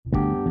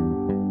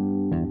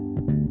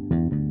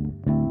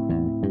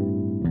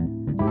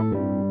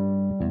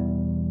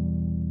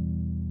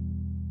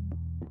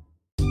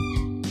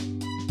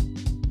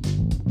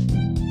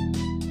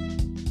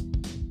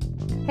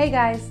Hey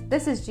guys,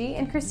 this is G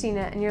and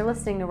Christina, and you're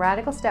listening to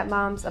Radical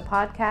Stepmoms, a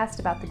podcast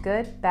about the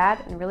good,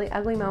 bad, and really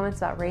ugly moments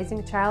about raising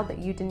a child that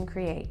you didn't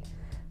create.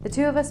 The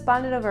two of us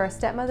bonded over our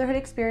stepmotherhood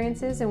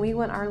experiences, and we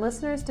want our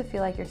listeners to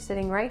feel like you're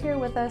sitting right here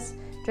with us,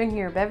 drinking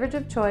your beverage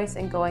of choice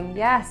and going,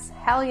 yes,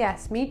 hell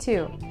yes, me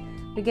too.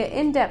 We get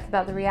in depth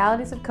about the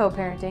realities of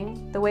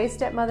co-parenting, the way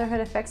stepmotherhood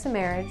affects a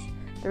marriage,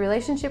 the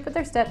relationship with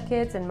our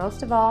stepkids, and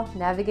most of all,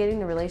 navigating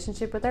the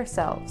relationship with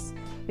ourselves.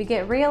 We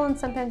get real and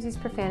sometimes use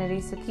profanity,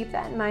 so keep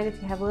that in mind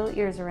if you have little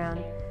ears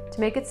around. To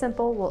make it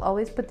simple, we'll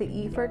always put the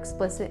E for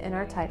explicit in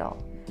our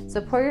title.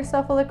 So pour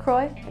yourself a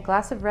LaCroix, a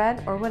glass of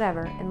red, or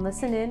whatever, and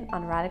listen in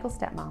on Radical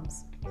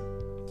Stepmoms.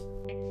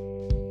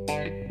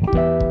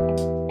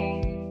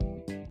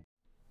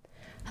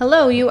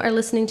 Hello, you are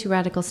listening to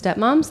Radical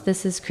Stepmoms.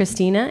 This is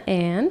Christina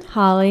and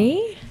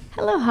Holly.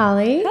 Hello,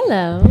 Holly.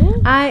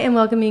 Hello. I am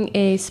welcoming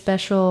a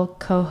special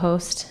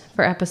co-host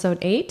for episode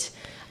 8.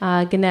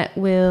 Gannett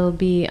will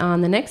be on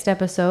the next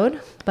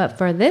episode, but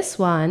for this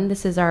one,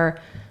 this is our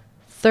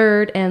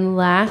third and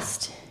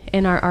last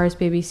in our Ours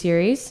Baby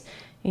series,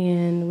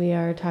 and we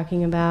are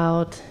talking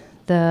about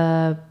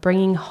the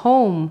bringing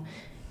home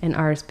an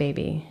Ours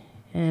Baby.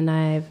 And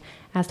I've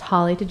asked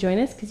Holly to join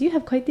us because you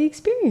have quite the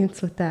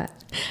experience with that.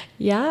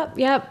 Yep.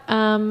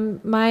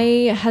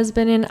 My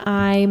husband and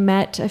I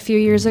met a few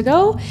years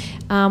ago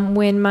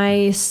when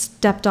my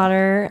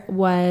stepdaughter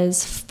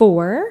was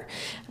 4.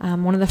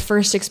 One of the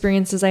first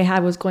experiences I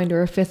had was going to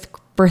her 5th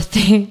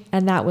birthday,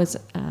 and that was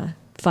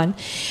fun.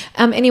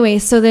 Anyway,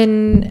 so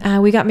then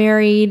we got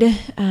married,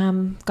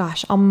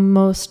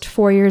 almost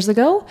 4 years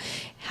ago.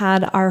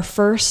 Had our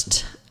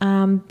first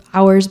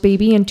Ours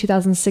Baby in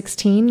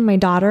 2016, my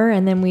daughter,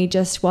 and then we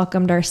just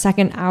welcomed our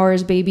second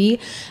Ours Baby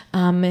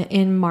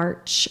in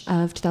March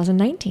of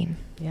 2019.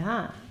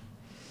 Yeah.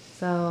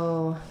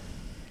 So,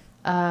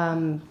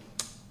 how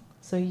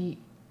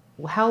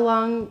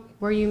long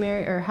were you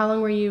married, or how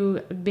long were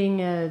you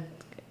being a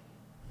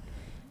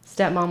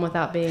stepmom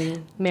without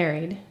being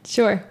married?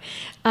 Sure.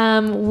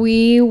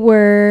 We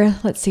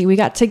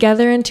got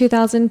together in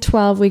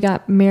 2012. We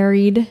got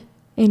married.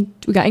 We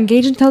got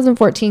engaged in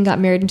 2014, got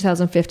married in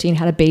 2015,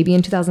 had a baby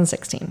in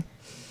 2016.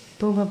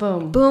 Boom, boom,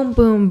 boom. Boom,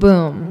 boom,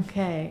 boom.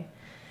 Okay.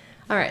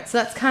 All right. So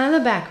that's kind of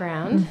the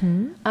background.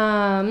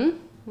 Mm-hmm.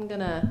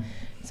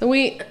 So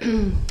we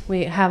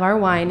have our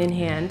wine in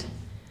hand.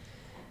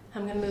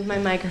 I'm going to move my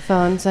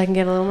microphone so I can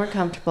get a little more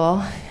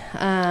comfortable.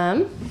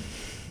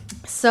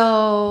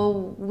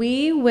 So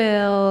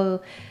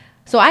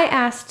I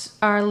asked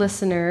our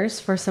listeners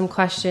for some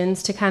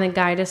questions to kind of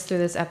guide us through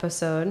this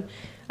episode.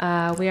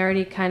 We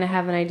already kind of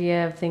have an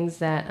idea of things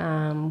that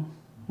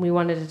we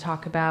wanted to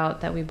talk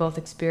about that we both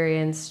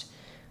experienced.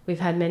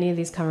 We've had many of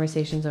these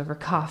conversations over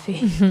coffee.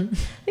 Mm-hmm.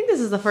 I think this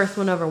is the first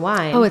one over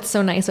wine. Oh, it's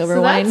so nice over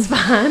wine. That's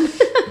fun.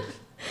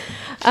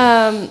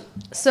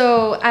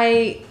 So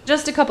I,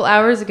 just a couple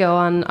hours ago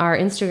on our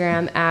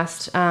Instagram,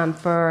 asked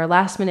for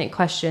last minute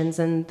questions,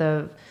 and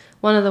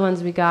one of the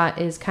ones we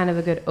got is kind of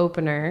a good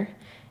opener,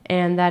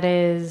 and that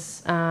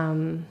is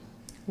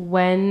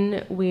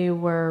when we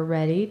were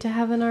ready to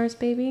have an Ours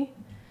Baby.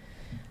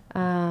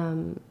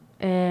 And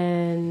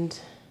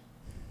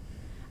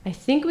I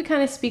think we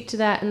kind of speak to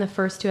that in the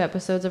first 2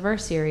 episodes of our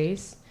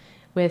series,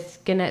 with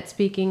Gannett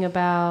speaking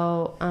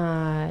about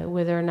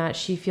whether or not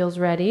she feels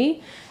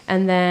ready.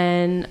 And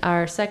then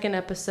our second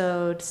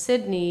episode,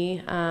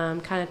 Sydney,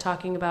 kind of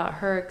talking about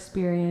her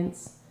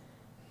experience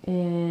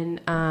in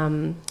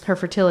her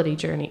fertility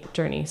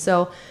journey.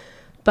 So,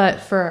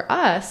 but for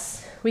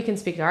us, we can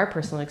speak to our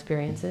personal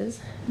experiences.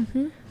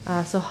 Mm-hmm.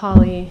 So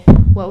Holly,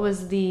 what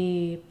was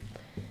the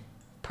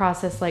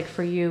process like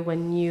for you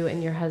when you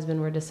and your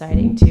husband were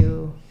deciding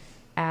to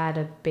add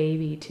a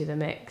baby to the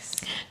mix?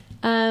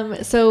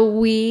 So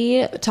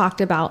we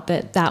talked about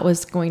that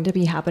was going to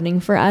be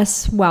happening for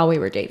us while we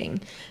were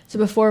dating. So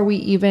before we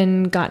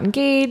even got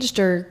engaged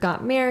or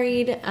got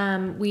married,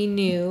 we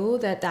knew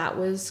that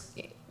was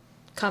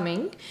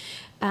coming.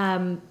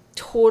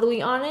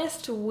 Totally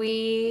honest,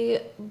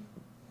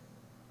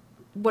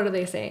 what do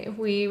they say?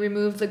 We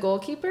removed the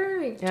goalkeeper.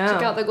 We took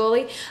out the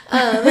goalie.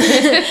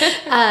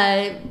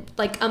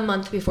 Like a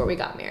month before we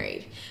got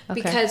married,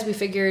 because we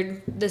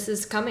figured this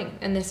is coming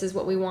and this is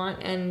what we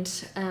want, and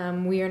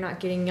we are not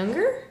getting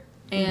younger,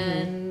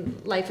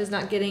 and life is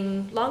not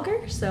getting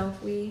longer. So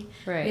we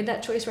made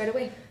that choice right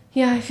away.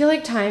 Yeah, I feel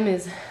like time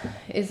is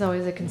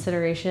always a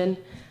consideration.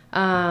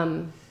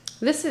 Deciding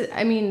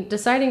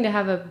to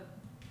have a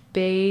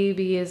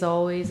baby is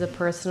always a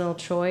personal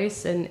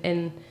choice,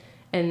 and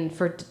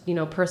for,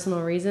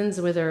 personal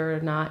reasons, whether or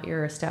not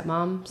you're a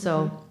stepmom.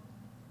 So,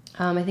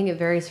 I think it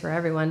varies for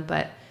everyone,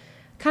 but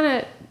kind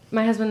of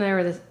my husband and I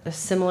were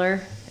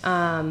similar.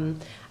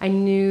 I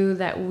knew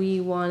that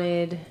we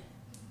wanted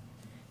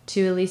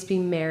to at least be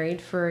married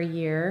for a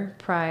year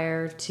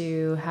prior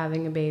to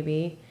having a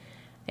baby.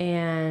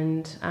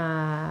 And,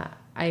 I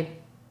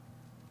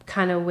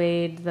kind of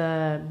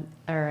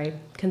I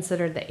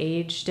considered the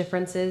age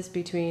differences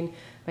between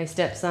my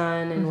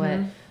stepson and what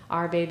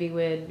our baby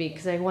would be,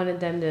 because I wanted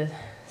them to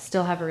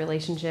still have a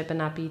relationship and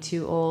not be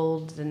too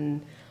old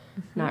and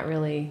not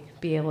really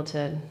be able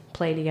to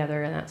play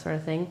together and that sort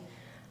of thing.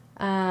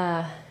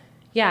 I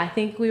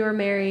think we were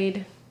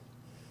married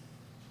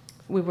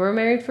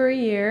for a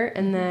year,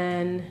 and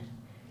then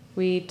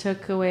we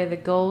took away the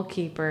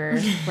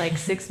goalkeeper like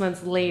 6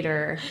 months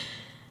later.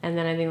 And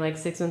then I think like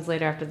 6 months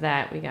later after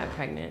that, we got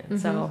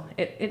pregnant. So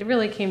it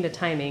really came to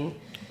timing.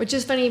 Which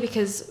is funny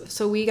because,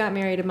 we got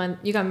married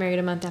you got married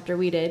a month after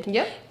we did.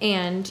 Yep.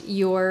 And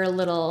your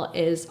little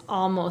is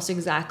almost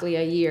exactly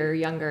a year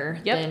younger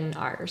than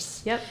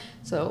ours. Yep.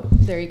 So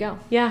there you go.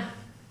 Yeah.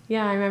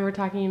 Yeah, I remember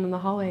talking in the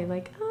hallway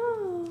like,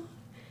 oh,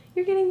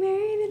 you're getting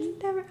married in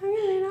September. I'm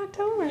getting married in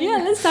October. Yeah,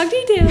 let's talk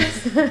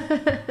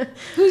details.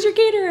 Who's your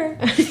caterer?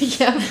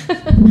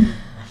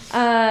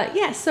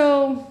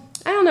 So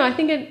I don't know. I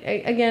think,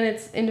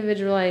 it's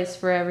individualized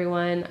for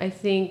everyone. I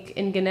think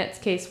in Ganette's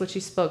case, what she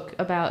spoke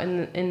about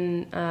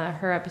in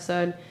her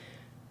episode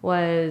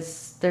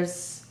was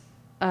there's,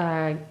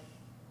 a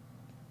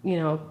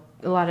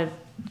lot of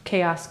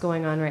chaos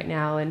going on right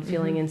now and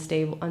feeling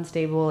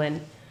unstable and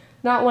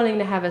not wanting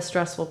to have a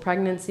stressful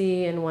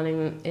pregnancy and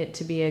wanting it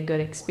to be a good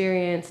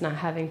experience, not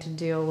having to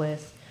deal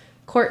with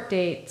court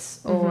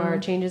dates or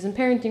changes in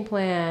parenting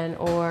plan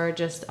or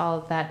just all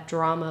of that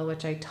drama,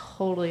 which I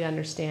totally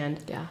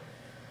understand.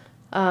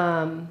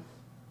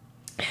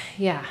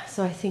 Yeah.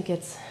 So I think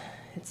it's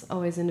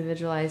always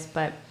individualized,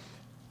 but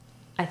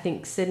I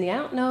think Sydney, I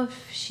don't know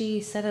if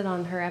she said it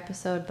on her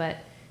episode, but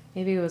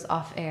maybe it was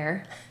off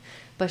air,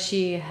 but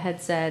she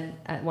had said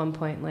at one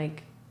point,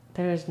 like,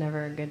 there's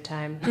never a good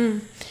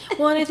time.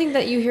 Well, and I think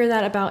that you hear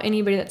that about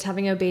anybody that's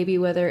having a baby,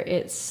 whether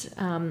it's,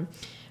 in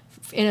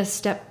a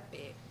step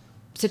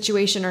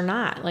situation or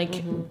not.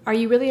 Like, are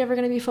you really ever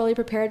going to be fully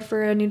prepared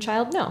for a new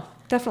child? No.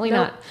 Definitely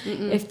not.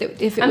 If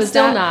it I'm was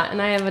still that, not,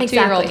 and I have a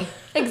 2-year-old.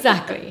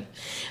 Exactly.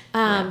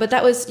 But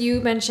that was,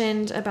 you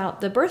mentioned about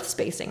the birth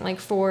spacing, like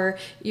for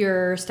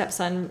your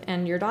stepson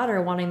and your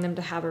daughter, wanting them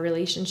to have a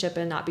relationship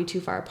and not be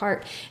too far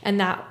apart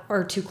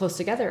or too close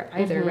together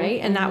either, right?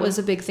 And that was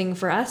a big thing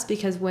for us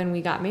because when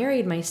we got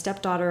married, my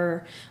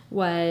stepdaughter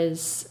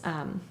was,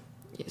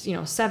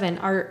 7.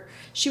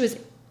 She was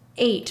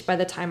 8 by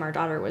the time our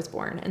daughter was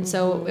born. And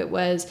so it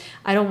was,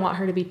 I don't want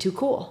her to be too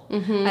cool.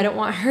 I don't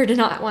want her to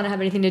not want to have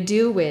anything to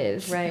do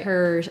with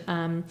her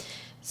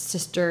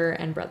sister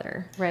and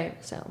brother. Right.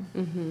 So.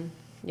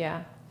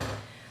 Yeah.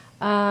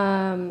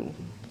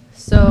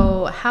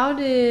 So how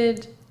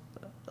did,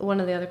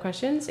 one of the other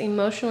questions,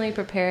 emotionally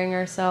preparing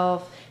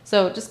ourselves.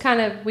 So just kind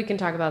of, we can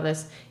talk about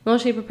this.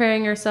 Emotionally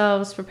preparing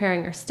ourselves,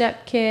 preparing our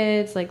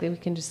stepkids. Like we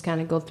can just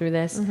kind of go through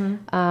this.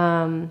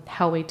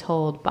 How we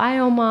told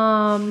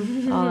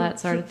biomom, all that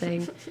sort of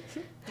thing.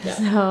 Yeah.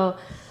 So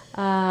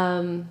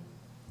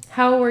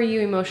how were you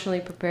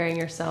emotionally preparing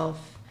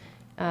yourself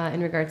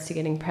in regards to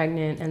getting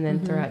pregnant and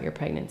then throughout your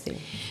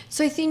pregnancy?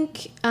 So I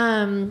think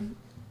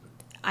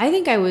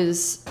I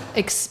was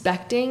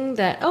expecting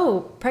that,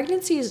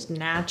 pregnancy is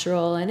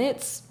natural and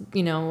it's,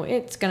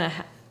 it's going to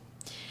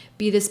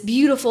be this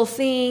beautiful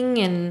thing.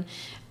 And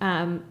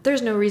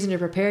there's no reason to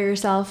prepare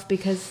yourself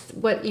because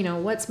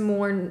what's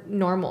more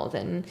normal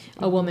than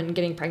a woman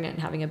getting pregnant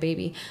and having a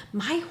baby?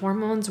 My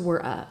hormones were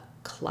a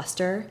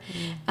cluster.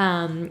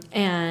 And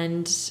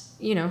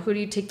who do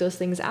you take those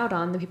things out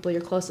on? The people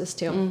you're closest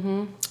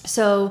to.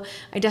 So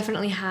I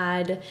definitely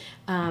had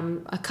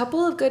a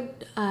couple of good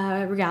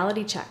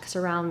reality checks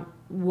around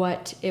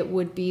what it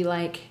would be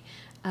like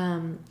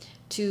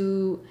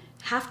to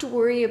have to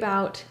worry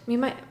about. I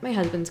mean, my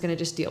husband's going to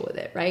just deal with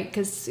it, right?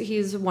 Because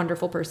he's a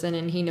wonderful person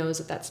and he knows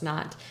that that's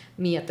not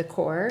me at the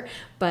core.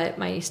 But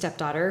my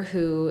stepdaughter,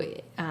 who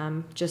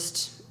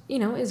just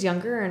is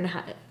younger and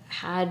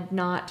had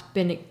not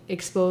been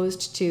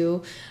exposed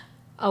to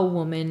a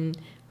woman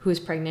who is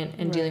pregnant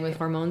and dealing with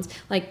hormones,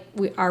 like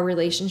our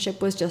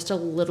relationship was just a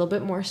little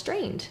bit more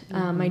strained.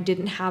 I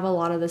didn't have a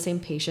lot of the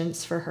same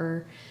patience for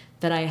her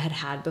that I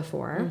had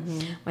before.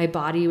 My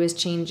body was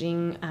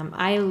changing.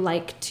 I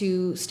like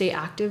to stay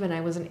active and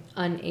I wasn't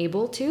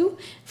unable to.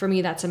 For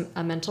me, that's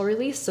a mental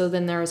release. So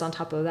then there was on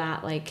top of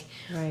that, like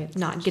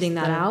not getting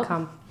that out.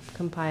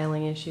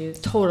 Compiling issues.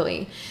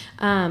 Totally.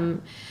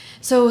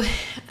 So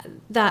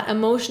that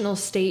emotional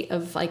state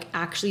of like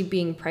actually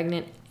being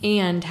pregnant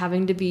and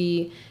having to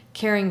be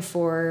caring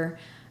for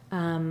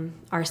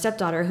our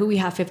stepdaughter, who we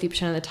have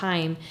 50% of the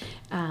time,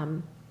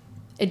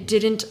 it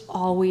didn't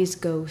always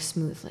go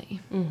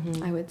smoothly,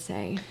 I would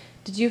say.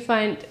 Did you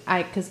find,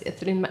 because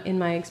in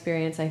my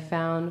experience, I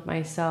found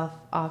myself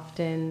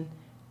often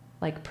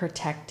like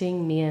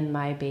protecting me and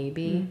my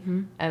baby,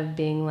 of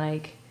being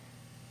like,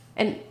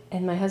 and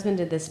my husband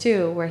did this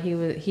too, where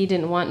he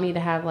didn't want me to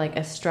have like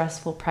a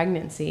stressful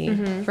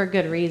pregnancy for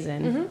good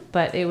reason,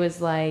 but it was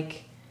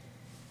like,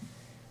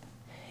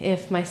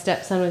 if my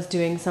stepson was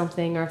doing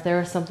something or if there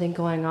was something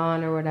going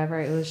on or whatever,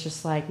 it was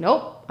just like,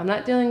 nope, I'm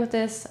not dealing with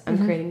this. I'm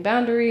creating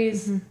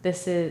boundaries.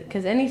 This is,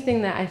 because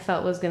anything that I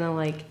felt was going to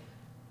like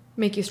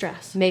make you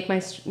stress, make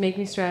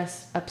me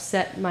stress,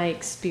 upset my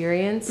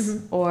experience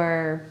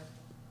or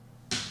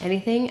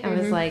anything, I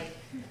was like,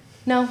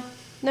 no.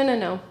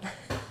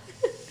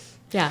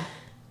 Yeah.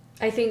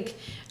 I think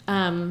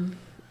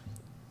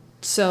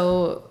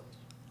So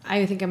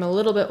I think I'm a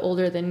little bit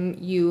older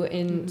than you.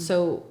 And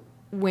so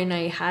when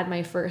I had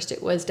my first,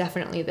 it was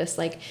definitely this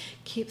like,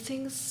 keep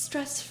things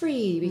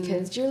stress-free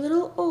because you're a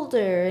little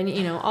older and,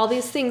 you know, all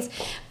these things.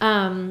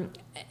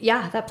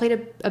 Yeah, that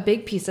played a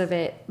big piece of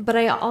it. But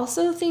I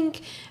also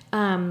think,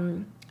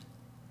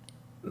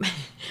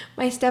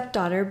 my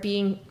stepdaughter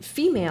being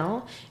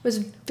female was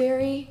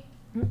very...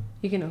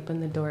 You can open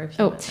the door if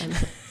you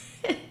want.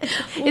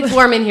 It's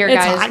warm in here,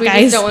 guys. Hot, we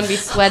guys. just don't want to be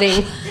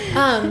sweating.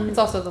 It's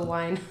also the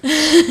wine.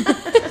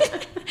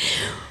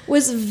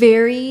 Was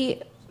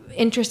very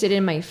interested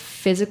in my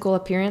physical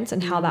appearance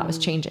and how that was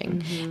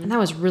changing. And that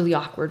was really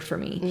awkward for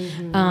me.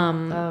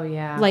 Oh,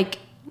 yeah. Like,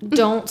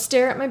 don't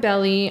stare at my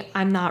belly.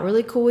 I'm not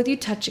really cool with you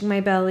touching my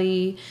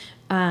belly.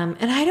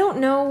 And I don't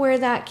know where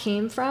that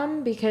came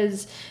from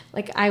because,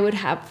 like, I would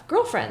have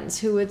girlfriends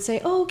who would say,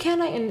 oh,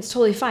 can I? And it's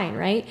totally fine,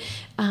 right?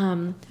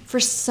 For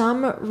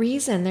some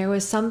reason, there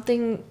was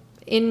something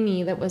in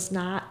me that was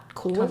not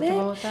cool with it.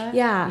 With that?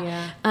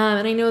 Yeah.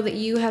 And I know that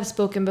you have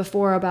spoken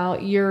before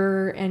about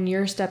your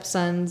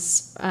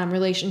stepson's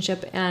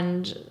relationship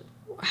and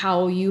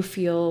how you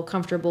feel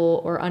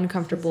comfortable or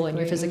uncomfortable in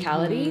your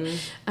physicality.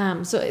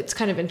 So it's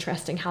kind of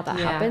interesting how that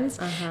happens.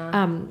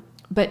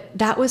 But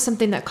that was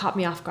something that caught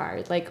me off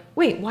guard. Like,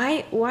 wait,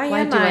 why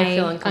am I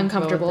feel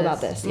uncomfortable about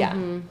this?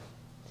 Yeah.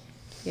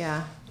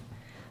 Yeah.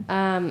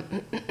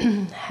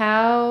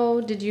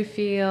 How did you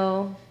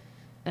feel?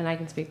 And I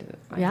can speak to this.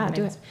 Yeah,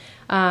 do it.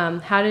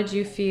 How did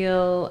you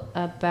feel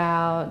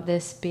about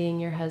this being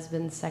your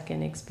husband's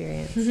second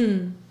experience?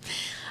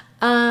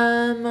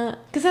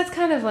 Because that's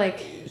kind of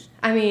like,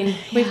 I mean,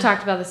 we've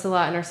talked about this a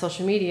lot in our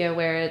social media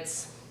where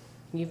it's,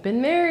 you've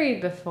been married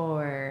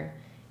before.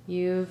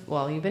 You've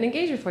been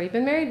engaged before, you've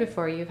been married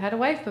before, you've had a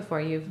wife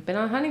before, you've been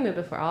on honeymoon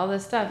before, all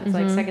this stuff. It's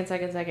like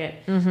second.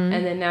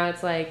 And then now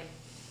it's like,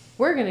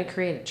 we're going to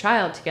create a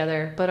child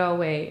together, but oh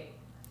wait,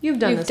 you've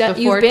done this before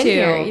you've been too.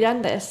 Here, you've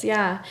done this,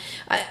 yeah.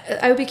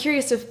 I would be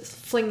curious to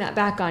fling that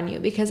back on you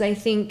because I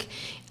think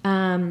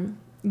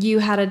you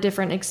had a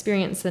different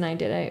experience than I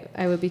did.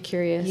 I would be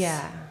curious.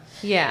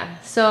 Yeah.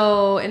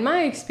 So in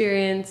my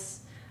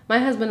experience, my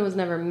husband was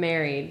never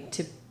married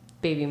to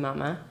baby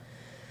mama.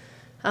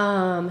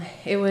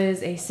 It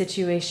was a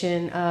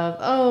situation of,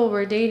 oh,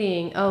 we're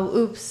dating. Oh,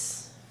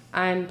 oops,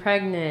 I'm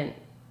pregnant.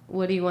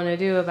 What do you want to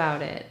do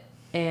about it?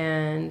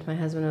 And my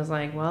husband was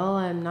like, well,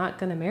 I'm not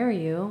going to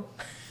marry you.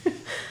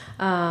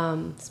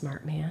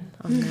 Smart man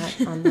on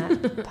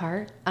that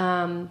part.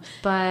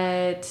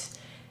 But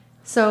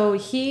so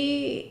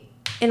he,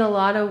 in a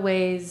lot of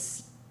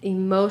ways,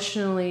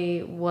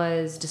 emotionally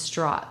was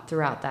distraught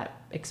throughout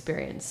that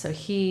experience. So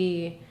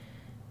he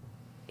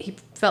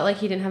felt like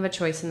he didn't have a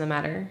choice in the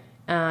matter.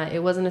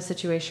 It wasn't a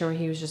situation where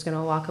he was just going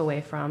to walk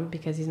away from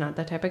because he's not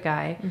that type of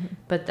guy.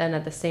 But then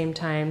at the same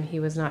time,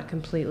 he was not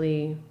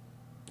completely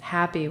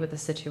happy with the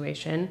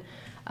situation.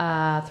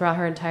 Throughout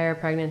her entire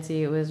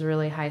pregnancy, it was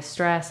really high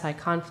stress, high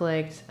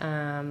conflict.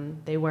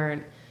 They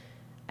weren't,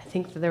 I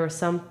think that there were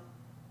some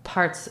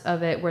parts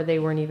of it where they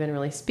weren't even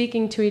really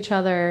speaking to each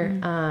other.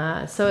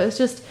 So it was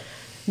just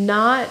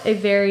not a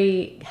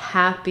very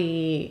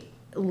happy,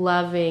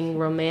 loving,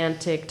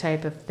 romantic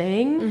type of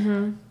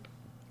thing.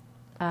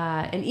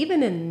 And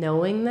even in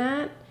knowing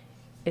that,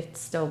 it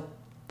still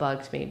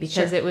bugged me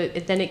because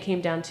then it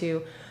came down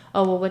to,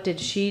 oh, well, what did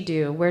she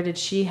do? Where did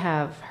she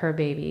have her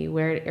baby?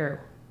 Where did,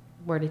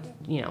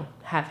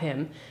 have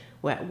him?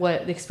 What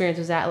the experience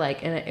was that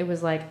like? And it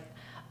was like,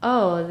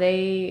 oh,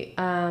 they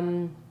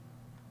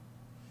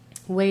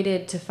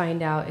waited to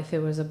find out if it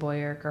was a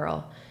boy or a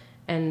girl.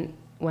 And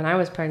when I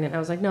was pregnant, I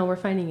was like, no, we're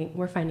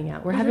finding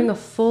out. We're having a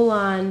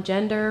full-on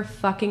gender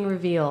fucking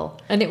reveal.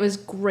 And it was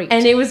great.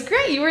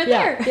 You were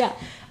there. Yeah.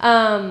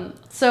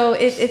 So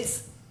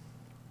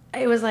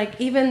it was like,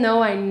 even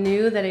though I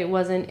knew that it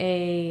wasn't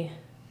a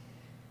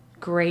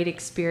great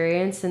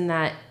experience and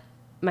that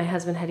my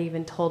husband had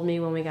even told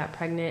me when we got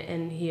pregnant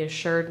and he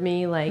assured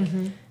me like,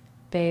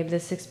 babe,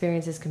 this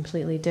experience is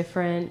completely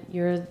different.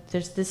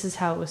 This is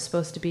how it was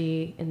supposed to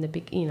be in the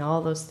beginning,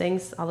 all those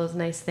things, all those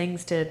nice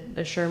things to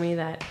assure me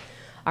that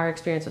our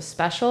experience was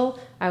special.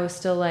 I was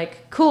still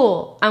like,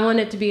 cool. I want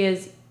it to be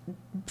as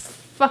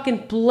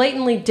fucking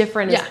blatantly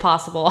different as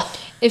possible.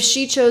 If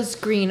she chose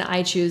green,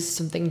 I choose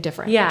something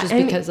different. Yeah. Just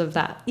because of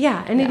that.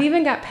 Yeah. And it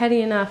even got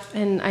petty enough,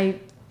 and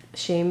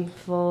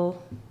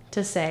shameful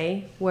to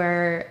say,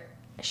 where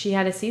she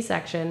had a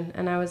C-section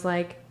and I was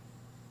like,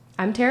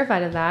 I'm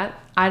terrified of that.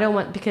 I don't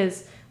want,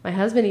 because my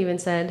husband even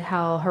said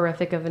how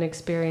horrific of an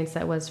experience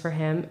that was for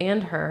him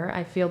and her.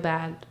 I feel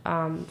bad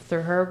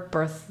through her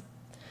birth,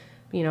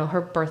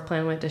 her birth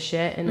plan went to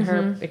shit and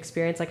her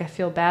experience. Like I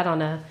feel bad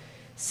on a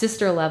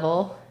sister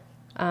level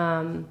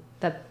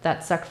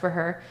that sucked for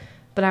her.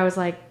 But I was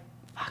like,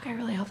 fuck, I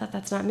really hope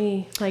that's not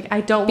me. Like,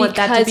 I don't want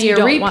that to be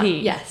a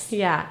repeat. Yes.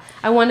 Yeah.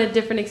 I want a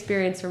different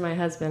experience for my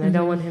husband. I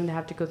don't want him to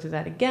have to go through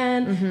that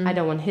again. I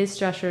don't want his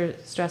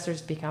stressors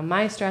to become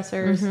my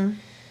stressors.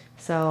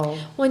 So.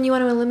 When you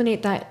want to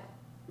eliminate that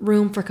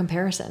room for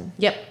comparison.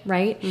 Yep.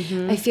 Right?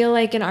 I feel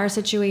like in our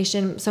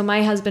situation, so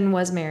my husband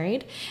was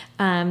married.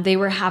 They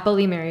were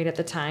happily married at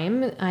the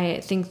time. I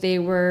think they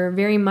were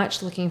very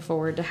much looking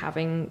forward to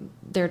having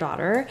their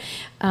daughter.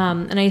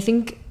 And I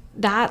think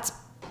that's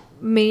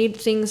made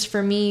things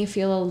for me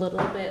feel a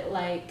little bit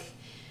like,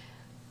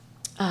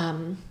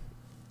 I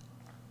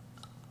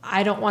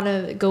don't want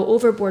to go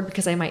overboard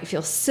because I might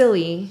feel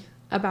silly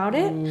about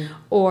it,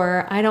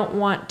 or I don't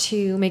want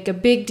to make a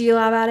big deal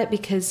about it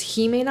because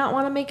he may not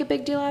want to make a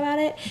big deal about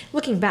it.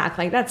 Looking back,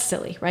 like, that's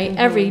silly, right?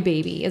 Every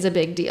baby is a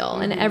big deal,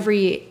 and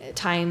every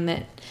time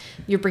that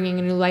you're bringing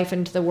a new life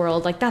into the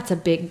world, like, that's a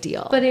big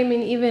deal. But I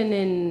mean, even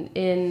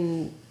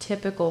in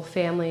typical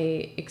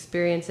family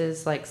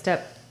experiences, like,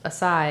 step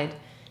aside,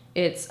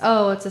 it's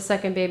a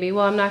second baby.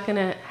 Well, I'm not going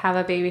to have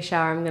a baby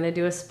shower. I'm going to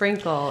do a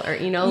sprinkle, or,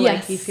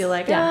 like, you feel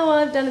like, oh, well,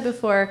 I've done it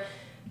before.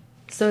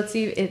 So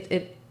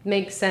it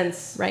makes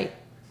sense, right?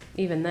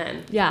 Even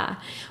then. Yeah.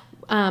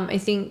 I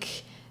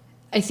think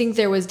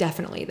there was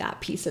definitely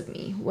that piece of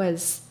me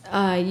was,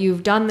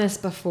 you've done this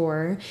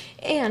before,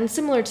 and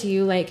similar to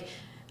you, like,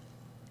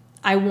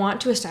 I want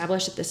to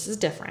establish that this is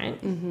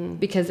different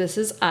because this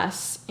is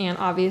us. And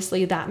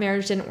obviously that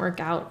marriage didn't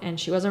work out and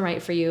she wasn't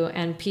right for you.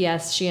 And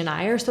P.S. she and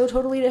I are so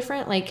totally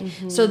different. Like,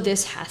 so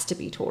this has to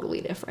be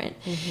totally different.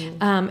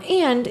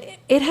 And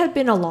it had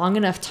been a long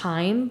enough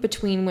time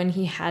between when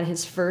he had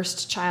his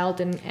first child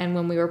and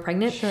when we were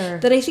pregnant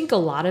that I think a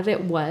lot of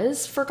it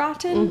was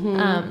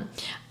forgotten.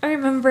 I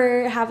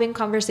remember having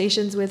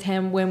conversations with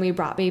him when we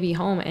brought baby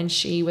home, and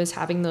she was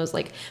having those,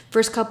 like,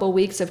 first couple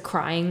weeks of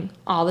crying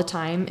all the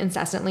time,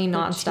 incessantly,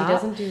 nonstop. He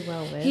doesn't do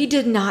well with. He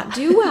did not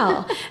do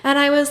well. And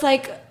I was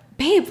like,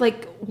 babe,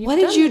 like, what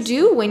did you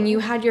do when you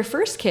had your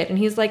first kid? And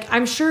he's like,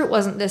 I'm sure it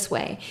wasn't this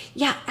way.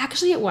 Yeah,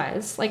 actually it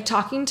was. Like,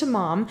 talking to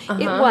mom,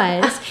 it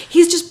was.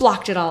 He's just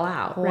blocked it all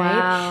out, right?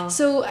 Wow.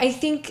 So I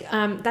think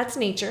that's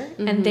nature,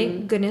 and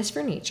thank goodness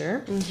for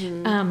nature.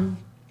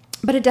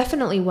 But it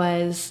definitely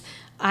was,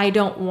 I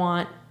don't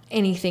want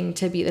anything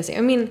to be the same.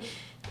 I mean,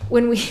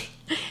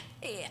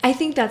 I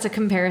think that's a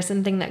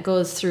comparison thing that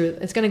goes through,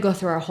 it's going to go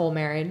through our whole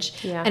marriage.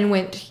 Yeah. And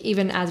went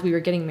even as we were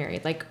getting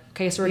married. Like,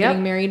 okay, so we're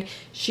getting married.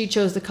 She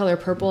chose the color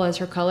purple as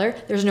her color.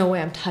 There's no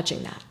way I'm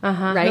touching that.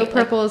 Right? No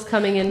purple is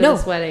coming into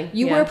this wedding.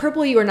 You wear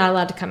purple, you are not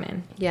allowed to come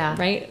in. Yeah.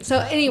 Right? So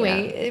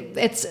anyway,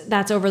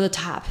 that's over the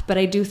top. But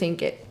I do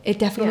think it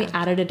definitely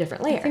added a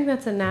different layer. I think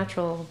that's a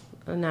natural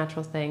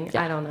thing.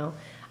 Yeah. I don't know.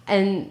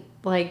 And,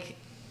 like,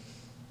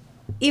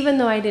 even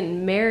though I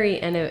didn't marry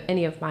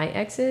any of my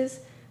exes,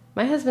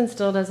 my husband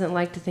still doesn't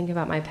like to think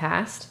about my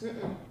past.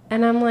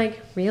 And I'm like,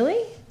 really?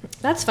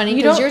 That's funny,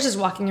 because yours is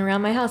walking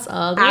around my house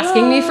all day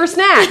asking me for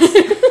snacks.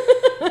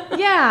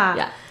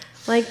 Yeah.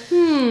 Like,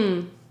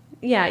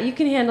 yeah, you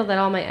can handle that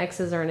all my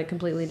exes are in a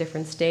completely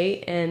different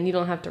state, and you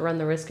don't have to run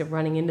the risk of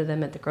running into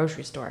them at the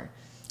grocery store.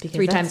 Because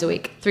 3 times a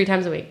week. 3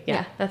 times a week.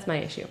 Yeah. That's my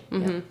issue.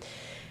 Yeah.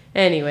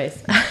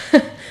 Anyways.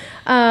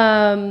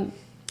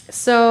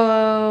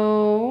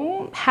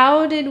 So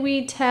how did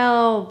we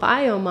tell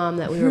BioMom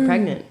that we were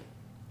pregnant?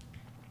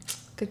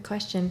 Good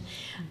question.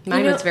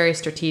 Mine was very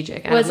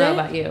strategic. I don't know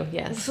about you.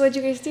 Yes. So what'd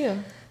you guys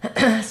do?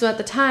 So at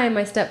the time,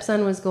 my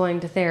stepson was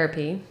going to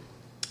therapy,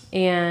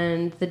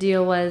 and the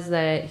deal was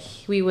that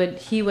he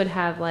would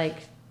have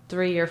like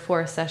 3 or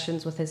 4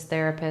 sessions with his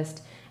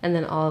therapist, and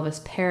then all of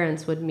us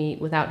parents would meet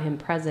without him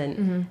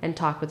present and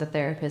talk with the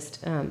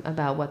therapist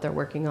about what they're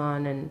working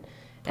on and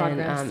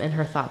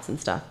her thoughts and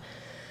stuff.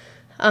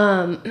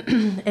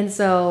 And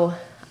so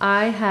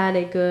I had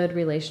a good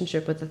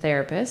relationship with the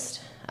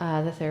therapist.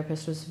 The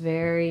therapist was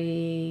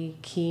very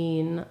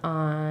keen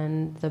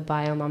on the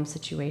BioMom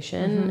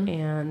situation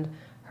and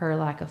her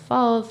lack of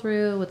follow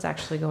through, what's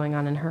actually going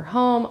on in her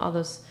home, all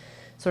those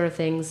sort of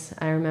things.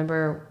 I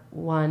remember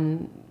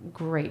one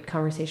great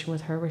conversation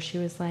with her where she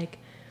was like,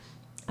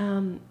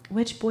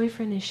 which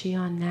boyfriend is she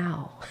on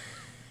now?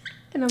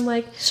 And I'm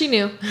like, she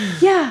knew.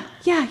 Yeah,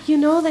 you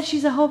know that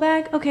she's a hoe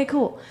bag? Okay,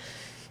 cool.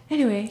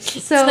 Anyway, so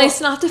it's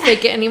nice not to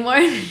fake it anymore.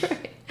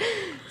 Right.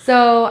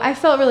 So I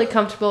felt really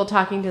comfortable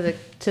talking to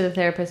the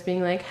therapist,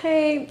 being like,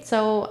 hey,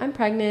 so I'm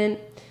pregnant,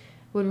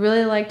 would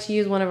really like to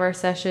use one of our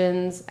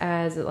sessions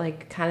as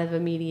like kind of a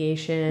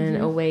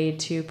mediation, a way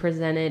to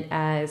present it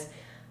as,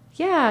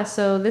 yeah,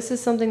 so this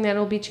is something that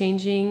will be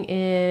changing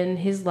in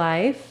his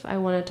life. I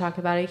want to talk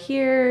about it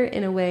here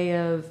in a way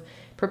of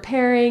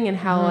preparing and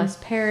how us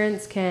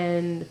parents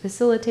can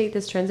facilitate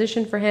this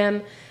transition for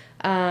him.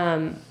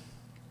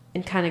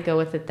 And kind of go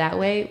with it that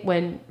way,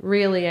 when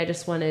really I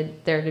just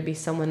wanted there to be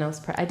someone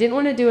else. I didn't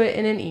want to do it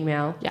in an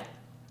email. Yeah.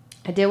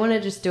 I did want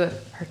to just do it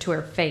to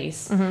her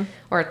face.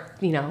 Or,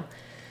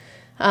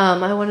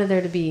 I wanted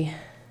there to be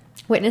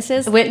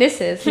witnesses,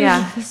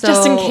 yeah. So,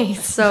 just in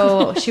case.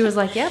 So she was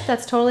like, yep,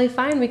 that's totally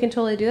fine. We can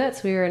totally do that.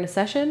 So we were in a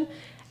session,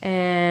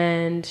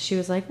 and she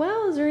was like,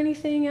 well, is there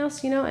anything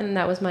else, And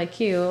that was my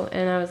cue.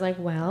 And I was like,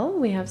 well,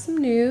 we have some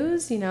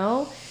news,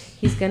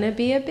 He's going to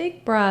be a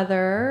big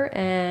brother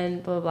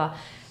and blah, blah, blah.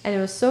 And it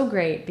was so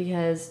great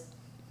because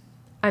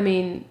I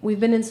mean, we've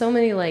been in so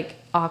many like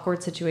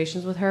awkward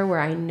situations with her where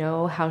I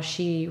know how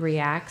she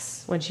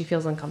reacts when she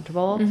feels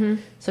uncomfortable.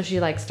 So she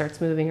like starts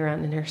moving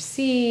around in her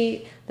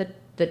seat.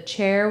 The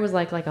chair was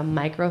like a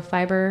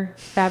microfiber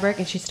fabric,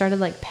 and she started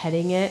like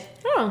petting it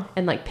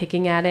and like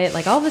picking at it.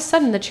 Like all of a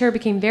sudden the chair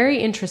became very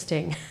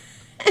interesting.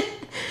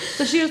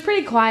 So she was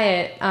pretty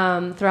quiet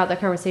throughout the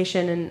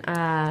conversation, and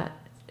I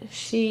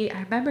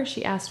remember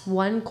she asked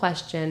one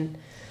question.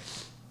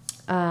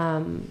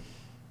 I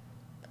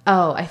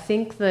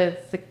think the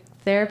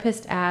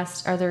therapist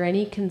asked, "Are there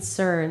any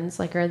concerns?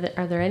 Like, are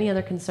there any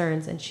other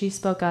concerns?" And she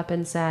spoke up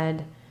and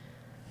said,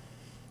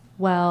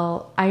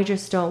 "Well, I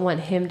just don't want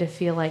him to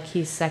feel like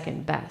he's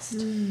second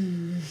best."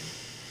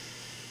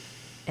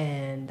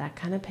 And that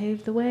kind of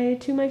paved the way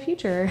to my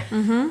future.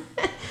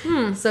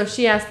 So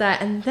she asked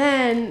that, and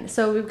then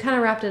so we kind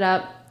of wrapped it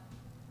up.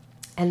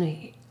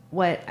 And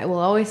what will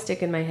always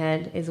stick in my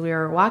head is we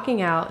were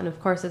walking out, and of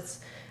course it's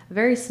a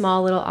very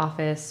small little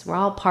office. We're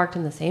all parked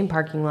in the same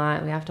parking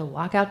lot. We have to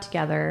walk out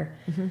together.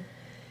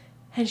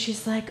 And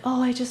she's like,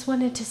 "Oh, I just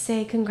wanted to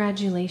say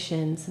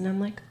congratulations." And I'm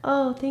like,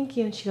 "Oh, thank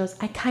you." And she goes,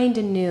 "I kind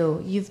of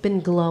knew. You've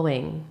been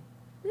glowing."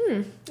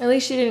 At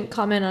least she didn't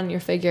comment on your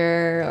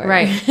figure.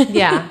 Right.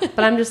 Yeah.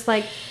 But I'm just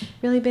like,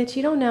 really, bitch,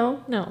 you don't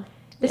know. No.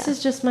 This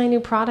is just my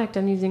new product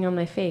I'm using on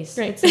my face.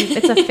 Right.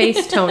 It's a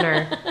face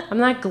toner. I'm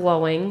not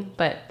glowing,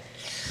 but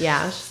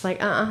yeah, I was just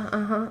like,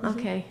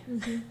 okay.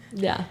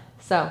 Yeah.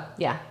 So,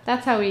 yeah,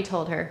 that's how we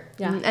told her.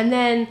 Yeah. And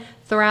then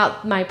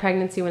throughout my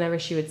pregnancy, whenever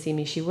she would see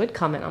me, she would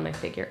comment on my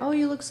figure. "Oh,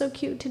 you look so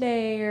cute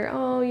today," or,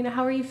 "Oh,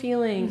 how are you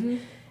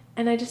feeling?"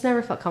 And I just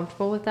never felt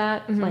comfortable with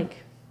that. Like,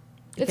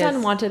 it's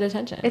unwanted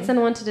attention. It's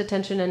unwanted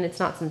attention, and it's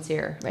not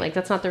sincere. Right. Like,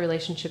 that's not the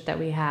relationship that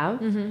we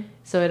have.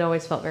 So it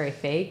always felt very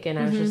fake, and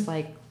I was just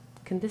like,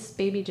 can this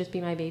baby just be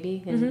my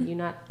baby and you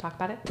not talk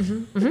about it?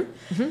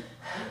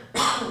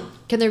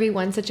 Can there be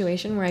one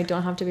situation where I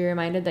don't have to be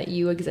reminded that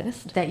you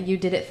exist? That you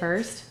did it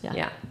first?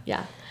 Yeah.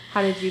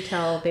 How did you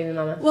tell baby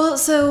mama? Well,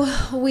 so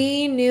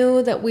we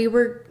knew that we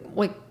were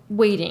like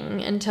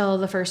waiting until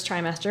the first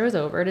trimester was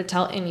over to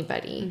tell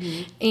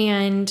anybody.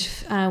 And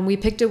we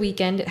picked a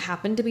weekend. It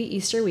happened to be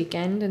Easter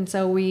weekend. And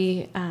so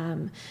we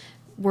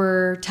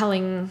were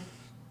telling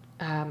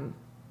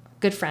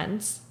good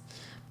friends,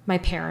 my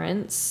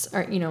parents,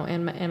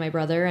 and my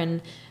brother,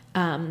 and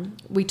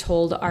we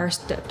told our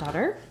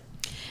stepdaughter.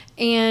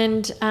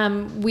 And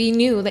we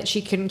knew that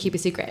she couldn't keep a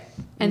secret.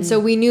 And so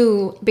we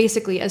knew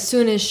basically as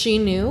soon as she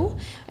knew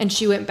and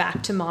she went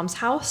back to mom's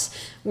house,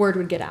 word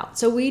would get out.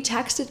 So we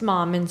texted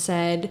mom and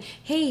said,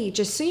 "Hey,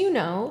 just so you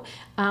know,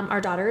 our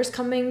daughter is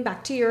coming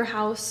back to your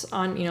house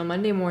on,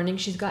 Monday morning.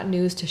 She's got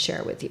news to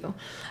share with you."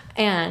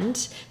 And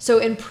so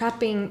in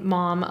prepping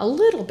mom a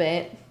little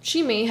bit,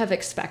 she may have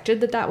expected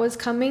that was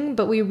coming,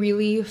 but we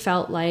really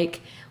felt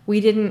like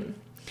we didn't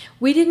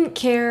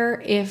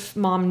care if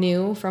mom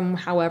knew from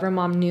however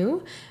mom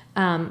knew,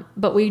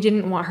 but we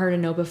didn't want her to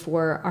know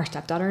before our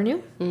stepdaughter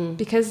knew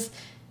because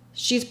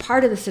she's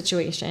part of the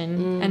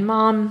situation and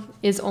mom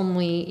is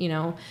only,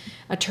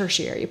 a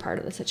tertiary part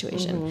of the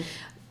situation.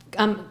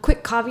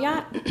 Quick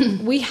caveat,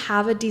 we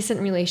have a decent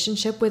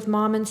relationship with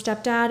mom and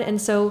stepdad, and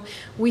so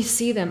we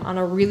see them on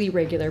a really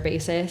regular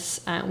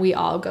basis. We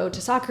all go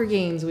to soccer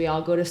games, we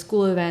all go to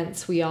school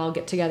events, we all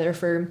get together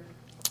for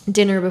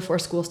dinner before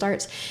school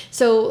starts.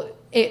 So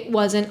it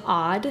wasn't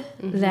odd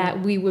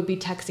that we would be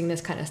texting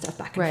this kind of stuff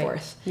back and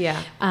forth.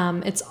 Yeah.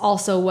 It's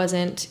also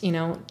wasn't,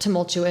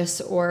 tumultuous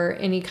or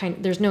any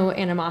kind, there's no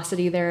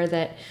animosity there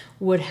that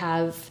would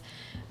have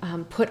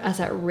put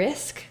us at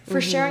risk for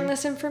sharing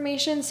this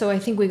information. So I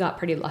think we got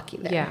pretty lucky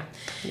there. Yeah.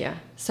 Yeah.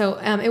 So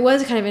it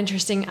was kind of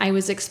interesting. I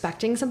was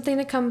expecting something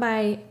to come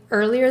by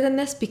earlier than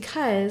this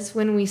because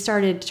when we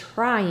started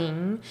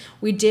trying,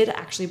 we did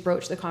actually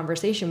broach the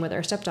conversation with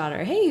our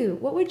stepdaughter. "Hey,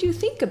 what would you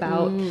think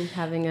about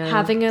having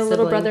a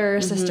little brother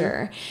or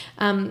sister?"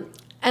 And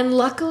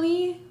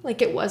luckily,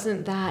 like it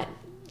wasn't that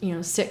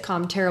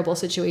sitcom terrible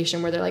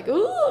situation where they're like,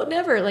 "Ooh,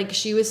 never." Like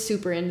she was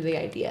super into the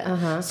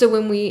idea. So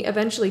when we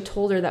eventually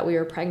told her that we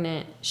were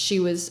pregnant, she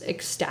was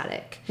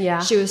ecstatic. Yeah.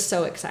 She was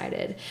so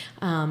excited.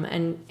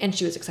 And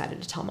she was excited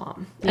to tell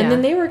mom. And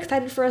then they were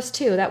excited for us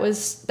too. That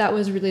was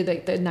really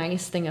the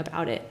nice thing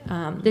about it.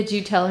 Did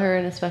you tell her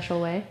in a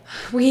special way?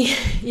 We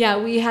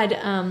had,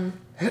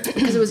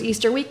 because it was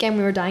Easter weekend,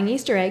 we were dyeing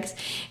Easter eggs,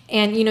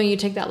 and you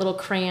take that little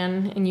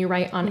crayon and you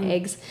write on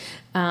eggs.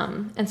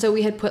 And so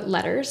we had put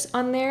letters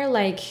on there,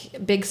 like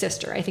big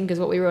sister, I think is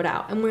what we wrote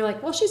out. And we were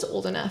like, well, she's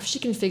old enough. She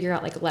can figure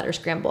out like a letter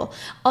scramble.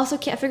 Also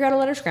can't figure out a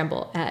letter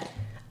scramble at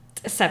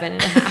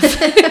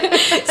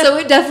 7.5. So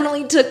it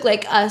definitely took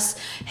like us,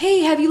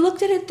 "Hey, have you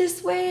looked at it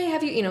this way?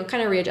 Have you,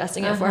 kind of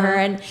readjusting it for her."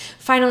 And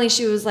finally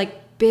she was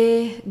like,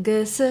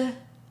 "Biggest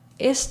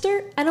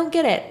Easter? I don't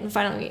get it." And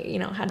finally,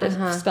 had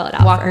to spell it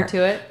out. Walk her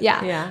to it.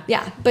 Yeah.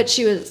 But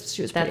she was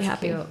pretty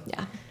happy. Cute.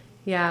 Yeah.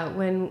 Yeah,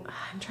 I'm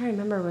trying to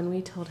remember when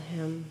we told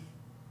him.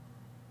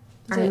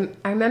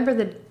 I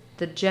remember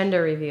the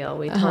gender reveal.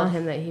 We told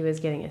him that he was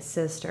getting a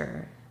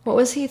sister. What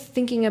was he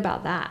thinking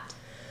about that?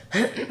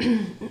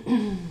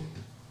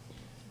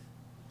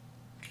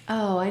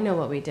 Oh, I know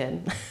what we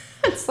did.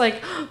 It's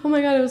like, oh my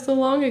God, it was so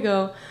long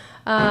ago.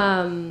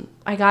 I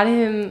got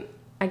him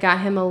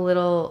a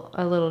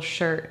little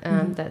shirt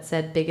that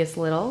said "Biggest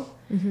Little,"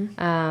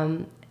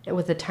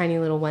 with a tiny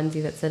little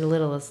onesie that said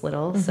 "Littlest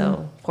Little,"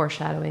 so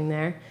foreshadowing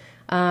there.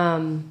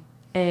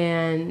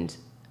 And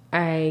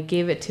I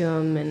gave it to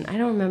him, and I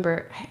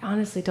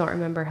honestly don't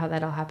remember how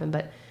that all happened,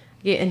 but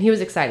and he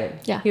was excited.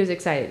 Yeah, he was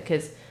excited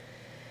because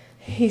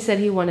he said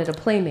he wanted a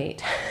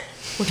playmate,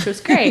 which was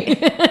great.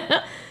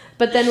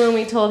 But then when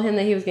we told him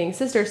that he was getting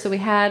sisters, so we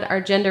had our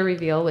gender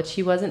reveal, which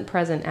he wasn't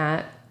present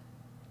at.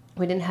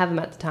 We didn't have him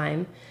at the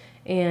time.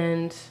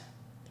 And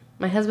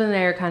my husband and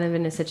I are kind of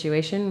in a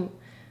situation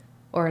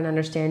or an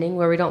understanding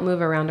where we don't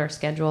move around our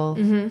schedule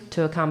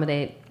to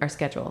accommodate our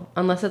schedule.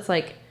 Unless it's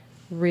like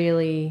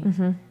really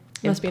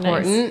Must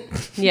important. Be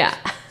nice. Yeah.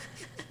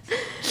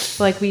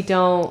 Like we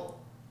don't,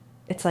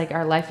 it's like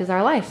our life is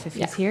our life. If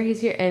he's here, he's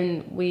here.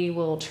 And we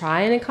will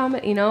try and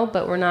accommodate,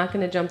 but we're not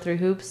going to jump through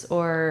hoops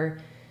or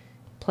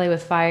play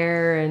with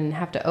fire and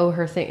have to owe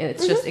her thing.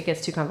 It's just, it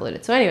gets too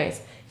convoluted. So anyways,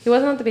 he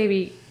wasn't at the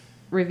baby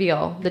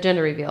reveal, the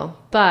gender reveal,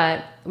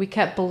 but we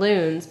kept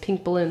balloons,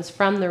 pink balloons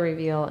from the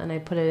reveal, and I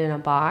put it in a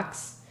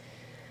box.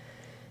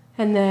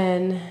 And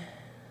then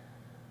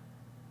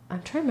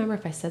I'm trying to remember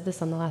if I said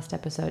this on the last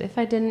episode. If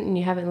I didn't and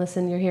you haven't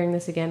listened, you're hearing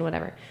this again,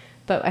 whatever.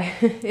 But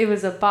it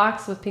was a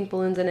box with pink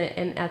balloons in it,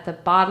 and at the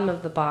bottom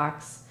of the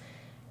box,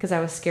 because I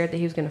was scared that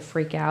he was going to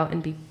freak out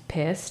and be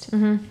pissed,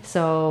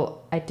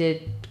 so I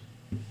did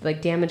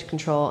like damage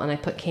control, and I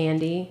put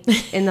candy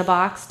in the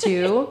box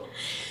too.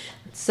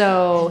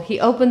 So he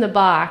opened the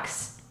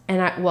box, and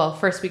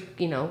first we,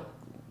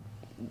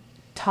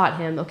 taught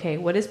him, okay,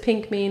 what does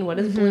pink mean? What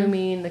does blue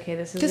mean? Okay,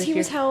 this is because he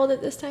was how old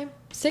at this time?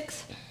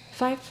 6,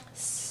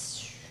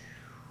 5.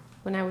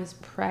 When I was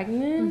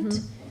pregnant,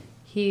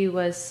 he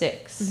was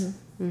 6.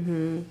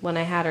 When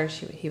I had her,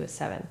 he was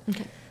 7.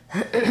 Okay.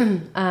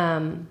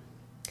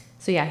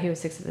 So yeah, he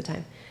was 6 at the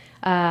time.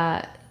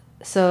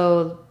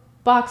 So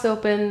box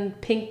open,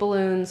 pink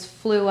balloons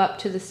flew up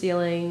to the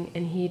ceiling,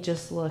 and he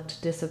just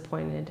looked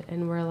disappointed.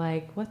 And we're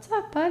like, "What's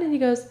up, bud?" And he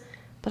goes,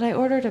 "But I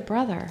ordered a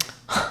brother."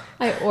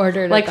 I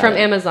ordered like from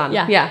Amazon.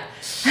 Yeah.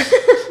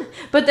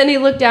 But then he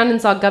looked down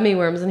and saw gummy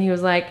worms, and he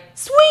was like,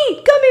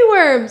 "Sweet gummy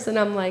worms!" And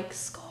I'm like,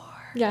 "Score."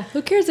 Yeah.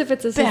 Who cares if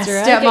it's a Best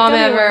sister? stepmom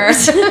ever.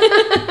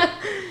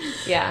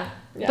 Yeah.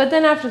 But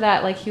then after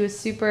that, like he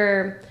was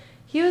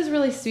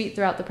really sweet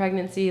throughout the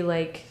pregnancy,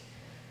 like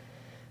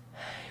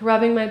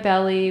rubbing my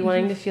belly,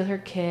 wanting to feel her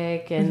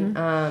kick, and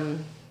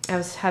I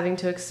was having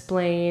to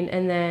explain.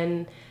 And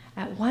then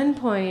at one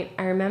point,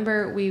 I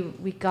remember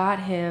we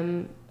got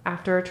him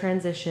after a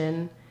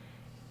transition,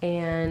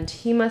 and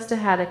he must have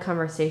had a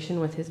conversation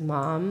with his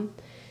mom,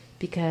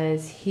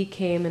 because he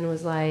came and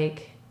was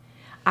like,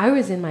 "I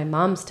was in my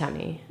mom's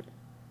tummy."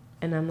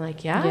 And I'm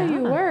like, yeah,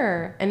 you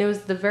were. And it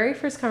was the very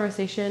first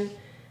conversation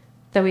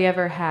that we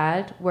ever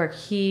had where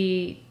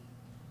he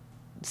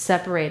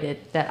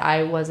separated that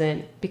I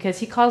wasn't, because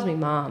he calls me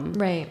mom.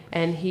 Right.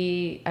 And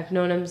I've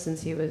known him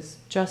since he was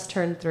just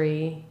turned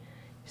 3.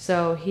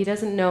 So he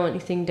doesn't know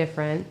anything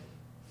different.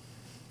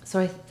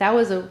 So that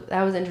was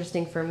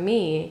interesting for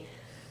me.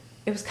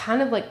 It was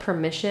kind of like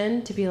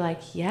permission to be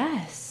like,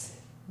 yes,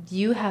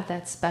 you have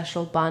that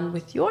special bond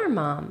with your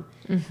mom.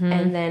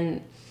 And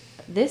then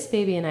this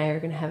baby and I are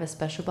going to have a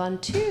special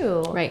bond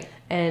too. Right.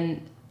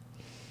 And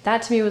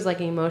that to me was like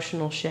an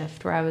emotional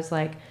shift where I was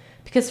like,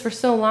 because for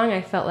so long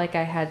I felt like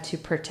I had to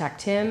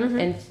protect him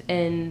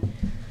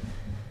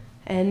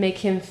and make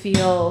him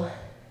feel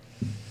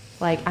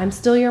like I'm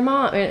still your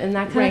mom and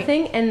that kind of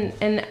thing.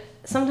 And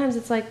sometimes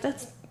it's like,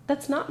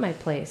 that's not my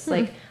place.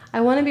 Like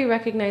I want to be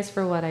recognized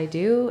for what I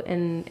do,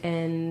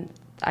 and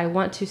I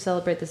want to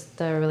celebrate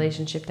the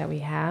relationship that we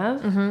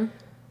have.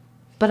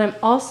 But I'm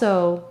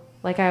also,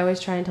 like I always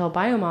try and tell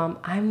BioMom,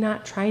 I'm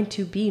not trying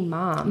to be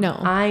mom. No.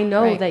 I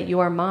know that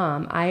you're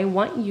mom. I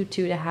want you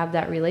two to have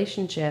that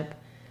relationship,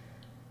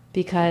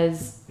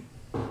 because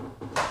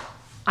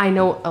I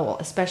know,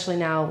 especially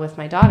now with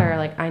my daughter,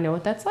 like I know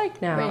what that's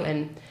like now. Right.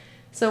 And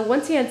so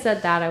once he had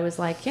said that, I was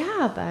like,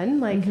 yeah, bud,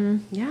 like,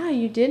 yeah,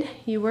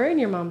 you were in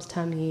your mom's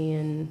tummy,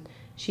 and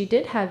she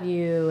did have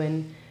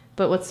you.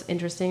 But what's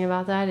interesting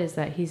about that is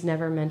that he's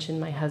never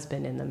mentioned my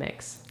husband in the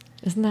mix.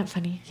 Isn't that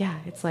funny? Yeah.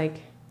 It's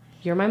like,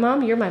 you're my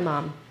mom, you're my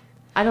mom.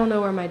 I don't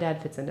know where my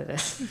dad fits into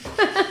this.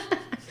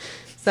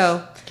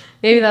 So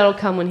maybe that'll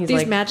come when he's These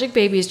like magic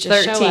babies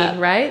just 13, show up.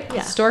 right?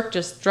 Yeah. Stork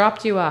just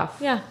dropped you off.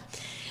 Yeah.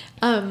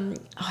 I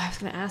was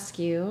going to ask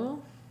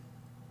you.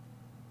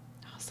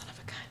 Oh, son of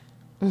a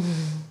gun.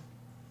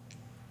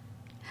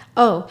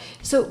 Oh,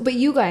 but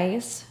you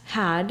guys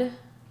had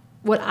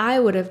what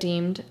I would have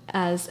deemed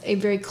as a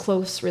very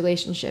close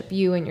relationship,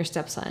 you and your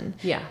stepson.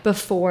 Yeah.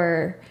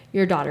 Before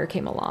your daughter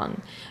came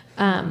along.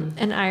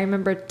 And I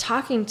remember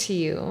talking to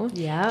you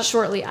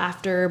shortly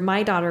after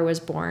my daughter was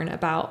born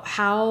about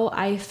how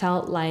I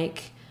felt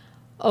like,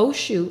 oh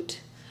shoot,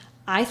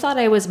 I thought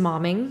I was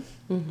momming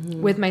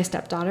with my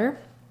stepdaughter,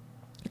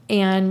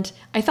 And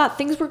I thought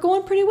things were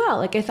going pretty well.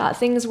 Like I thought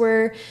things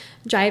were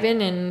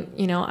jiving and,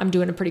 you know, I'm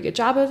doing a pretty good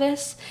job of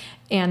this.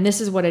 And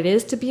this is what it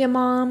is to be a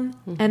mom.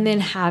 And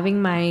then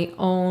having my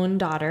own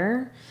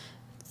daughter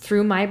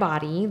through my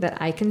body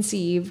that I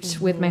conceived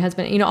with my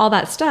husband, you know, all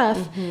that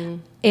stuff.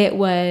 It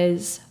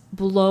was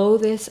blow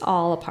this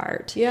all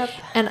apart. Yep.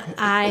 And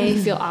I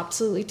feel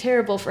absolutely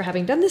terrible for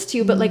having done this to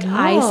you. But like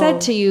I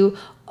said to you,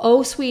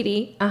 oh,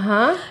 sweetie.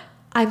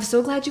 I'm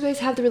so glad you guys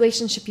have the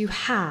relationship you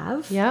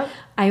have. Yep.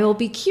 I will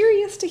be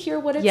curious to hear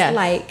what it's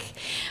like.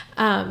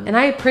 And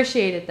I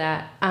appreciated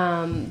that.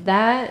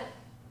 That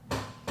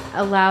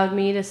allowed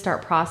me to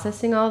start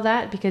processing all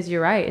that, because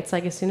you're right. It's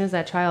like as soon as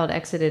that child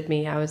exited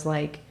me, I was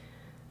like,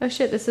 oh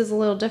shit, this is a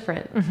little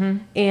different.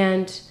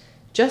 And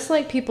just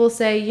like people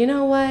say, you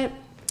know what?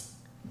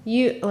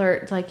 You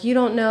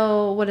don't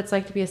know what it's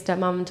like to be a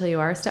stepmom until you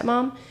are a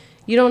stepmom.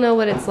 You don't know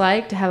what it's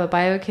like to have a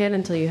bio kid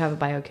until you have a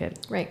bio kid.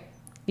 Right.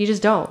 You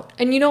just don't.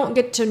 And you don't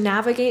get to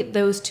navigate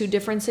those two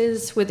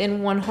differences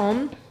within one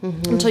home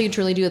until you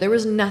truly do. There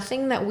was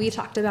nothing that we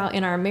talked about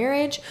in our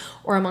marriage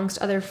or amongst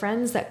other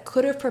friends that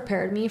could have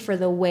prepared me for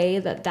the way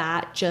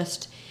that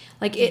just,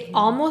 like, it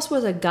almost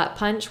was a gut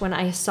punch when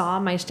I saw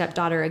my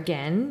stepdaughter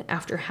again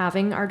after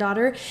having our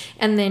daughter,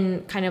 and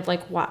then kind of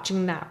like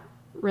watching that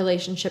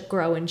relationship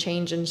grow and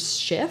change and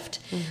shift.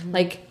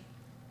 Like,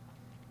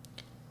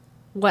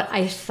 what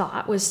I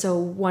thought was so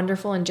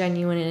wonderful and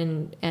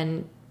genuine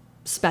and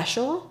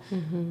special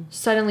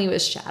suddenly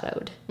was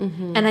shadowed.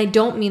 And I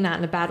don't mean that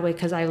in a bad way,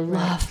 because I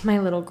love my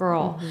little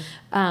girl.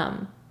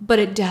 But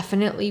it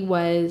definitely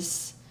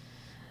was,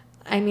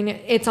 I mean,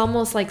 it's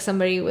almost like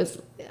somebody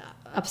was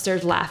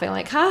upstairs laughing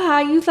like, haha,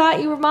 you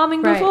thought you were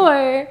momming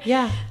before.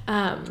 Yeah.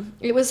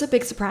 It was a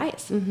big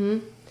surprise.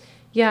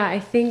 Yeah, I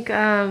think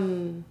I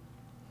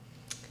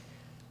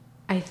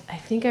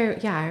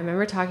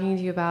remember talking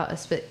to you about a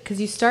split,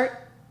 because you start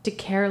to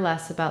care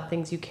less about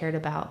things you cared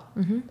about.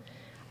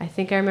 I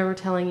think I remember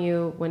telling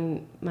you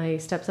when my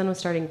stepson was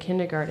starting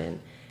kindergarten,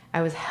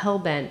 I was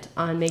hell-bent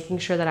on making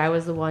sure that I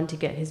was the one to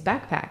get his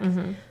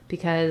backpack.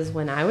 Because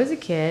when I was a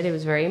kid, it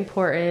was very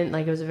important.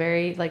 Like, it was a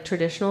very, like,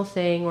 traditional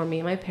thing where me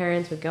and my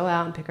parents would go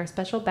out and pick our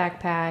special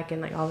backpack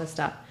and, like, all this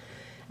stuff.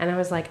 And I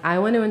was like, I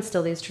want to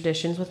instill these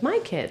traditions with my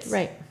kids.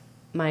 Right.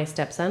 My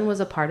stepson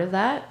was a part of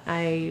that.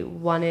 I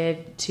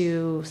wanted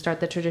to start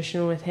the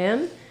tradition with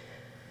him.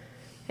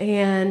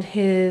 And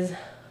his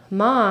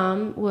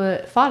mom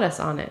fought us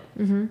on it.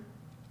 And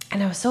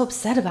I was so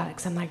upset about it,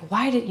 because I'm like,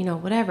 why did,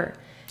 whatever.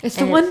 It's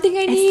the one thing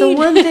I need. It's the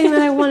one thing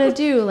that I want to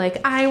do.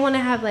 Like, I want to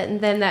have it. And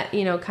then that,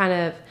 kind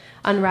of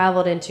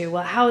unraveled into,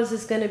 well, how is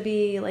this going to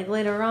be like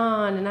later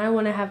on? And I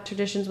want to have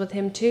traditions with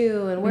him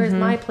too. And where's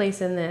my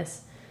place in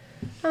this?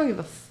 I don't give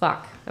a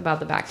fuck about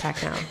the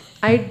backpack now.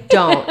 I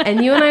don't.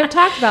 And you and I have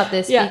talked about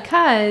this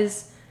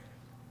because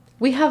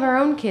we have our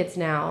own kids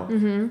now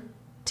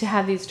to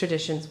have these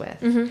traditions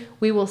with.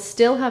 We will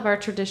still have our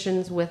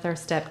traditions with our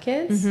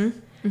stepkids,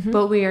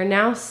 but we are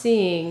now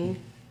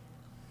seeing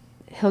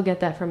he'll get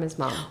that from his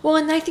mom. Well,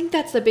 and I think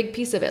that's the big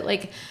piece of it.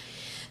 Like,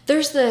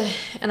 there's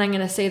and I'm going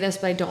to say this,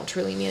 but I don't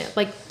truly mean it.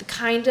 Like,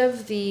 kind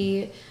of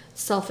the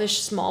selfish,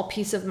 small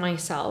piece of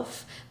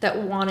myself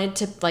that wanted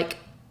to, like,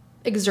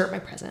 exert my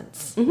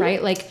presence,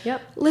 right? Like,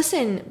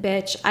 listen,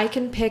 bitch, I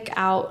can pick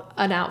out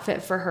an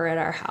outfit for her at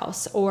our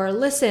house. Or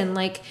listen,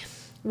 like,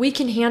 we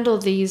can handle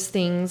these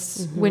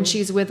things when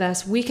she's with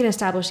us. We can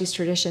establish these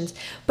traditions.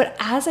 But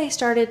as I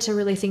started to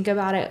really think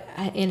about it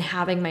in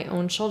having my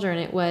own children,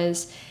 it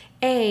was,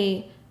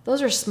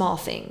 those are small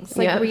things.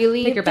 Like,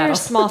 really, they're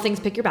small things,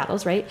 pick your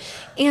battles, right?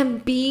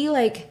 And B,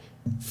 like,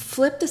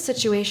 flip the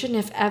situation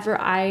if ever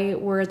I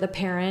were the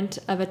parent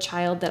of a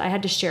child that I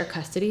had to share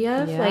custody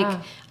of. Like,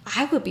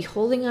 I would be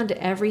holding on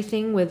to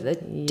everything with a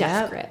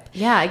death grip.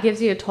 Yeah, it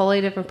gives you a totally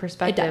different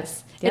perspective. It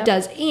does. It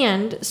does.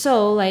 And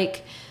so,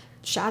 like,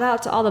 shout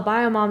out to all the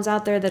bio moms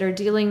out there that are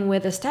dealing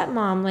with a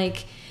stepmom.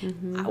 Like,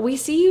 we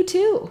see you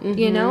too.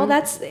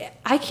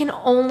 I can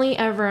only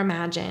ever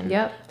imagine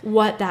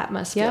what that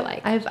must feel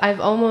like. I've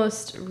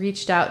almost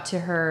reached out to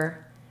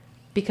her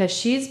because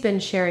she's been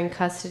sharing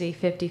custody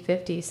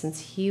 50-50 since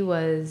he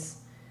was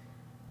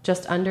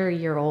just under a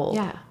year old.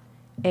 Yeah.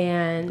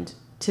 And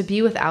to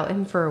be without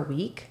him for a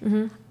week,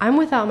 I'm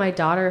without my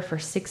daughter for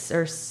 6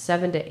 or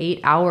 7 to 8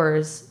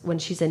 hours when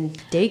she's in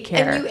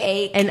daycare. And you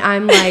ache. And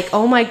I'm like,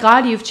 oh my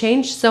God, you've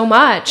changed so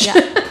much.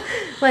 Yeah.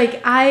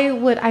 Like,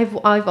 I've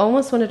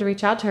almost wanted to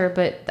reach out to her,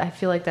 but I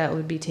feel like that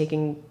would be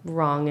taken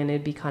wrong and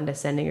it'd be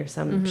condescending or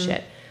some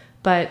shit.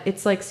 But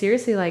it's like,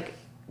 seriously, like,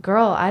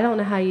 girl, I don't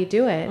know how you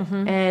do it.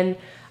 And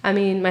I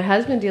mean, my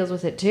husband deals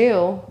with it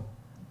too,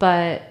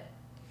 but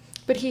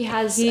he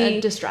has a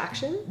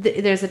distraction.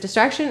 There's a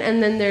distraction,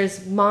 and then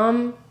there's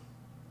mom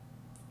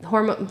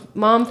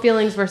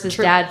feelings versus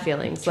dad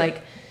feelings. True.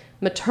 Like,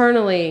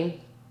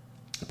 maternally,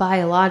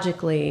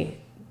 biologically,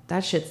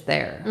 that shit's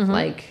there.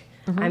 Like,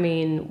 I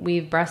mean,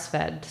 we've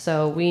breastfed,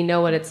 so we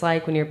know what it's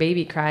like when your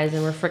baby cries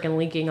and we're freaking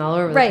leaking all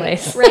over the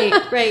place.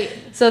 Right.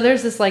 So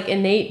there's this, like,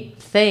 innate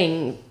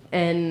thing,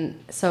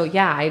 and so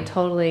yeah, I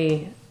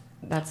totally.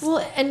 That's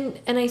well,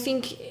 and I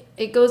think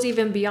it goes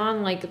even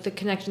beyond like the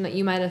connection that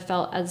you might have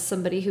felt as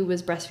somebody who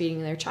was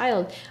breastfeeding their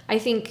child. I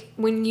think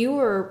when you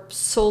are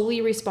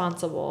solely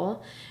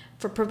responsible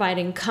for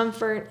providing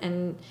comfort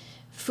and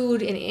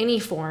food in any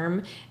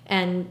form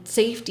and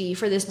safety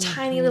for this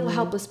tiny little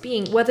helpless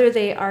being, whether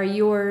they are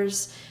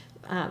yours,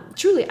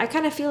 truly, I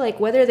kind of feel like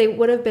whether they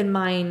would have been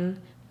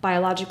mine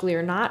biologically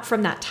or not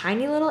from that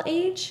tiny little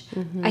age,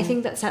 I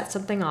think that sets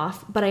something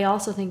off. But I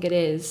also think it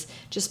is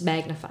just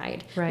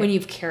magnified when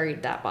you've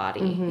carried that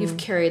body, you've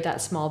carried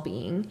that small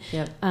being.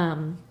 Yep.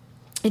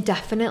 It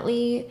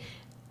definitely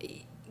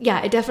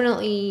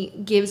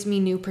gives me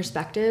new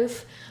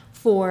perspective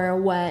for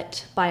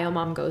what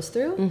BioMom goes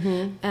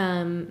through.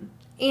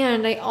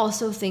 And I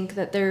also think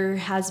that there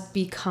has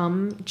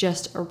become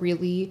just a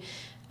really,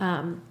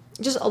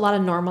 just a lot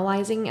of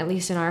normalizing, at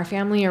least in our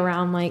family,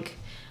 around like,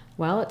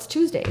 well, it's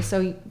Tuesday,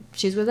 so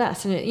she's with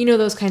us. And, you know,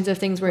 those kinds of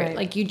things where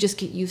like you just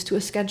get used to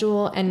a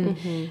schedule and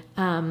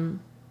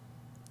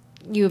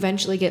you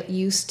eventually get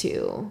used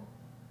to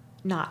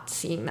not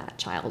seeing that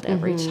child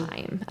every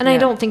time. And I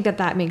don't think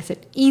that makes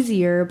it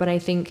easier, but I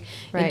think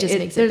it just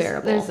makes it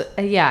bearable.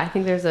 I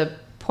think there's a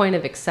point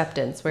of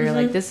acceptance where you're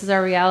like, this is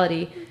our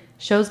reality.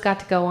 Show's got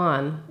to go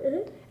on.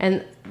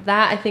 And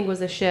that, I think,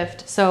 was a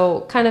shift.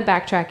 So kind of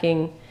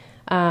backtracking,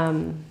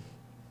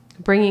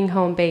 bringing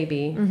home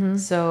baby.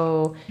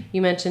 So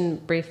you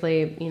mentioned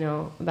briefly, you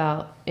know,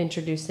 about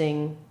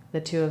introducing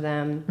the two of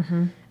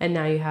them, and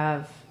now you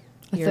have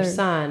your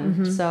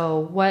son.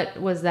 So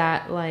what was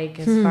that like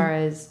as far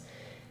as,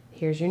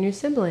 here's your new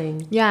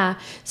sibling? Yeah.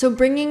 So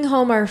bringing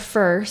home our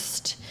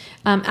first,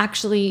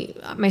 actually,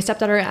 my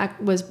stepdaughter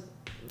was,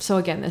 so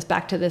again,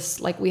 back to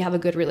this, like we have a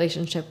good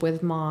relationship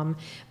with mom.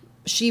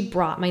 She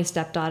brought my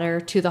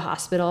stepdaughter to the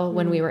hospital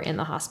when we were in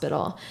the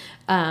hospital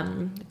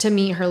to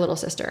meet her little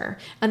sister,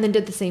 and then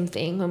did the same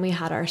thing when we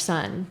had our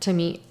son to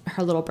meet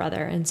her little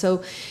brother. And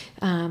so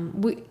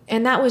and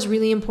that was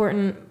really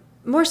important,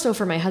 more so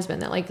for my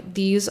husband, that like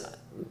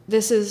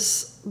this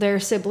is their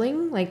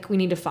sibling, like we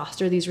need to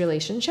foster these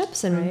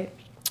relationships and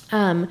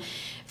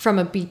from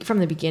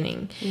the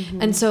beginning.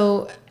 And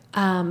so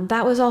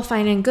that was all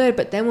fine and good,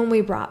 but then when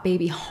we brought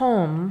baby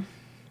home,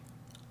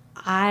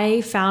 I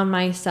found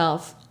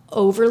myself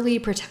overly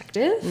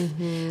protective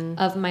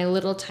of my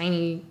little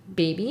tiny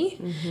baby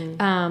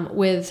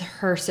with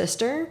her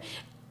sister.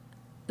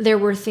 There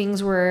were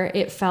things where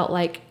it felt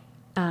like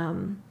I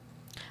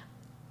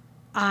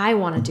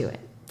want to do it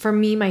for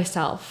me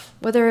myself,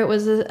 whether it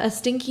was a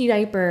stinky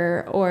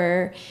diaper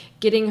or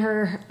getting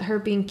her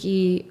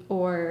binky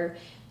or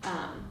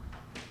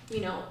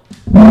you know,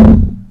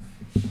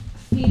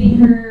 feeding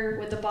her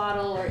with a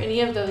bottle or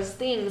any of those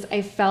things.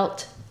 I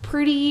felt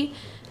pretty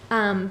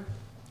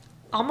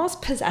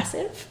almost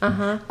possessive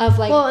of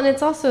like, well, and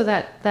it's also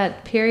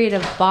that period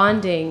of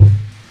bonding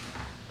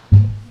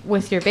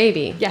with your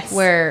baby. Yes.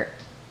 Where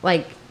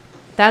like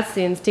that's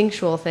the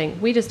instinctual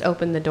thing. We just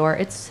opened the door.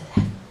 It's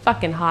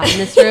fucking hot in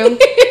this room.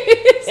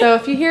 So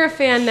if you hear a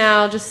fan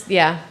now, just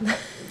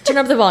turn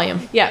up the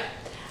volume. Yeah.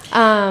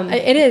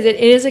 It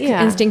is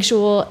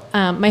instinctual.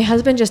 My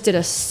husband just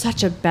did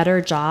such a better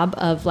job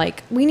of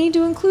like, we need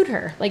to include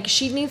her. Like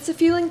she needs to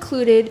feel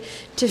included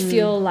to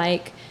feel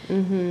like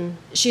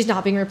she's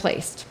not being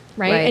replaced.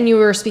 Right. And you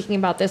were speaking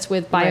about this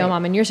with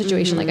BioMom in your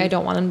situation. Like I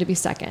don't want them to be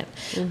second.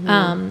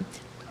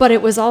 But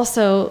it was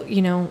also,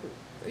 you know,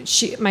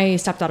 my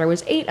stepdaughter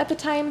was 8 at the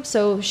time,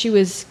 so she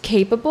was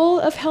capable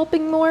of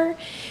helping more.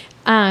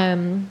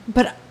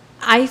 But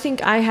I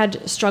think I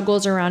had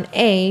struggles around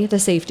the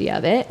safety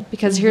of it,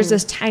 because here's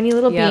this tiny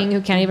little being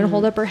who can't even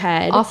hold up her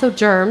head. Also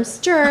germs,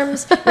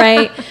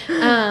 right?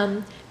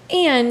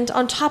 And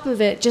on top of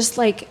it, just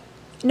like,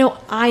 no,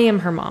 I am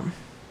her mom.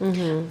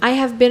 I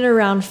have been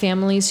around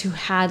families who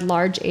had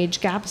large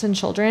age gaps in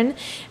children,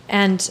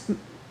 and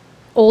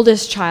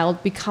oldest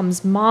child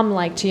becomes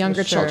mom-like to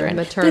younger children.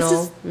 Maternal. This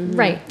is,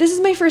 right. This is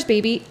my first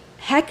baby.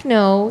 Heck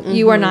no,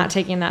 you are not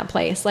taking that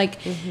place. Like,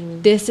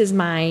 this is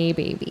my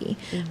baby.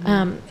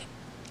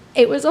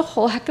 It was a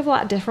whole heck of a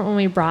lot different when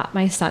we brought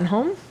my son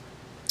home.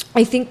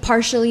 I think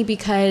partially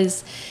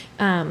because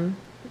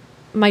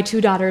my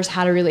two daughters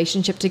had a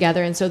relationship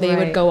together, and so they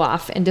would go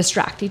off and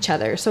distract each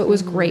other. So it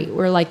was great.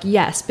 We're like,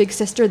 yes, big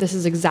sister, this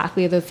is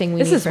exactly the thing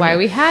we need. This is why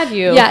we had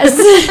you. Yes.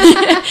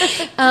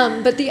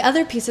 But the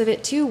other piece of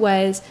it too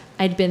was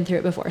I'd been through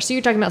it before. So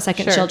you're talking about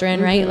second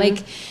children, right?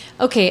 Like,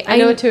 okay, I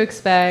know what to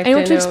expect. I know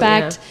what to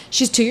expect. Yeah.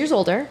 She's 2 years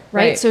older,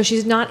 right? So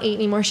she's not 8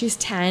 anymore. She's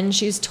 10.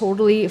 She's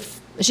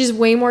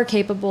way more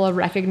capable of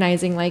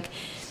recognizing like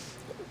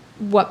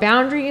what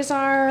boundaries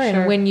are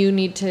and when you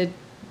need to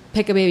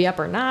pick a baby up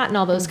or not, and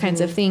all those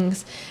kinds of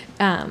things.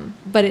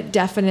 But it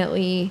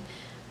definitely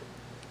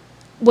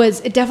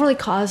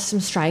caused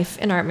some strife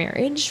in our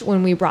marriage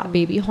when we brought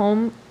baby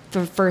home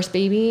for first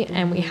baby,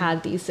 and we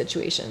had these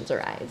situations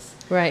arise.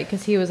 Right,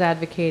 because he was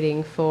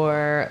advocating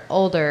for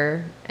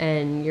older,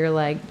 and you're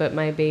like, but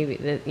my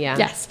baby,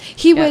 Yes,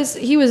 he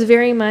was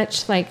very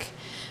much like,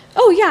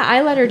 oh yeah,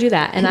 I let her do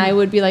that, and I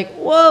would be like,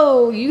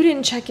 whoa, you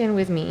didn't check in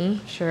with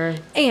me. Sure.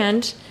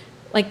 And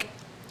like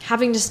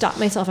having to stop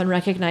myself and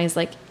recognize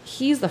like,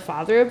 he's the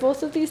father of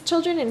both of these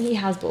children, and he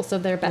has both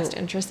of their best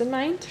interests in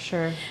mind.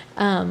 Sure.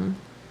 And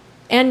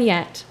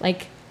yet,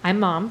 like, I'm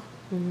mom.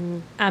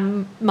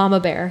 I'm Mama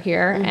Bear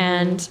here,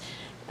 and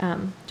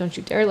don't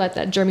you dare let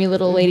that germy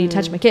little lady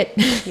touch my kid.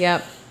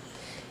 Yep.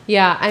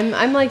 Yeah,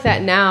 I'm like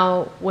that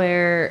now,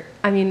 where,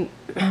 I mean,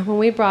 when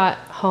we brought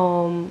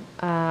home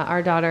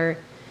our daughter,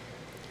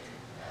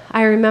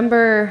 I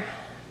remember,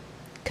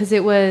 because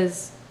it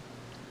was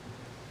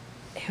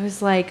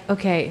like,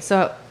 okay,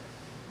 so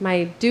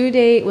my due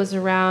date was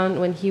around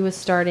when he was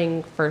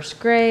starting first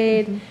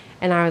grade,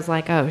 and I was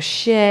like, oh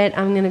shit,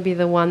 I'm going to be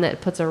the one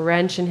that puts a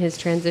wrench in his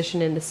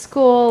transition into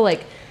school,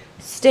 like,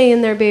 stay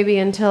in there, baby,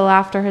 until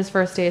after his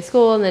first day of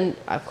school. And then,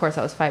 of course,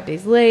 I was 5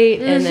 days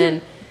late, and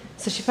then,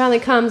 so she finally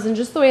comes, and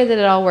just the way that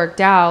it all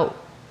worked out,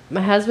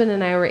 my husband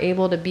and I were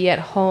able to be at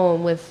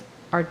home with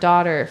our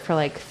daughter for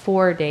like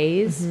 4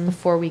 days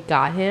before we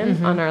got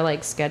him on our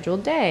like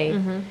scheduled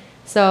day.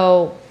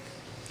 So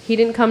he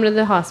didn't come to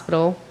the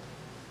hospital.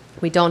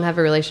 We don't have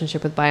a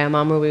relationship with bio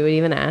mom where we would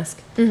even ask.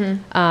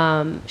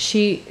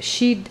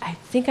 She I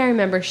think I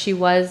remember she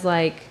was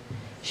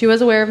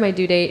aware of my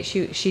due date.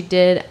 She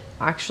did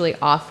actually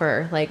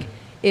offer, like,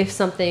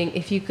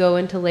 if you go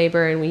into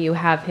labor and you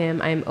have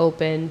him, I'm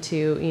open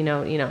to, you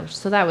know,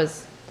 so that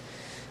was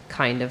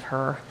kind of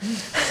her.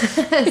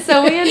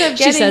 So we end up getting,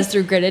 She says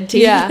through gritted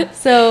teeth. yeah.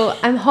 So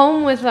I'm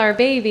home with our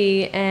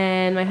baby,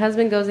 and my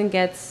husband goes and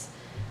gets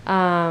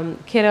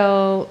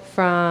kiddo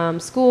from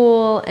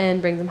school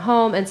and brings him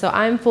home. And so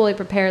I'm fully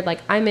prepared.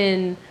 Like, I'm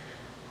in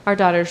our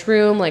daughter's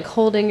room, like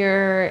holding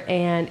her.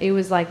 And it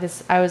was like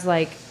this, I was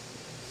like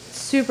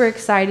super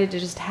excited to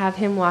just have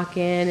him walk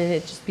in and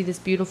it just be this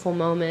beautiful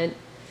moment,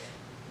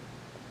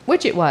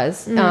 which it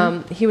was.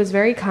 He was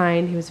very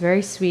kind. He was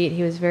very sweet.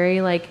 He was very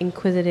like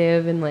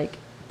inquisitive and like,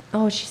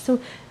 oh, she's so,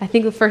 I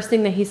think the first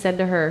thing that he said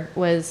to her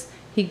was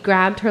he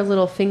grabbed her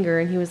little finger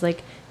and he was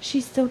like,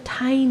 she's so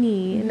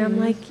tiny. And I'm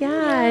like,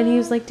 yeah. And he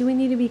was like, do we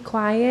need to be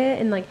quiet?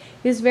 And like,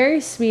 he was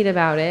very sweet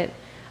about it.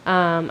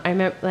 I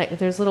remember, like,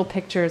 there's little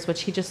pictures,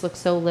 which he just looks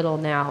so little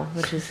now,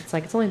 which is, it's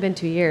like, it's only been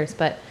 2 years,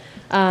 but,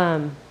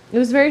 it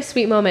was a very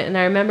sweet moment. And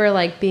I remember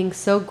like being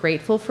so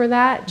grateful for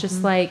that.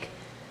 Just like,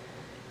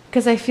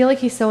 cause I feel like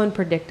he's so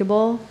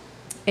unpredictable,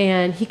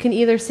 and he can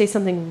either say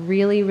something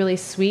really, really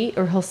sweet,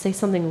 or he'll say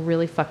something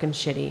really fucking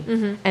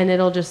shitty, and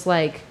it'll just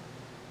like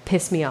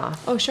piss me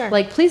off. Oh, sure.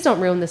 Like, please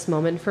don't ruin this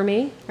moment for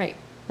me. Right.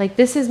 Like,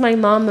 this is my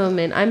mom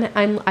moment.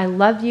 I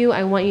love you.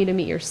 I want you to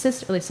meet your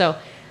sister. So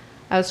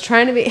I was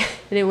trying to be,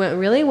 and it went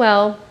really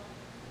well,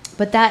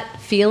 but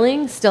that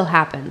feeling still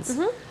happens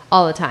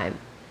all the time.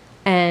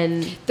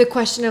 And The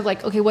question of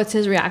like, okay, what's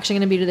his reaction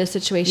going to be to this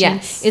situation?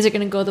 Yes. Is it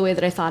going to go the way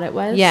that I thought it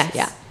was? yes.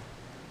 Yeah.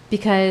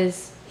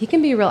 Because he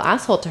can be a real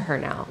asshole to her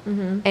now.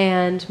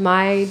 And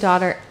my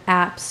daughter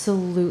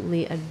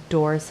absolutely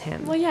adores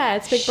him. Well, yeah,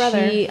 it's Big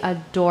Brother. She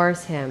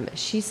adores him.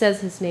 She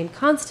says his name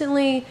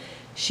constantly.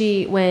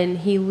 When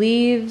he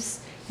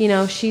leaves, you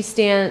know, she's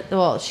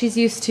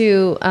used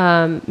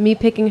to me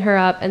picking her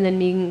up and then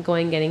me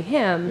going getting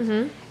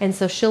him. And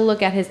so she'll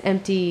look at his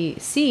empty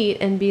seat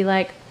and be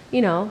like,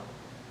 you know,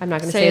 I'm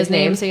not going to say his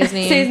name. Say his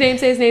name.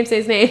 Say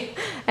his name.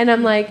 And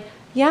I'm like,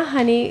 yeah,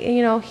 honey,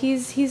 you know,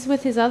 he's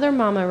with his other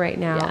mama right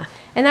now. Yeah.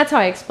 And that's how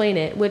I explain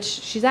it, which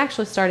she's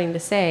actually starting to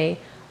say,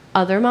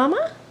 other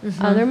mama?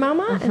 Other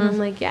mama? And I'm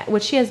like, yeah,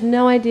 which she has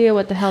no idea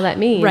what the hell that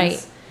means.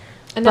 Right.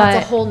 And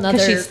that's a whole nother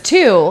she's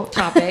 2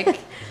 topic.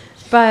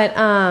 But,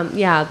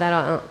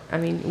 yeah, I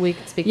mean, we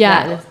could speak to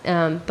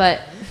that.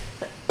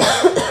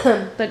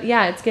 But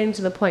yeah, it's getting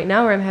to the point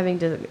now where I'm having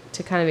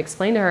to kind of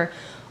explain to her,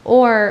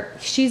 or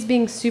she's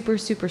being super,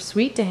 super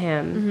sweet to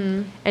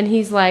him. And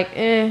he's like,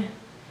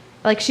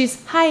 like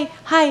she's hi.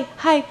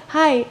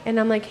 And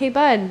I'm like, hey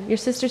bud, your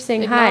sister's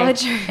saying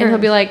Acknowledge hi. her. And he'll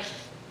be like,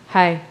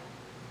 hi.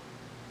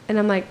 And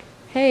I'm like,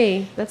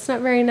 hey, that's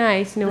not very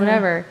nice, you know,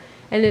 whatever.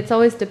 And it's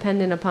always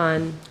dependent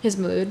upon His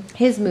mood.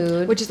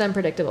 which Which is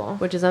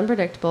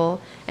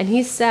unpredictable. And he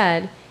has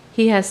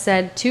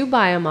said to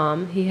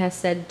Biomom, he has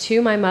said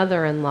to my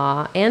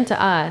mother-in-law and to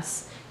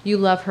us, you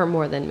love her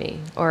more than me,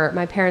 or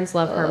my parents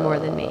love her more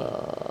than me.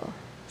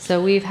 So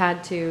we've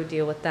had to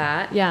deal with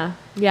that. Yeah.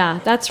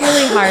 Yeah. That's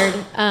really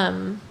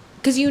hard.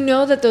 Because you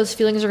know that those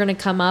feelings are going to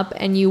come up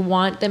and you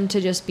want them to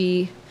just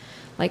be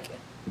like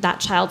that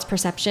child's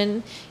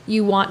perception.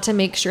 You want to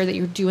make sure that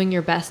you're doing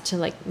your best to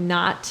like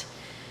not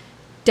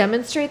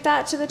demonstrate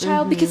that to the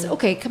child, because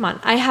okay, come on,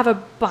 I have a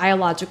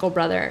biological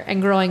brother,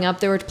 and growing up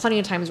there were plenty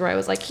of times where I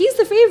was like, he's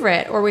the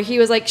favorite, or where he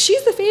was like,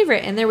 she's the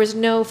favorite, and there was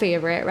no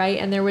favorite, right?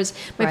 And there was,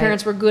 my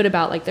parents were good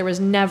about, like, there was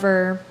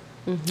never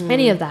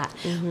any of that.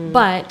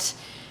 But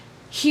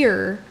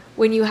here,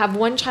 when you have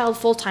one child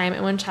full-time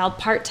and one child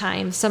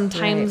part-time,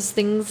 sometimes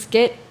things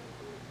get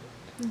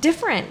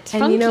different,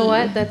 And funky. you know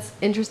what, that's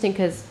interesting,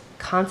 because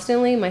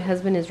constantly my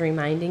husband is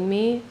reminding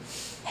me,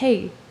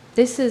 hey,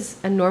 this is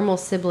a normal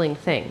sibling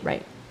thing.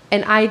 Right.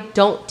 And I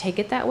don't take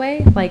it that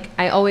way. Like,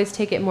 I always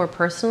take it more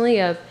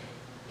personally of,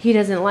 he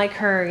doesn't like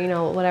her, you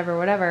know,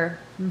 whatever.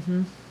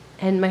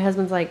 And my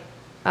husband's like,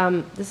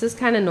 this is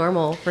kind of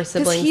normal for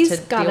siblings he's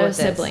to got deal a with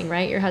this. sibling,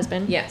 right? Your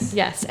husband? Yes.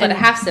 Yes. But a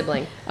half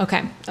sibling.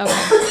 Okay.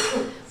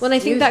 Well, I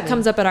think that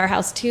comes up at our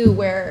house too,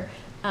 where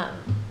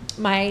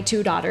my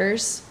two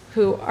daughters,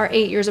 who are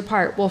 8 years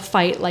apart, will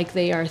fight like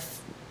they are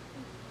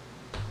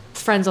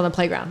friends on the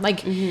playground.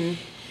 Like,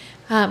 and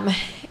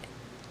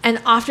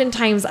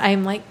oftentimes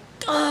I'm like,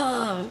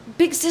 oh,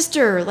 big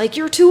sister, like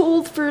you're too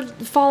old for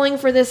falling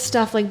for this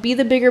stuff. Like, be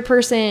the bigger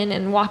person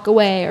and walk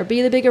away, or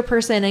be the bigger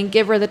person and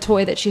give her the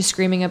toy that she's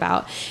screaming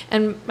about.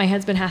 And my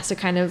husband has to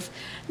kind of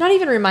not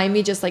even remind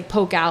me, just like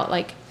poke out,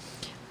 like,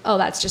 oh,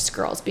 that's just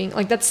girls being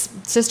like, that's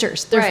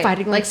sisters. They're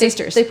fighting like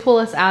sisters. They pull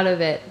us out of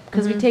it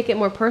because we take it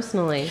more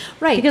personally.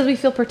 Right. Because we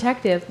feel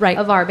protective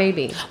of our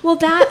baby. Well,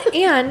 that,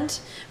 and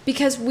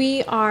because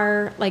we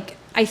are like,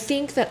 I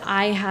think that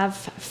I have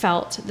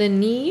felt the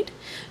need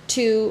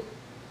to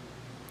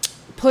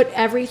put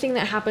everything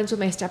that happens with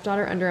my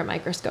stepdaughter under a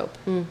microscope,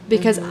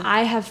 because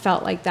I have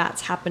felt like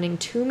that's happening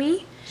to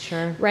me.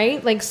 Sure.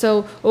 Right? Like,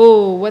 so,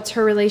 oh, what's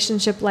her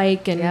relationship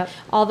like? And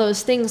all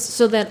those things.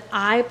 So that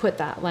I put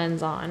that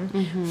lens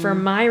on for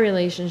my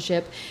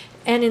relationship.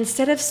 And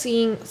instead of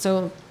seeing,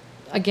 so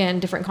again,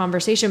 different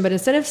conversation, but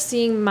instead of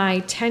seeing my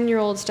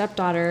 10-year-old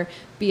stepdaughter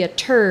be a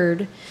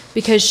turd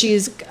because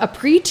she's a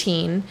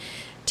preteen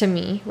to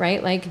me,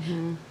 right? Like,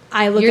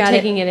 I look You're at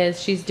taking it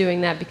as she's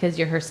doing that because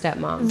you're her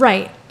stepmom.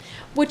 Right.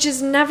 Which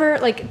is never,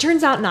 like,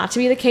 turns out not to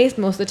be the case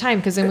most of the time,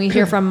 because then we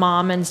hear from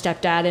mom and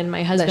stepdad and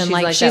my husband,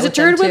 like she's a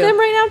turd with him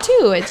right now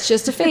too. It's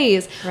just a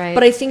phase. Right.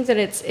 But I think that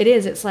it's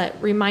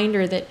that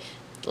reminder that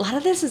a lot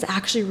of this is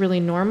actually really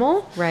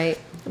normal. Right.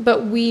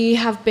 But we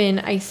have been,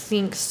 I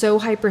think, so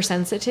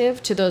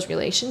hypersensitive to those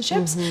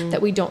relationships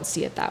that we don't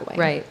see it that way.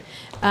 Right.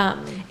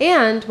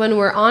 And when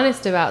we're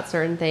honest about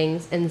certain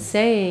things and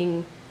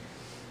saying,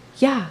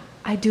 yeah,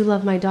 I do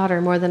love my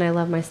daughter more than I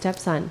love my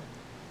stepson,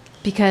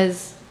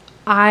 because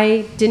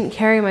I didn't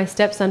carry my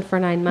stepson for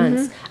 9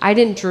 months. I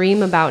didn't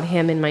dream about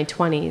him in my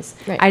 20s.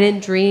 Right. I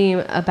didn't dream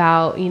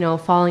about,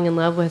 falling in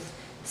love with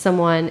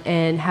someone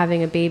and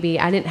having a baby.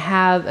 I didn't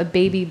have a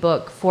baby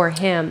book for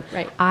him.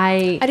 Right.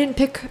 I didn't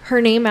pick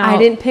her name out. I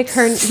didn't pick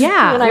her.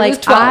 Yeah. when I was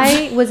 12.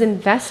 I was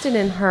invested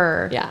in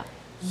her. Yeah.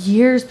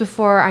 Years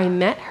before I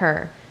met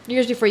her.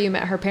 Years before you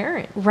met her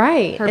parent.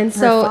 Right. Her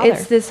so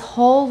it's this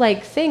whole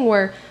thing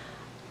where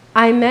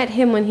I met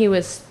him when he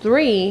was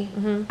 3.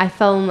 I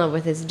fell in love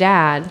with his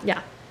dad.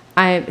 Yeah.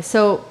 I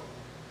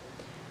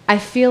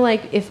feel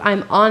like if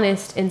I'm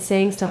honest in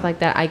saying stuff like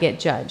that, I get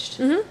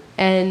judged.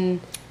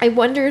 And I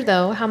wonder,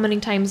 though, how many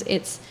times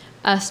it's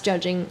us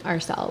judging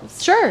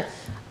ourselves. Sure.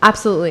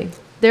 Absolutely.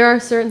 There are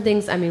certain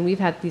things, we've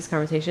had these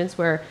conversations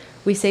where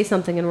we say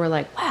something and we're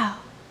like, wow,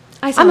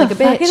 I sound like a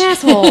bitch. fucking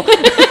asshole.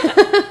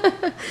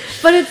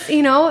 But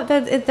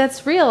it's,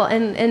 that's real.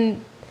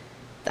 And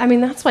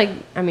that's why,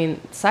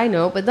 side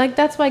note, but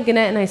that's why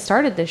Gannett and I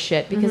started this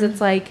shit, because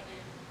it's like,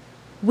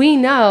 we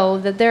know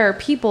that there are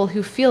people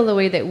who feel the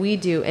way that we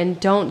do and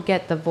don't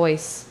get the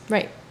voice.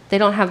 Right. They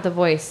don't have the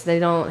voice. They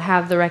don't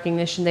have the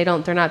recognition.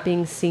 They're not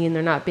being seen.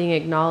 They're not being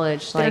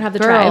acknowledged. They don't have the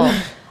girl,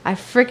 tribe. I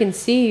freaking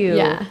see you.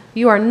 Yeah.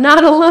 You are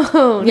not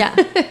alone. Yeah.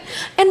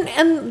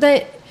 and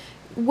that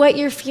what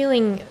you're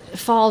feeling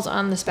falls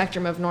on the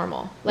spectrum of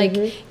normal. Like,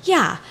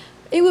 yeah,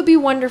 it would be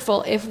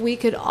wonderful if we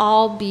could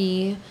all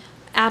be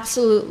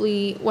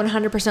absolutely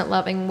 100%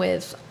 loving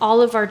with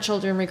all of our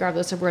children,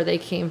 regardless of where they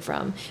came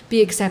from,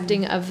 be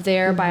accepting of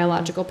their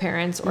biological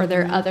parents or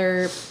their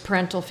other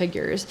parental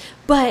figures.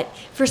 But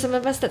for some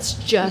of us, that's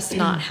just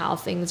not how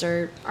things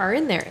are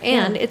in there.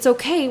 And it's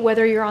okay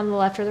whether you're on the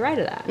left or the right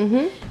of that.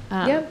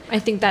 I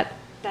think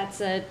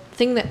that's a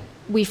thing that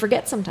we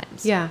forget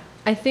sometimes. Yeah.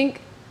 I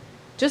think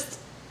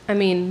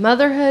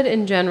motherhood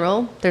in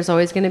general, there's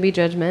always going to be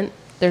judgment.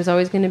 There's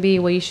always going to be,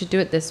 well, you should do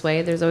it this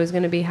way. There's always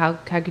going to be, how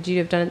could you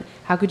have done it?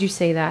 How could you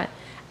say that?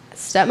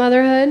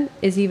 Stepmotherhood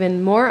is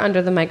even more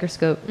under the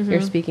microscope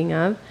you're speaking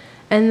of.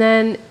 And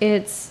then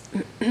it's,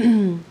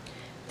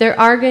 there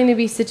are going to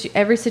be,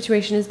 every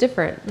situation is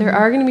different. There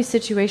are going to be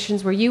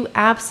situations where you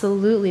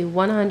absolutely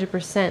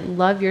 100%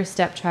 love your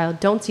stepchild.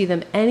 Don't see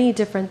them any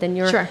different than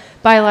your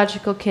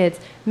biological kids.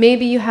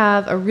 Maybe you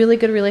have a really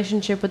good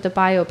relationship with the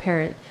bio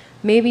parent.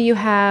 Maybe you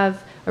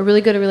have a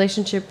really good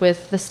relationship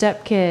with the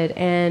step kid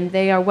and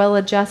they are well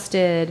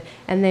adjusted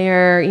and they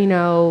are,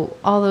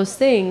 all those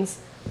things.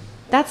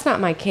 That's not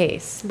my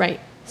case. Right.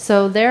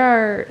 So there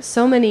are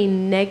so many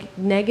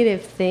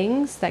negative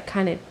things that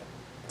kind of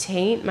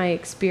taint my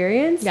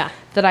experience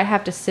that I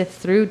have to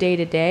sift through day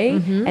to day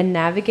and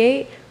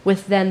navigate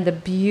with then the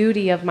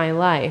beauty of my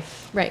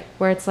life. Right.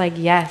 Where it's like,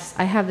 yes,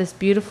 I have this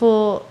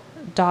beautiful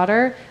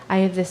daughter. I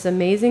have this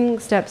amazing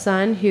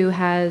stepson who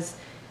has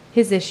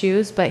his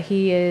issues, but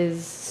he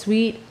is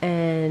sweet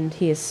and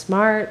he is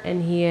smart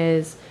and he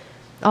is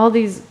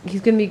he's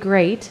going to be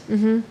great.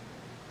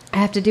 I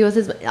have to deal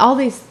with all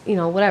these,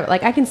 whatever.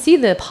 Like, I can see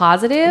the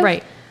positive.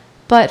 Right.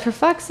 But for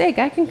fuck's sake,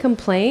 I can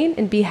complain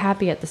and be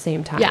happy at the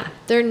same time. Yeah.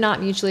 They're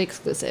not mutually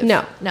exclusive.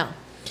 No. And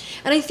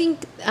I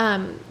think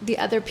the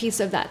other piece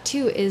of that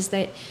too is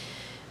that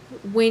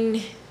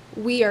when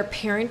we are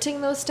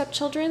parenting those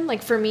stepchildren,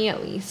 like for me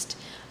at least,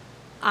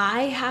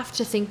 I have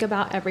to think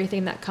about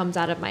everything that comes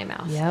out of my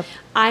mouth. Yep.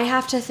 I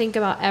have to think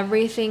about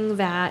everything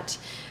that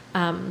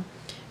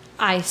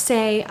I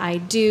say, I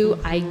do,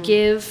 I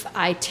give,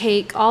 I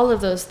take, all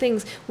of those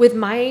things. With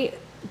my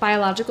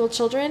biological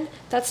children,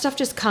 that stuff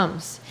just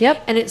comes.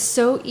 Yep. And it's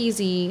so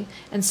easy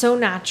and so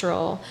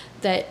natural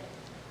that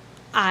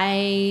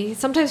I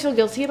sometimes feel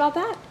guilty about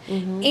that.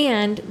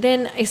 And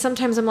then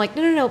I'm like,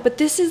 no, but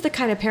this is the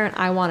kind of parent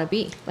I want to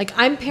be. Like,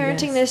 I'm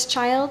parenting this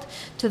child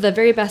to the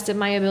very best of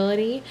my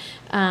ability,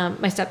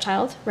 my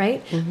stepchild,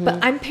 right?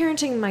 But I'm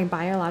parenting my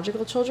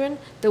biological children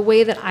the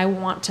way that I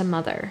want to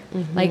mother.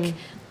 Like,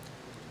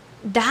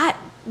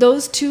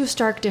 those two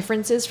stark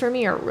differences for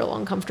me are real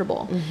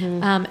uncomfortable.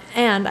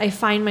 And I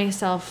find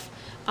myself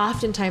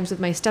oftentimes with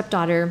my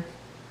stepdaughter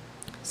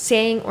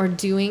saying or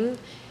doing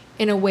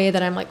in a way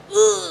that I'm like,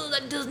 ooh,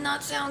 that does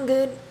not sound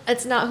good.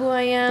 That's not who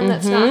I am.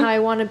 That's not how I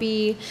want to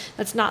be.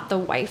 That's not the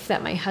wife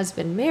that my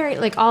husband married.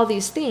 Like, all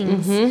these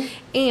things.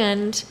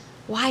 And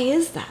why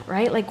is that,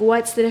 right? Like,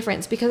 what's the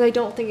difference? Because I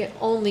don't think it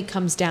only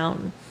comes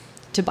down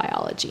to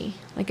biology.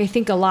 Like, I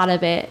think a lot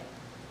of it,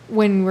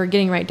 when we're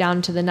getting right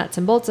down to the nuts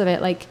and bolts of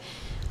it, like,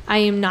 I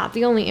am not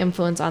the only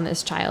influence on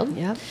this child.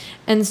 Yep.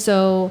 And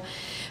so,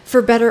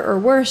 for better or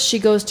worse, she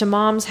goes to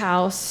mom's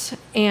house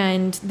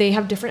and they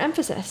have different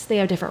emphasis. They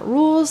have different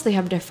rules. They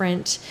have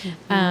different,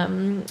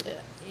 approaches,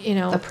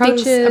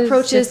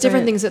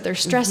 different things that they're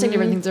stressing,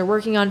 different things they're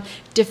working on,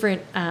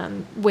 different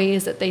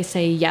ways that they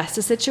say yes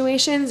to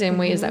situations and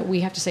ways that we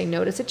have to say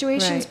no to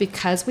situations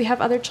because we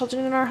have other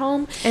children in our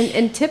home.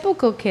 And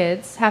typical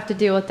kids have to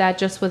deal with that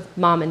just with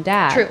mom and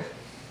dad. True.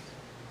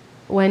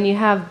 When you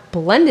have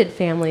blended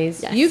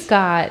families, you've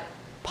got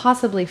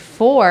possibly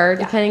 4,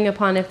 depending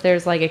upon if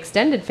there's like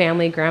extended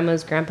family,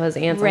 grandmas, grandpas,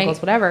 aunts,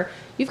 uncles, whatever.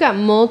 You've got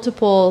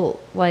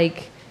multiple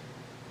like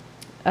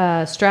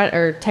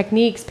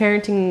techniques,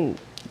 parenting,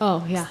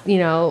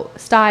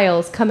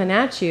 styles coming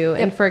at you.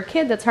 And for a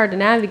kid, that's hard to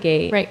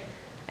navigate. Right.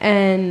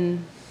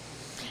 And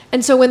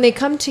so when they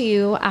come to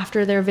you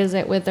after their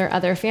visit with their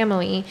other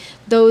family,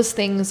 those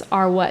things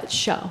are what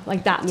show.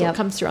 Like, that's what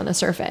comes through on the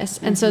surface.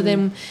 And so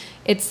then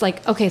it's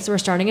like, okay, so we're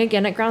starting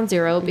again at ground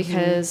zero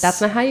because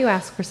that's not how you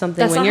ask for something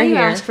that's when not you're how you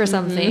here. ask for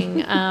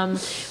something.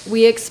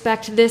 We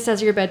expect this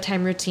as your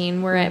bedtime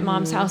routine, where at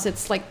mom's house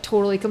it's like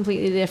totally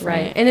completely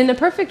different. Right. And in a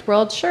perfect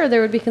world, sure, there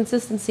would be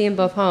consistency in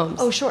both homes.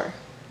 Oh, sure.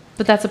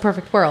 But that's a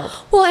perfect world.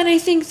 Well, and I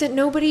think that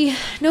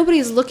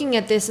nobody's looking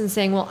at this and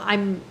saying, well,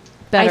 I'm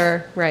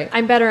better, right.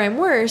 I'm better, I'm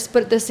worse.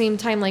 But at the same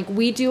time, like,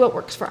 we do what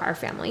works for our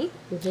family.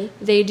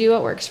 They do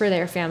what works for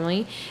their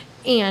family.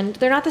 And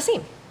they're not the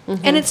same.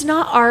 And it's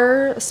not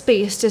our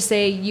space to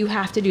say, you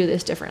have to do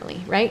this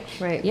differently, right?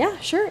 Right. Yeah,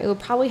 sure. It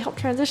would probably help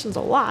transitions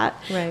a lot.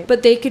 Right.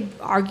 But they could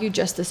argue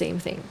just the same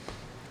thing.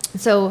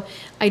 So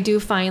I do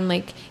find,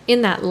 like,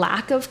 in that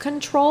lack of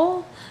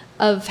control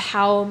of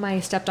how my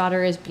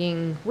stepdaughter is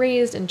being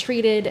raised and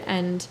treated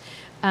and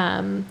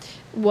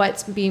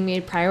what's being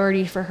made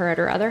priority for her at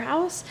her other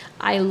house,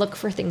 I look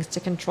for things to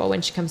control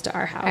when she comes to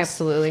our house.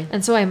 Absolutely.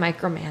 And so I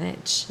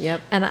micromanage. Yep.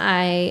 And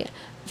I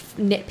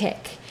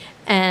nitpick.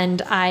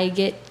 And I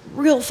get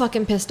real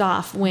fucking pissed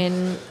off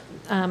when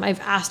I've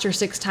asked her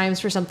 6 times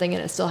for something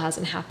and it still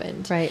hasn't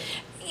happened. Right.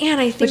 And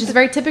I think which is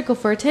very typical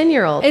for a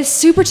 10-year-old. It's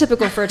super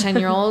typical for a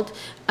 10-year-old.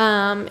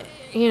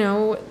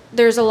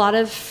 There's a lot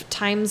of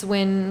times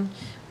when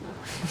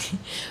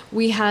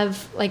we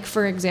have, like,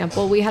 for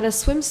example, we had a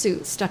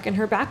swimsuit stuck in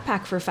her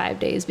backpack for 5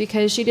 days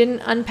because she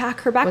didn't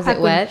unpack her backpack. Was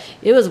it wet?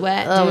 It was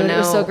wet. Oh, dude. no. It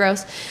was so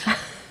gross.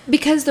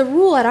 Because the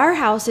rule at our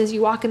house is you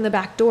walk in the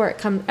back door,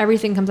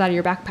 everything comes out of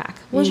your backpack.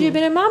 Well, she had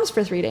been at mom's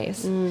for 3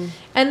 days and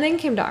then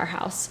came to our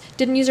house.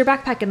 Didn't use her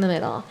backpack in the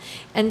middle.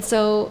 And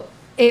so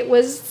it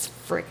was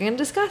freaking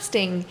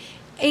disgusting.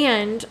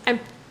 And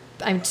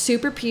I'm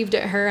super peeved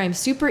at her. I'm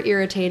super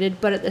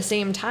irritated. But at the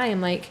same time,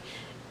 like,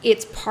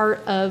 it's part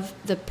of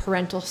the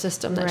parental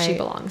system that she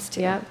belongs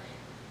to. Yeah.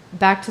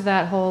 Back to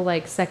that whole,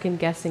 like, second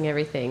guessing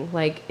everything.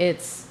 Like,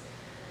 it's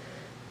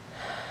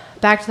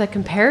back to that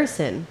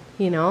comparison.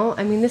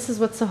 I mean, this is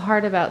what's so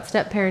hard about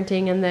step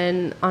parenting. And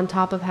then on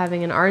top of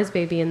having an ours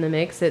baby in the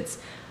mix,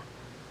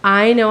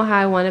 I know how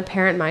I want to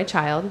parent my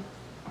child.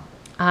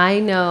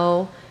 I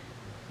know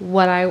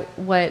what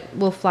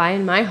will fly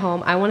in my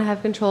home. I want to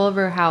have control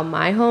over how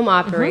my home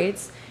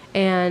operates.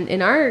 And in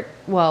your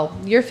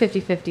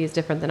 50-50 is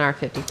different than our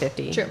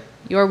 50-50. True.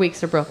 Your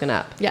weeks are broken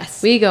up.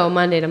 Yes. We go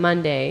Monday to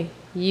Monday.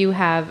 You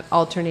have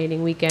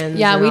alternating weekends.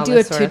 Yeah, and we all do a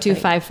this sort of thing.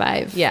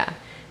 2-2-5-5. Yeah.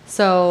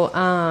 So,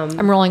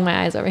 I'm rolling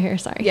my eyes over here.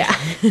 Sorry. Yeah.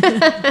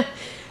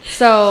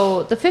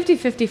 So the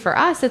 50-50 for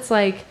us, it's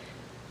like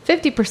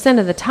 50%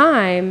 of the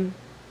time,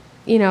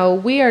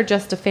 we are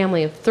just a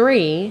family of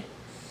 3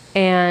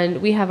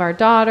 and we have our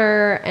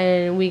daughter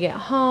and we get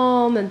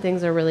home and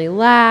things are really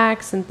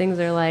lax and things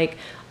are like,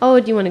 oh,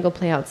 do you want to go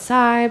play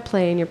outside,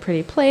 play in your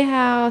pretty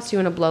playhouse? Do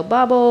you want to blow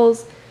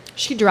bubbles?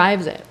 She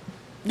drives it.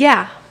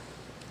 Yeah.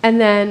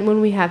 And then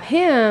when we have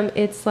him,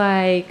 it's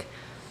like,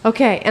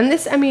 okay. And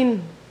this, I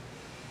mean,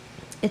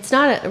 it's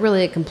not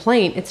really a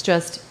complaint. It's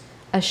just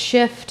a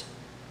shift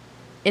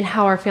in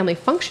how our family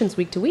functions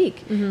week to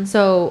week.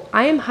 So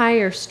I am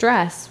higher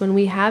stress when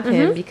we have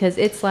him because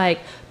it's like,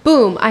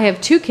 boom, I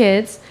have 2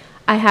 kids.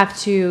 I have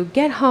to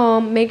get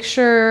home, make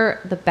sure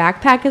the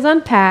backpack is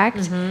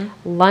unpacked,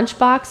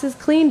 lunchbox is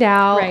cleaned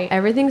out,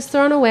 everything's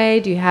thrown away.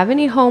 Do you have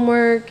any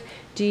homework?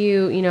 Do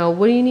you,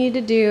 what do you need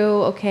to do?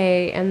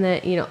 Okay. And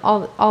then,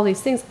 all these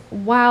things,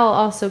 while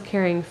also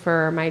caring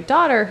for my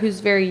daughter, who's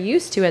very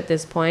used to at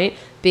this point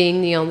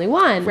being the only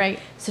one. Right.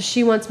 So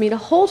she wants me to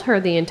hold her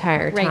the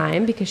entire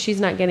time because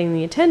she's not getting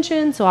the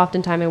attention. So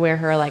oftentimes I wear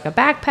her like a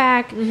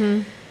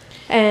backpack.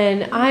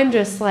 And I'm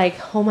just like,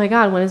 oh my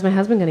God, when is my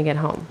husband going to get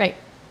home? Right.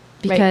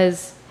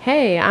 Because,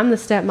 hey, I'm the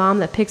stepmom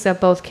that picks up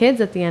both kids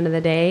at the end of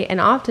the day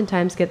and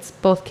oftentimes gets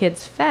both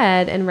kids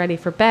fed and ready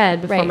for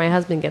bed before my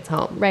husband gets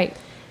home. Right.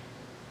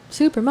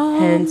 Super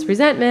mom. Hence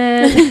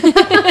resentment.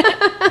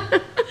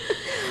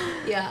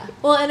 Yeah.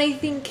 Well, and I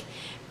think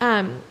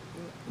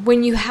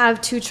when you have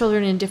 2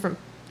 children in different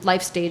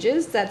life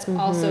stages, that's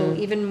also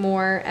even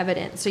more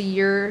evident. So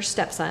your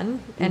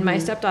stepson and my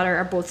stepdaughter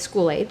are both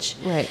school age.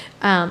 Right.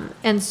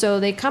 And so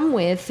they come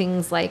with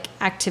things like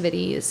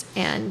activities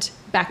and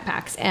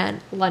backpacks and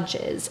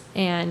lunches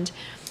and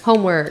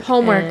Homework.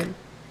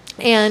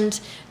 And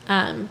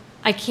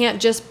I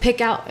can't just pick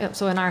out,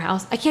 so in our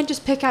house, I can't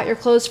just pick out your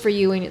clothes for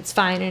you and it's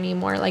fine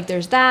anymore. Like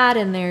there's that,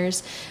 and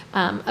there's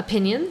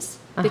opinions,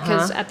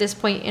 because at this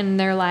point in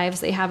their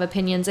lives, they have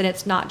opinions, and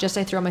it's not just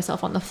I throw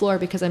myself on the floor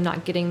because I'm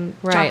not getting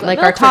chocolate like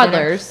milk our for dinner.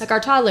 toddlers. Like our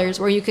toddlers,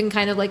 where you can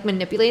kind of like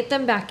manipulate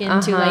them back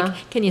into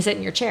like, can you sit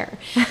in your chair?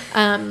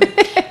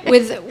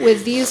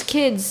 With these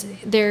kids,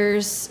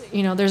 there's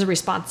a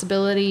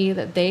responsibility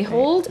that they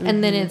hold,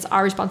 and then it's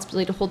our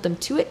responsibility to hold them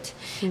to it.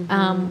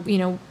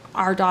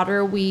 Our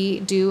daughter,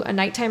 we do a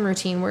nighttime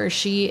routine where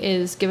she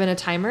is given a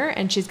timer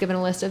and she's given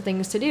a list of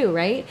things to do,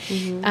 right?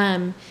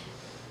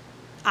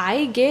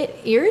 I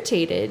get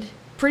irritated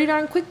pretty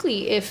darn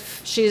quickly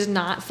if she's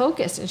not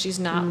focused and she's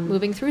not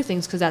moving through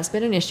things, because that's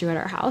been an issue at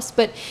our house.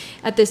 But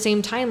at the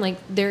same time, like,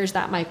 there's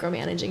that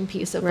micromanaging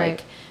piece of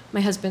like,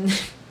 my husband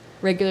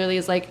regularly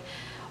is like,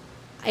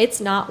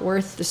 it's not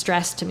worth the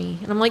stress to me.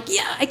 And I'm like,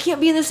 yeah, I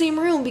can't be in the same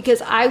room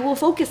because I will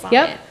focus on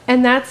it.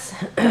 And that's,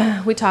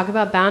 we talk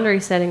about boundary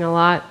setting a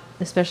lot,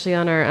 especially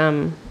on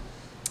our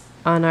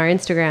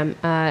Instagram,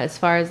 as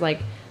far as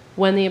like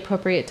when the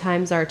appropriate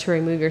times are to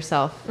remove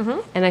yourself.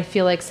 And I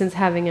feel like since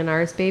having an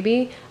ours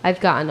baby, I've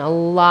gotten a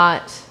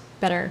lot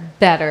better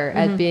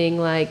at being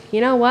like, you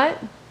know what?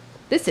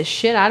 This is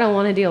shit I don't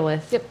want to deal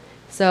with.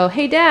 So,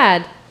 hey,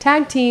 Dad,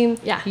 tag team,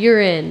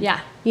 you're in.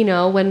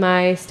 When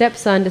my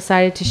stepson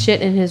decided to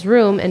shit in his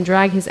room and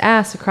drag his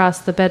ass across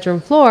the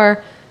bedroom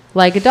floor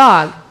like a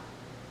dog.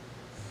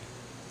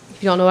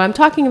 If you don't know what I'm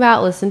talking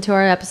about, listen to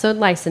our episode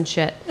License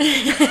Shit.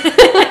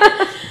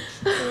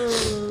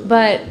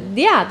 But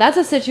yeah, that's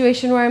a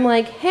situation where I'm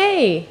like,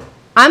 hey,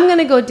 I'm going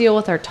to go deal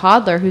with our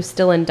toddler who's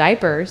still in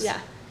diapers.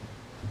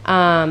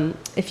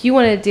 If you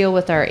want to deal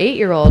with our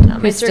 8-year-old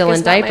who's still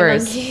in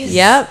diapers.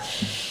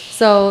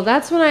 So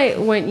that's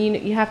when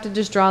you have to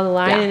just draw the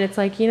line, and it's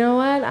like, you know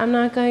what? I'm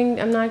not going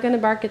to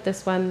bark at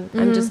this one.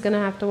 I'm just going to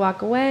have to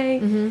walk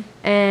away.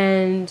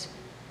 And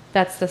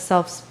that's the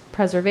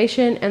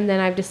self-preservation. And then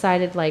I've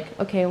decided, like,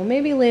 okay, well,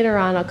 maybe later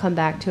on I'll come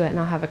back to it and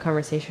I'll have a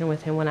conversation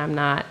with him when I'm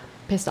not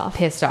pissed off.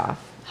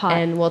 Hot.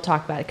 And we'll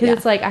talk about it. Because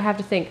it's like, I have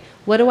to think,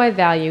 what do I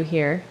value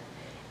here?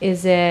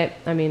 Is it,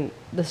 I mean,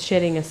 the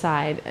shitting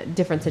aside, a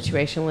different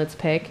situation, let's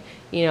pick,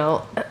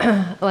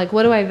 like,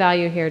 what do I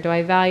value here? Do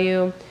I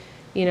value,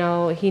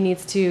 he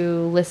needs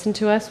to listen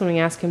to us when we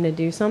ask him to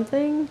do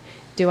something?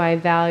 Do I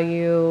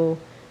value,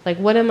 like,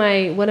 am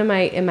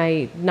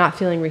I not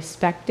feeling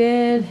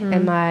respected?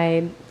 Am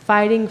I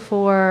fighting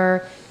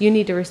for, you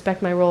need to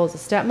respect my role as a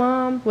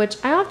stepmom? Which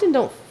I often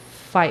don't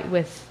fight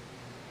with,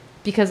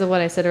 because of what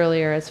I said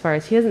earlier, as far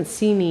as he doesn't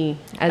see me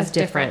as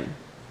different.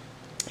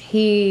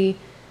 He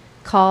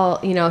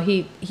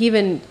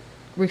even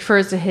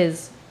refers to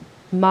his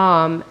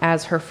mom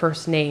as her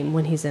first name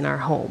when he's in our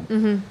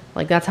home.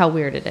 Like, that's how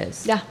weird it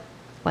is.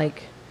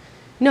 Like,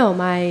 no,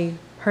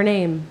 her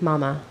name,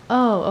 Mama.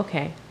 Oh,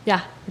 okay.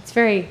 It's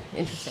very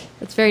interesting.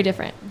 It's very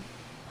different.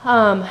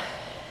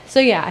 So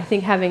yeah, I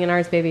think having an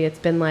ours baby, it's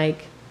been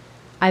like,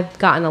 I've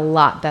gotten a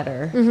lot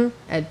better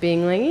at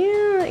being like,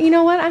 yeah, you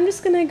know what? I'm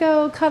just going to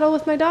go cuddle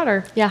with my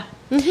daughter.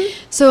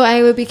 So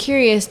I would be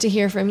curious to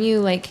hear from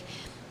you, like,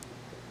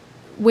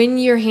 when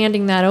you're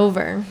handing that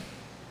over,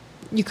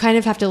 you kind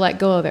of have to let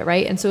go of it,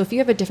 right? And so if you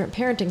have a different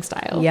parenting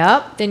style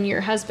than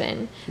your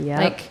husband,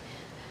 like,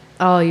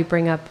 oh, you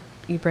bring up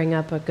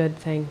a good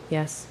thing.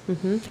 Yes.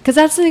 Because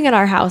that's the thing at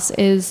our house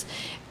is,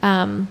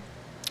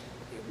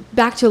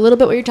 back to a little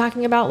bit what you're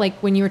talking about, like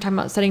when you were talking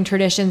about setting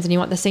traditions and you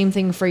want the same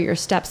thing for your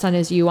stepson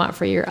as you want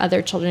for your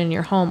other children in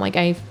your home. Like,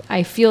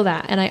 I feel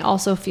that. And I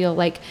also feel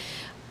like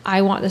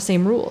I want the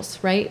same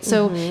rules, right?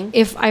 So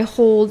if I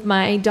hold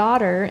my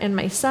daughter and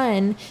my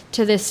son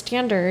to this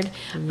standard,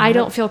 I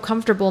don't feel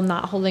comfortable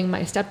not holding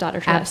my stepdaughter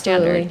to that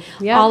standard.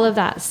 All of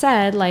that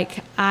said,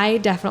 like, I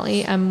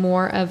definitely am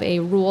more of a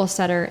rule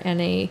setter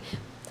and a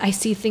I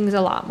see things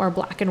a lot more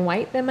black and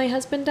white than my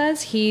husband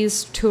does. I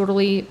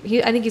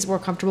think he's more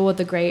comfortable with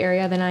the gray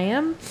area than I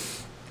am.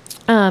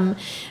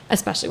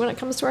 Especially when it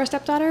comes to our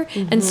stepdaughter.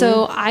 And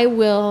so I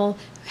will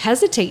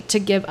hesitate to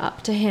give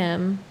up to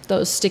him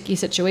those sticky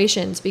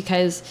situations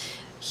because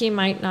he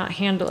might not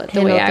handle it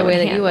the way I would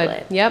handle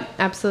it. Yep,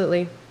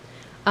 absolutely.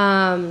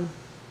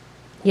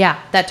 Yeah,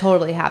 that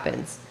totally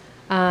happens.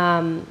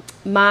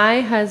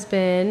 My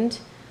husband,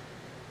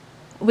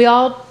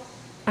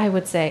 I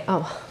would say,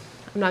 I'm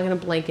not going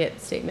to blanket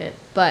statement,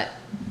 but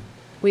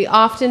we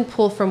often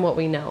pull from what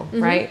we know,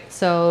 right?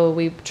 So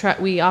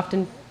we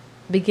often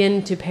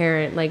begin to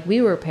parent like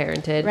we were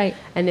parented. Right.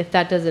 And if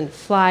that doesn't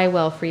fly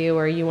well for you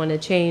or you want to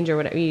change or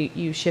whatever,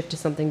 you shift to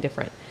something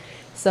different.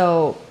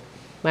 So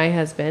my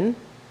husband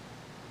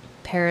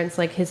parents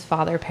like his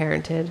father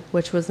parented,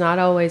 which was not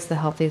always the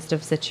healthiest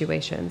of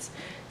situations.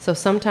 So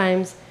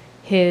sometimes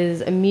his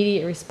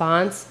immediate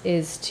response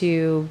is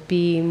to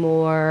be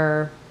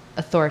more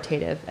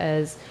authoritative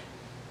as,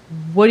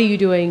 what are you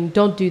doing?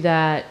 Don't do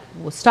that.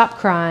 Well, stop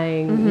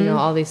crying.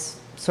 All these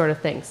sort of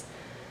things.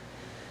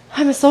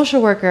 I'm a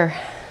social worker.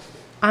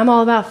 I'm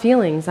all about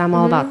feelings. I'm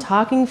all about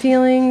talking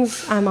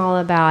feelings. I'm all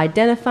about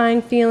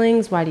identifying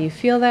feelings. Why do you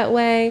feel that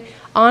way?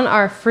 On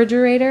our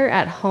refrigerator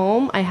at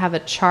home, I have a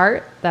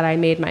chart that I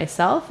made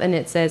myself, and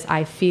it says,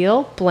 I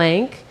feel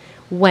blank,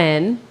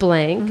 when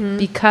blank,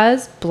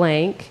 because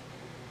blank,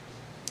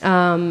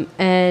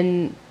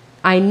 and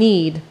I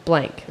need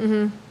blank.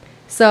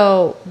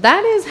 So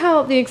that is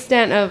how the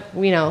extent of,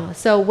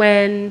 so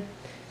when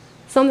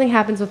something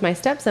happens with my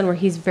stepson where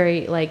he's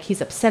very, he's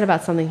upset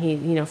about something,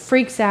 he,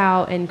 freaks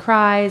out and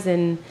cries.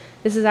 And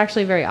this is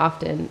actually very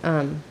often,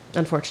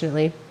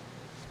 unfortunately.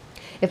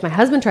 If my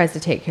husband tries to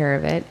take care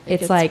of it,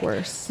 it's like,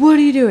 worse. What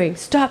are you doing?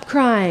 Stop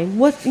crying.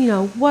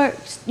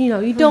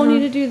 You don't need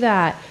to do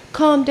that.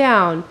 Calm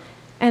down.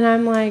 And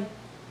I'm like,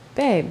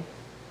 babe,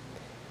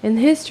 in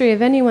the history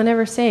of anyone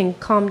ever saying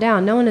calm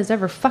down, no one has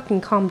ever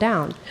fucking calmed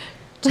down.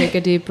 Take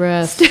a deep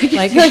breath. That's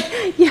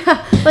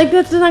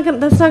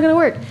not gonna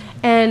work.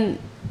 And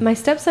my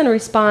stepson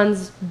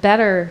responds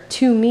better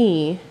to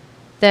me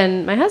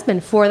than my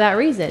husband for that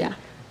reason. Yeah.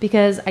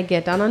 Because I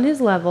get down on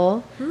his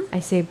level. I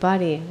say,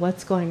 buddy,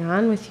 what's going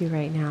on with you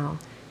right now?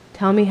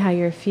 Tell me how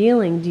you're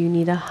feeling. Do you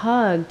need a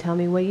hug? Tell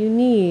me what you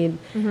need.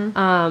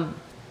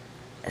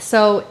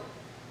 So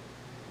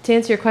to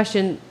answer your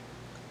question,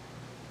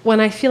 when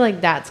I feel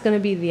like that's going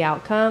to be the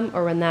outcome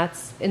or when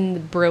that's in the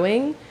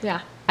brewing,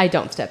 I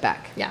don't step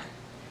back. Yeah.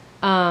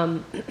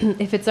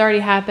 If it's already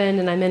happened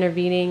and I'm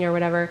intervening or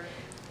whatever,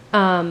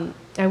 I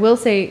will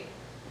say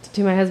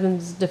to my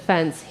husband's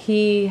defense,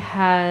 he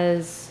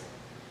has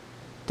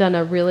done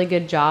a really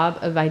good job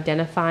of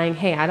identifying,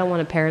 hey, I don't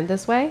want to parent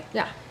this way.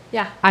 Yeah.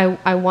 Yeah.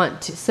 I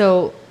want to.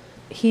 So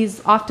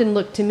he's often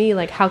looked to me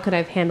like, how could I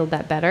have handled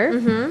that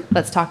better?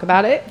 Let's talk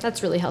about it.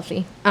 That's really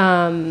healthy.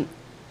 Kind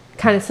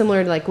of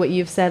similar to like what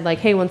you've said, like,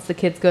 hey, once the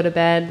kids go to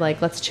bed,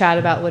 like, let's chat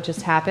about what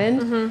just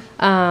happened.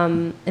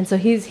 And so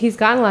he's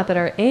gotten a lot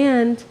better.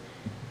 And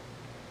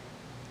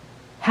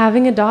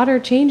having a daughter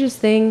changes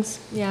things.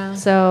 Yeah.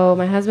 So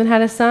my husband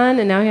had a son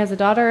and now he has a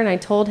daughter, and I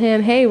told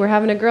him, hey, we're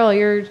having a girl,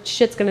 your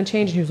shit's gonna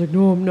change. And he was like,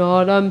 no, I'm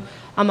not.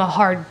 I'm a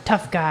hard,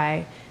 tough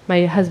guy.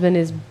 My husband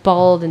is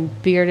bald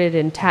and bearded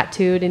and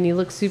tattooed, and he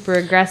looks super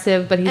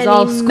aggressive, but he's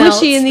all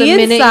squishy in the inside.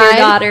 Minute your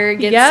daughter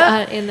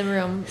gets in the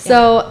room.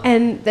 So,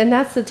 and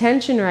that's the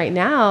tension right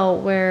now,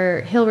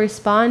 where he'll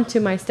respond to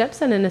my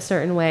stepson in a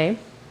certain way,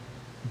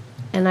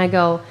 and I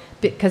go,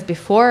 because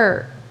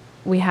before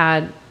we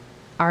had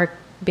our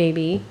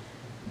baby,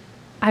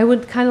 I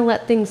would kind of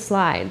let things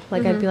slide.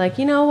 Like I'd be like,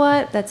 you know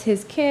what? That's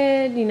his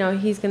kid.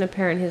 He's going to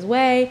parent his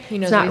way.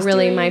 It's not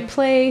really my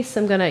place.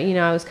 I'm going to,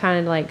 I was kind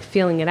of like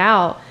feeling it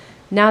out.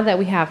 Now that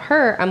we have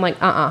her, I'm like,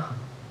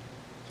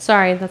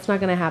 sorry, that's not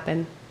going to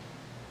happen.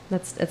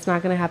 It's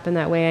not going to happen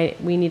that way.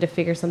 We need to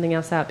figure something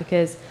else out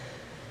because,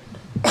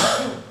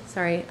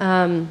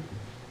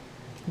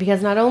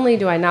 because not only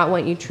do I not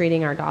want you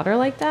treating our daughter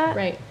like that.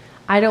 Right.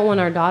 I don't want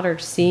our daughter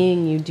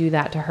seeing you do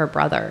that to her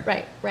brother.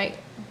 Right.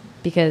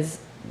 Because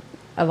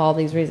of all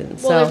these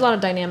reasons. Well, there's a lot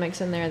of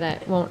dynamics in there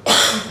that won't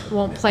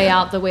play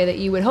out the way that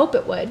you would hope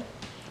it would,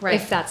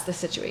 if that's the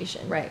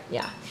situation. Right.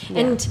 Yeah.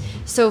 And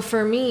so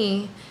for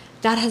me,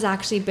 that has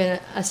actually been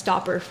a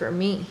stopper for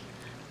me.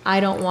 I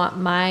don't want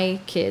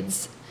my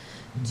kids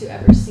to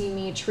ever see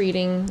me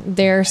treating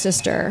their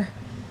sister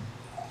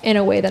in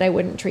a way that I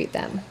wouldn't treat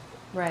them.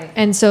 Right.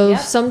 And so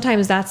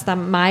sometimes that's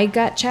my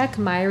gut check,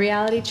 my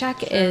reality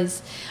check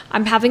is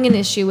I'm having an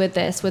issue with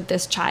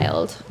this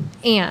child,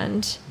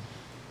 and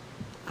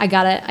I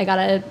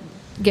gotta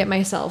get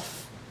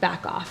myself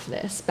back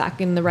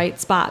in the right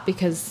spot,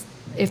 because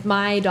if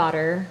my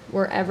daughter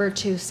were ever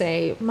to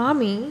say,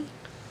 Mommy,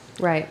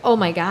 right, oh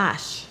my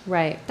gosh,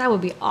 right, that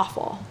would be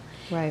awful.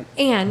 Right.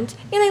 And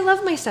I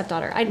love my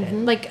stepdaughter.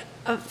 I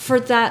for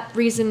that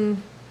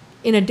reason,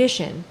 in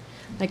addition,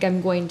 like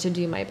I'm going to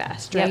do my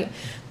best, right? Yep.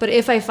 But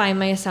if I find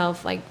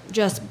myself like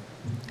just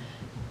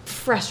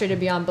frustrated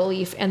beyond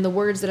belief and the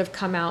words that have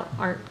come out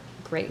aren't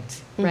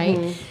great,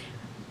 right?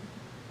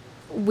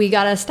 we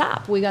got to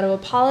stop. We got to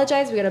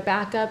apologize. We got to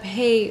back up.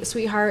 Hey,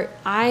 sweetheart,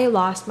 I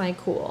lost my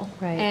cool.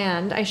 Right.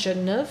 And I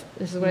shouldn't have.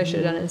 This is what I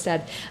should have done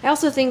instead. I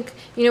also think,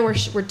 you know,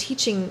 we're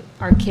teaching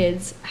our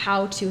kids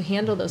how to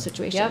handle those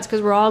situations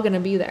because we're all going to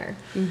be there.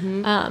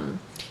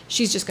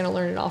 She's just going to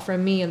learn it all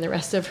from me, and the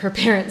rest of her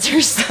parents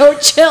are so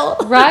chill.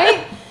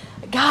 Right?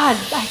 God,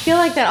 I feel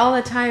like that all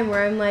the time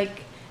where I'm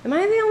like, am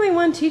I the only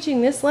one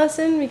teaching this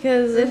lesson?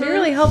 Because it'd be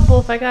really helpful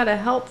if I got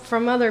help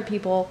from other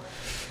people.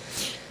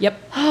 Yep.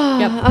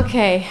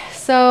 Okay,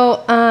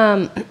 so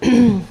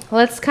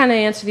let's kind of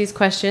answer these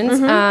questions.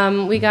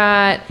 We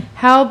got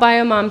how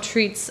Biomom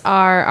treats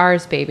our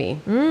ours baby.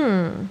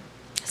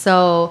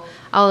 So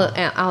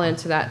I'll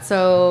answer that.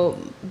 So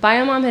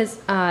Biomom has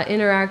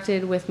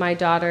interacted with my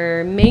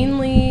daughter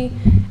mainly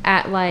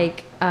at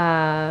like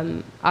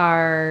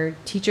our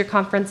teacher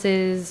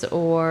conferences,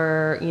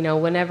 or you know,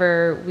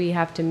 whenever we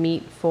have to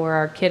meet for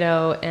our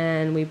kiddo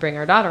and we bring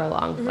our daughter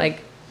along.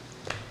 Like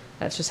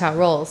that's just how it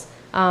rolls.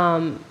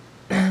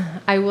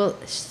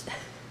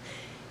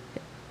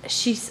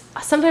 She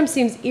sometimes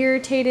seems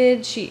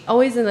irritated. She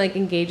always like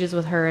engages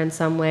with her in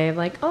some way of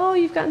like, oh,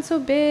 you've gotten so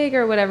big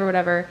or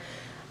whatever.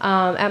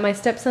 At my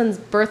stepson's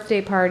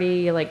birthday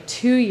party like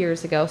 2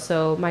 years ago,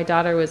 so my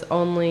daughter was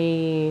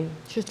only...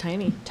 She was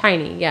tiny.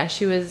 Tiny, yeah.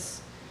 She was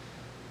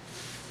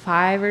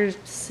 5 or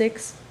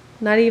 6,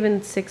 not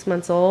even 6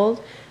 months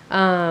old.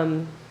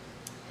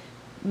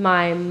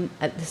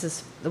 This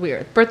is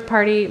weird. Birth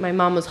party, my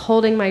mom was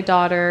holding my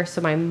daughter,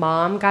 so my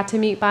mom got to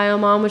meet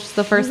Biomom, which is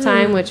the first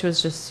time, which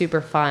was just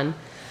super fun.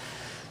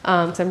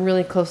 Because I'm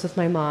really close with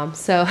my mom.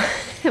 So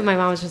my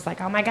mom was just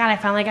like, oh my God, I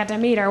finally got to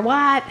meet her.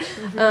 What?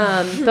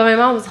 But my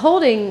mom was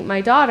holding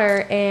my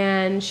daughter,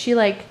 and she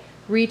like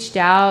reached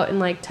out and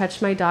like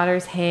touched my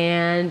daughter's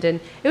hand. And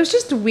it was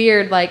just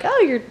weird. Like,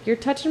 oh, you're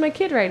touching my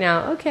kid right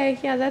now. Okay.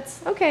 Yeah,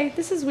 that's okay.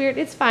 This is weird.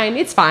 It's fine.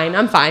 It's fine.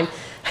 I'm fine.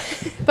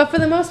 But for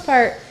the most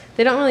part,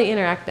 they don't really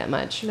interact that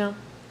much. No.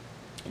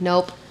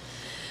 Nope.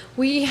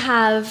 We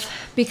have,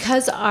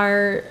 because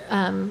our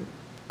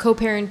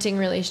co-parenting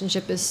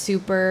relationship is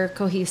super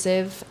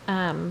cohesive.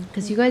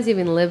 Because you guys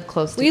even live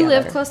close together. We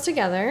live close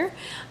together.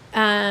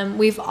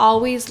 We've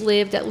always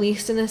lived at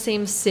least in the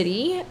same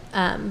city,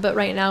 but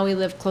right now we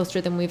live closer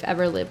than we've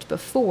ever lived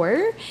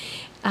before.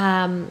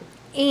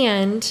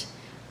 And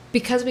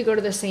because we go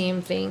to the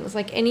same things,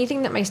 like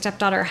anything that my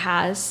stepdaughter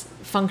has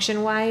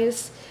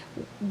function-wise,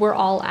 we're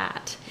all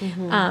at.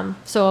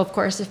 So of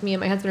course, if me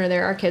and my husband are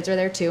there, our kids are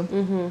there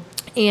too.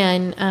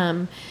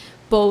 And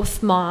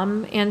both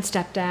mom and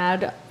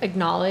stepdad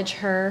acknowledge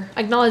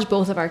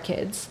both of our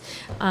kids,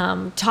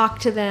 talk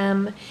to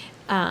them.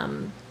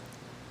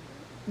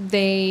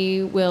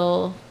 They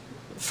will,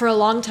 for a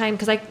long time,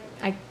 because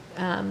I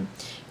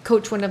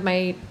coach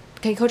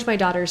my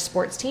daughter's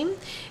sports team.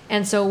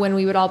 And so when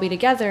we would all be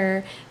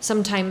together,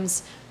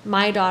 sometimes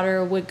my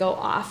daughter would go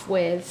off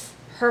with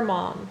her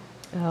mom.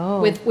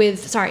 Oh.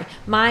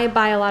 My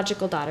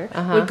biological daughter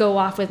would go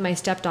off with my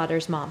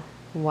stepdaughter's mom.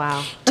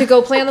 Wow. To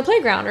go play on the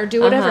playground or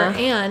do whatever.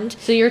 And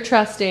so you're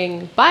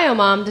trusting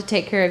Biomom to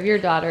take care of your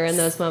daughter in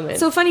those moments.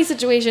 So funny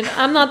situation.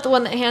 I'm not the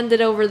one that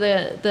handed over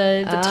the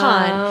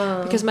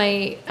baton because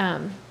my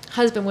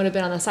husband would have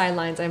been on the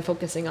sidelines. I'm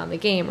focusing on the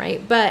game,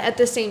 right? But at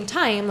the same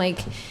time, like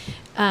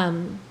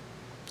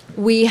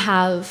we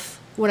have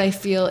what I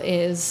feel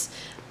is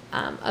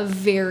a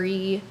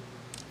very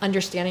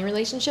understanding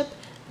relationship.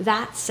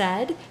 That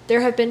said,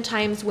 there have been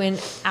times when,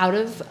 out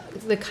of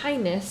the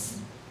kindness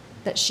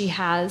that she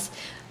has,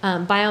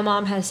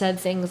 Biomom has said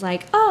things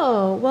like,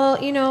 oh,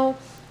 well, you know,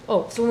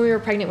 so when we were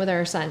pregnant with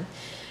our son,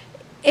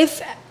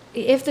 if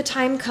the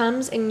time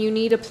comes and you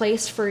need a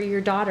place for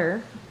your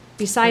daughter,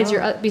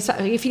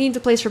 if you need a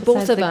place for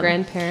both of them,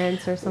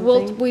 grandparents or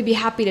something, we'd be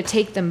happy to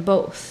take them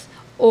both.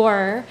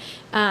 Or,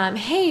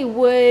 hey,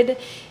 would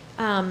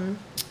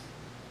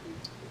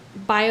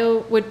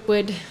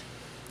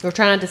we're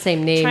trying not to say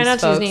names. Try not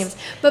to use names.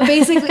 But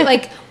basically,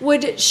 like,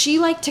 would she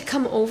like to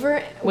come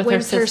over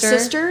with her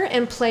sister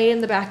and play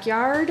in the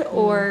backyard?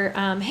 Or,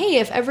 hey,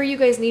 if ever you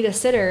guys need a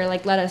sitter,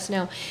 like, let us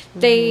know.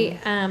 They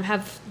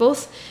have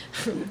both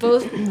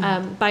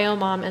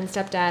Biomom and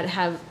stepdad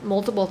have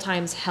multiple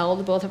times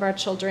held both of our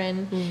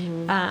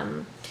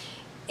children.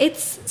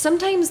 It's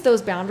sometimes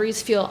those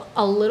boundaries feel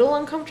a little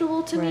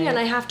uncomfortable to me, and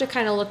I have to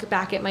kind of look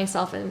back at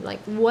myself and like,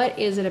 what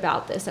is it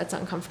about this that's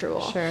uncomfortable?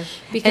 Sure.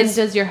 Because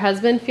does your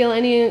husband feel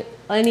any?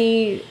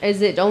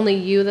 Is it only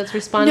you that's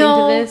responding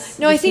to this?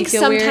 No, I think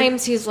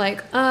sometimes he's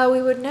like,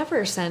 we would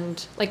never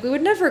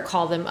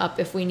call them up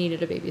if we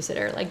needed a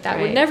babysitter. Like that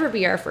would never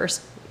be our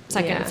first,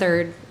 second,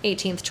 third,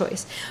 18th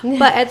choice.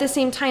 But at the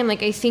same time,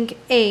 like, I think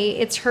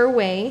it's her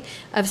way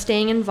of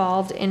staying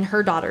involved in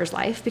her daughter's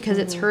life because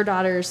it's her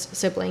daughter's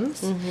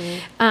siblings.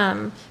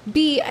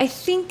 B, I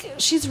think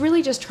she's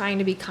really just trying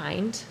to be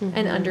kind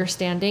and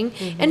understanding.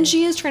 And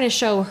she is trying to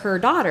show her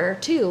daughter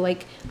too,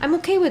 like, I'm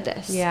okay with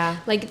this. Yeah.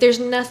 Like, there's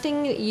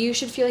nothing you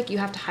should feel like you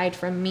have to hide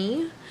from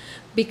me.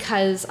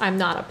 because I'm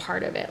not a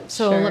part of it.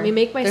 So Sure. let me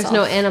make myself. There's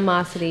no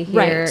animosity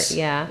here. Right.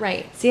 Yeah.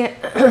 Right. See,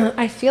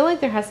 I feel like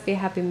there has to be a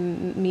happy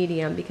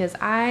medium, because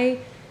I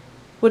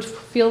would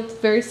feel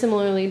very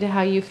similarly to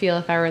how you feel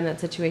if I were in that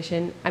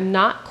situation. I'm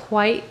not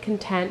quite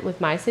content with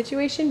my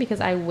situation,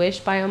 because I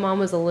wish BioMom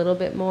was a little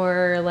bit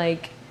more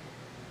like,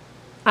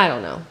 I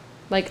don't know,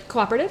 like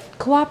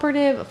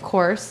cooperative, of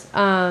course.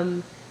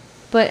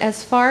 But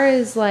as far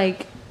as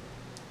like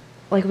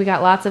we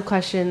got lots of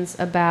questions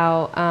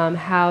about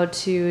how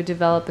to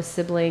develop a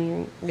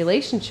sibling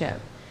relationship.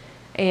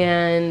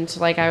 And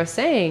like I was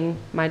saying,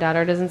 my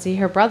daughter doesn't see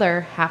her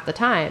brother half the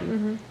time.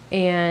 Mm-hmm.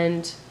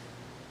 And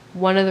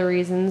one of the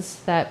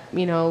reasons that,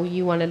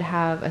 you wanted to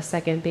have a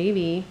second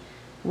baby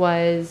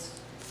was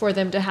for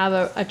them to have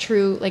a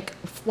true, like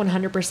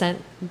 100%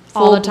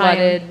 all the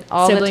time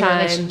sibling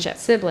relationship.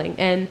 Sibling.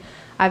 And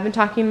I've been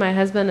talking to my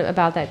husband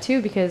about that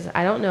too, because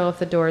I don't know if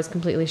the door is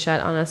completely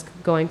shut on us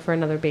going for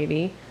another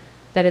baby.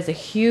 That is a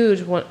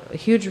huge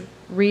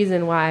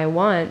reason why I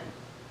want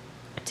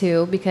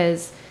to,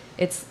 because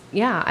it's,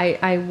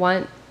 I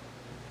want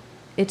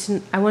it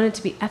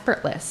to be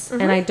effortless.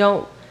 Mm-hmm. And I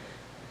don't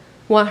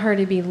want her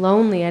to be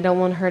lonely. I don't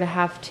want her to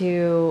have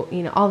to,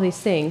 all these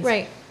things.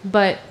 Right.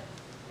 But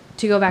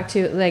to go back to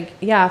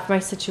if my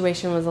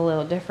situation was a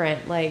little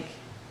different,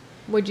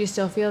 would you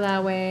still feel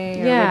that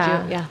way? Or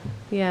yeah. Would you,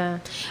 Yeah.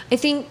 I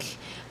think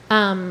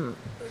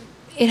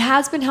it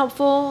has been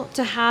helpful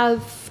to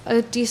have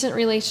a decent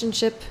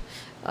relationship,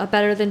 a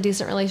better than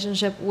decent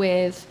relationship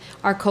with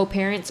our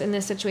co-parents in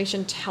this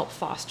situation to help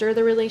foster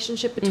the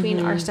relationship between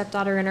our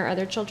stepdaughter and our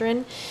other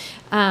children.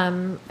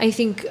 I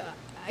think,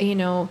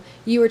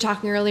 you were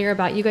talking earlier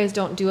about you guys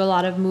don't do a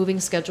lot of moving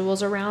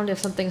schedules around if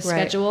something's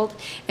scheduled,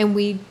 and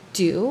we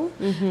do.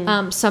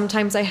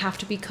 Sometimes I have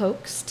to be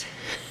coaxed.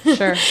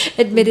 Sure.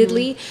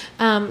 Admittedly,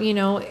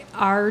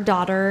 our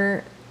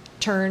daughter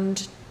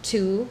turned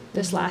 2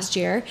 this last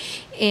year,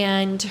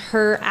 and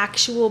her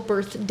actual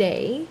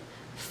birthday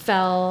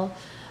fell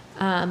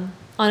on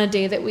a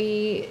day that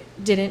we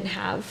didn't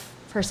have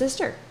her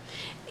sister.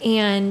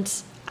 And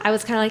I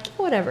was kind of like,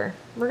 whatever,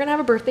 we're going to have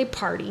a birthday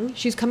party.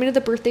 She's coming to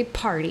the birthday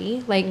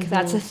party.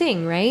 That's a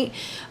thing, right?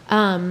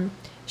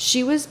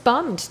 She was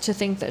bummed to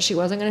think that she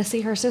wasn't going to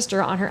see her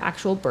sister on her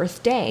actual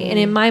birthday. And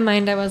in my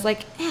mind, I was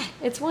like,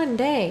 it's one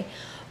day.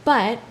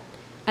 But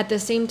at the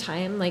same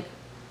time,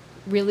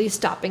 really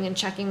stopping and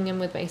checking in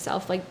with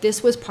myself,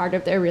 this was part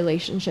of their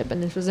relationship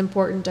and this was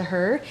important to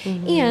her.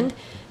 And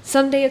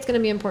someday it's going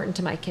to be important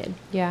to my kid.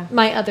 Yeah.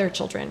 My other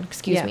children,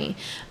 excuse me.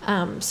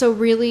 So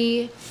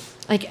really,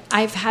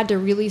 I've had to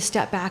really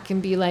step back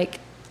and be like,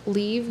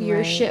 leave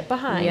your shit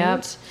behind.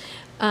 Yep.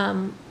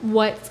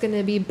 What's going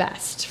to be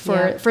best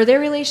for their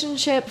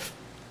relationship,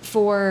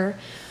 for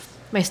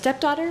my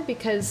stepdaughter,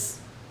 because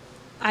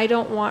I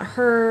don't want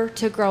her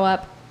to grow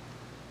up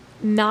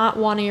not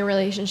wanting a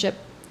relationship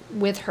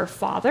with her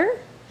father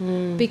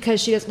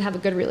because she doesn't have a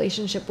good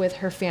relationship with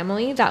her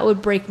family. That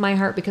would break my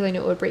heart, because I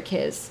know it would break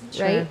his,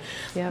 right?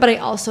 Yep. But I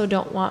also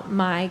don't want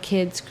my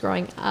kids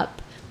growing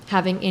up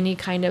having any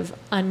kind of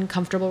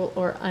uncomfortable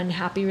or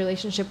unhappy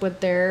relationship with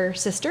their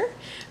sister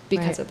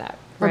because of that,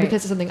 or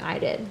because of something I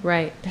did.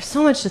 Right. There's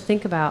so much to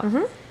think about.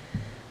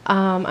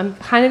 I'm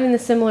kind of in the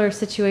similar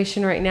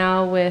situation right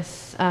now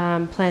with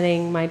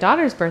planning my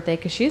daughter's birthday,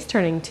 because she's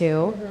turning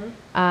 2.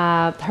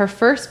 Her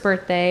first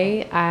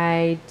birthday,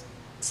 I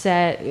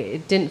said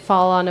it didn't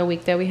fall on a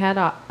week that we had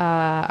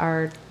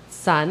our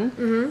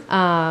son.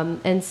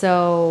 And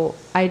so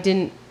I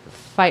didn't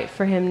fight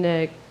for him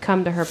to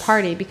come to her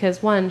party,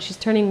 because one, she's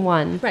turning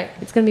 1. Right.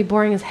 It's going to be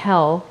boring as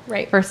hell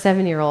for a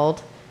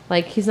 7-year-old.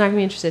 He's not going to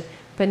be interested.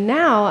 But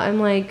now I'm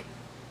like,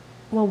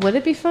 well, would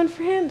it be fun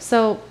for him?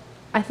 So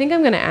I think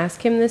I'm going to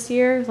ask him this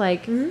year,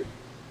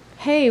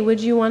 hey, would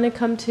you want to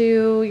come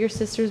to your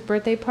sister's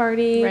birthday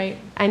party? Right.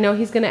 I know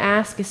he's going to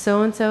ask if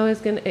so-and-so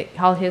is going to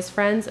call his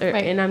friends.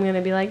 And I'm going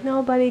to be like,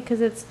 no, buddy, because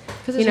it's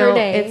her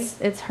day.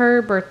 It's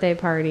her birthday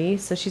party.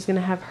 So she's going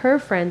to have her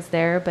friends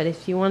there. But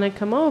if you want to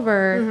come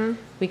over,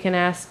 we can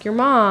ask your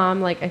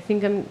mom. I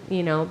think I'm,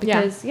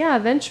 because,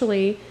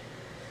 eventually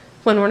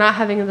when we're not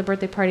having the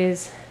birthday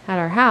parties at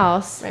our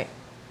house. Right.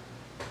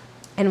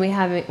 And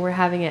we're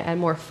having it at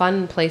more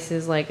fun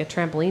places like a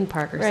trampoline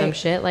park or some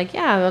shit.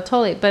 Well,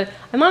 totally. But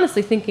I'm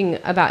honestly thinking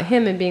about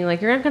him and being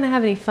like, you're not going to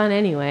have any fun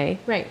anyway.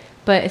 Right.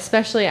 But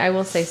especially, I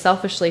will say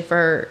selfishly,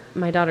 for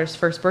my daughter's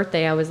first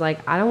birthday, I was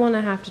like, I don't want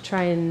to have to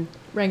try and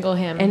wrangle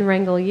him and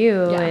wrangle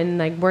you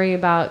and worry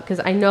about, because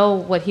I know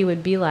what he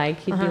would be like.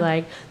 He'd be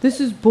like,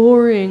 this is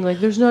boring.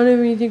 There's not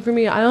anything for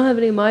me. I don't have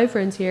any of my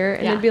friends here.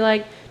 And I'd be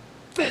like,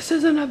 this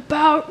isn't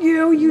about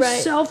you, you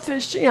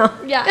selfish.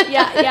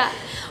 Yeah.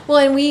 Well,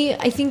 and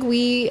I think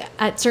we,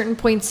 at certain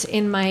points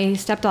in my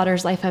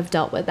stepdaughter's life, have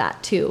dealt with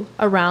that too,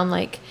 around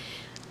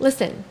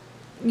listen,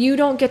 you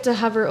don't get to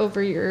hover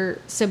over your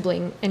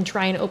sibling and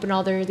try and open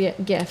all their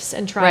gifts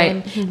and try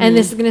and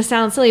this is going to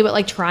sound silly,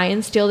 but try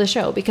and steal the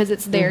show because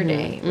it's their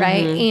day,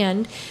 right?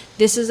 And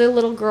this is a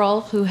little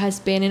girl who has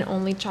been an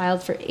only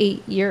child for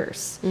 8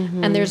 years,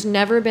 and there's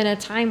never been a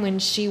time when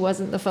she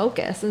wasn't the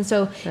focus. And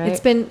so it's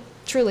been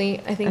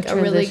truly, I think a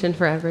transition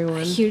for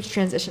everyone. A huge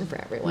transition for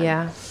everyone.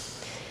 Yeah.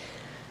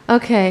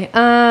 Okay.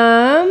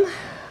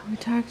 We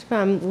talked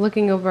about, I'm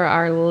looking over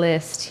our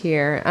list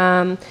here.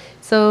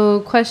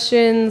 So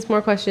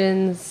more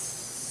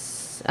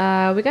questions.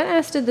 We got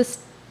asked, did the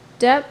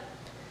step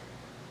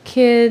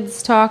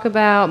kids talk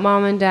about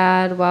mom and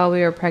dad while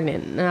we were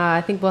pregnant?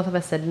 I think both of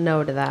us said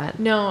no to that.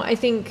 No, I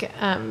think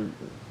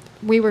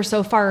we were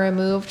so far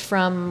removed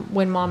from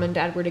when mom and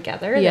dad were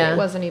together that it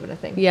wasn't even a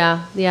thing.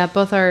 Yeah. Yeah.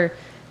 Both our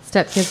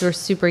stepkids were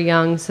super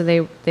young, so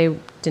they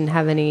didn't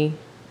have any.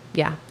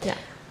 Yeah. Yeah.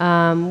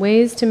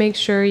 Ways to make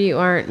sure you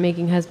aren't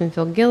making husband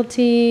feel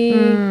guilty.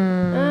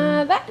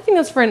 I think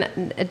that's for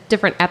a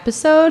different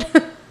episode.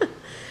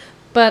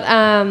 But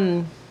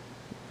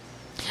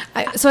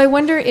so I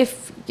wonder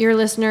if your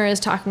listener is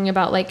talking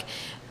about like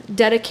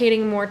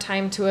dedicating more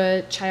time to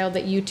a child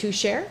that you two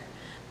share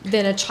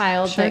than a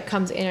child that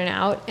comes in and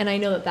out. And I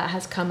know that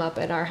has come up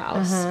at our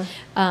house.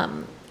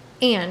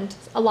 And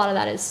a lot of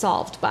that is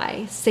solved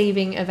by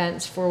saving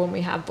events for when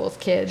we have both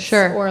kids.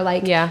 Sure. Or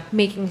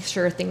making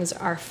sure things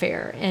are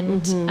fair.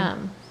 And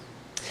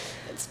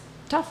it's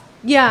tough.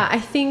 Yeah, I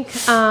think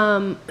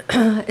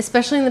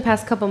especially in the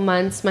past couple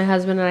months, my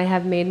husband and I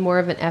have made more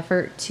of an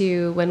effort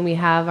to, when we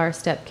have our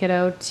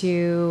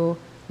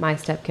my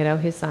step kiddo,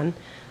 his son,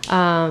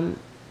 to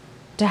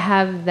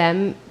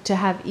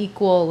have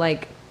equal,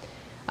 like,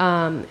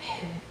 to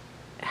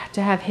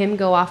have him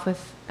go off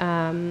with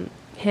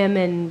him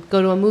and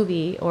go to a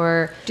movie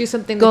or do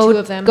something, the two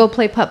of them go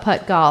play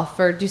putt-putt golf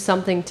or do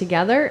something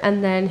together,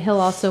 and then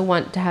he'll also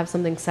want to have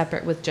something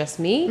separate with just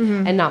me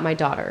and not my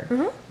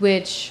daughter,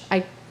 which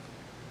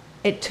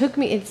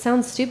it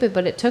sounds stupid,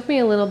 but it took me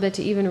a little bit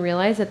to even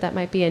realize that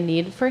might be a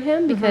need for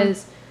him,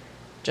 because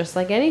just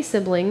like any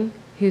sibling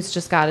who's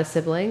just got a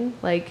sibling,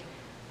 like,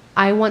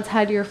 I once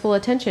had your full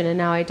attention and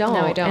now I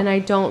don't. And I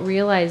don't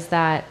realize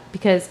that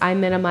because I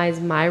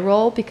minimize my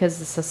role because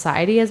the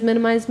society has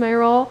minimized my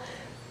role.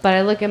 But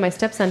I look at my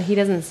stepson, he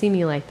doesn't see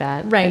me like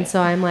that. Right. And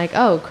so I'm like,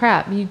 oh,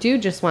 crap, you do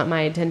just want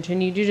my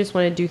attention. You do just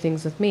want to do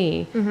things with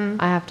me.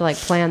 I have to, like,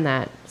 plan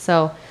that.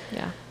 So,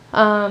 yeah.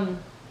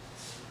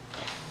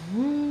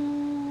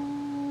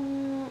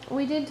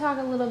 We did talk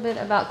a little bit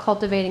about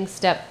cultivating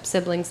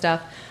sibling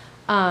stuff,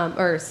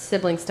 or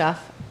sibling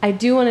stuff. I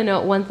do want to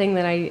note one thing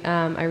that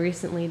I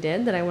recently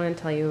did that I want to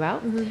tell you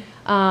about.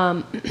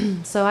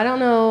 So I don't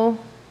know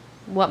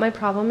what my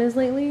problem is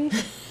lately.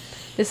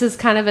 This is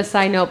kind of a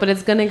side note, but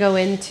it's going to go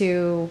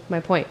into my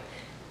point.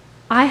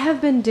 I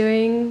have been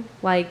doing,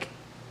 like,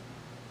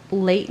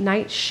 late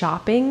night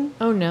shopping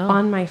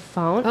on my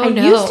phone. I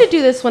used to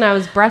do this when I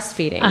was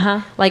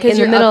breastfeeding, like in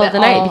the middle of the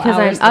night, because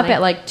I'm up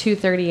at like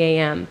 2:30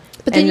 a.m.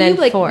 But then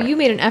you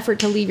made an effort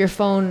to leave your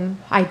phone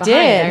behind.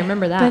 I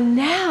remember that. But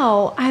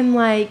now I'm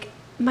like,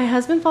 my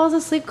husband falls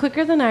asleep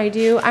quicker than I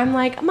do. I'm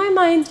like, my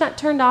mind's not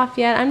turned off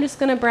yet. I'm just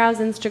going to browse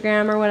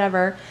Instagram or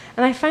whatever.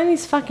 And I find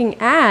these fucking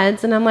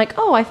ads and I'm like,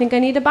 oh, I think I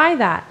need to buy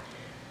that.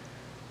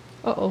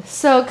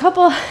 So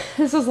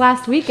this was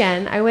last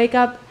weekend. I wake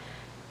up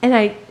and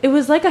it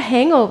was like a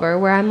hangover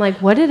where I'm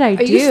like, what did I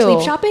do? Are you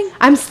sleep shopping?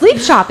 I'm sleep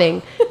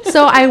shopping.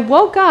 So I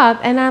woke up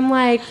and I'm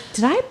like,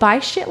 did I buy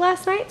shit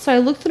last night? So I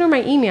looked through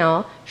my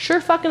email.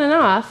 Sure fucking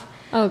enough.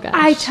 Oh, gosh.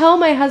 I tell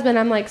my husband,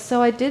 I'm like,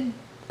 so I did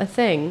a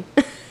thing.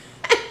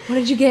 What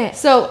did you get?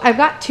 So I've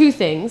got two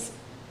things.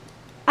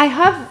 I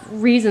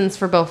have reasons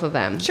for both of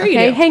them. Sure, you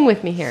do. Hang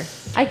with me here.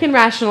 I can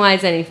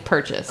rationalize any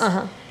purchase.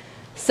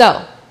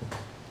 So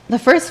the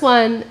first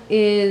one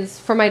is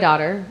for my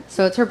daughter.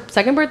 So it's her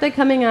second birthday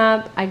coming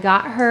up. I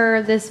got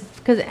her this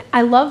because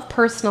I love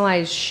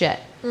personalized shit.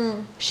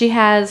 She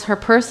has her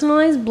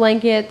personalized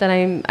blanket that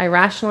I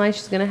rationalize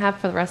she's going to have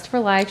for the rest of her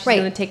life. She's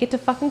going to take it to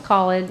fucking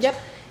college. Yep.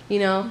 You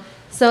know?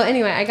 So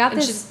anyway, I got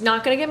this. She's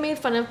not going to get made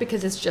fun of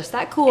because it's just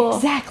that cool.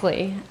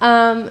 Exactly.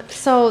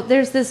 So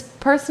there's this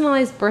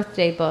personalized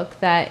birthday book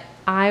that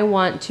I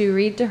want to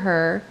read to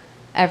her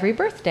every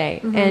birthday.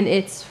 And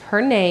it's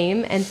her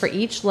name. And for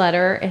each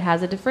letter, it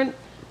has a different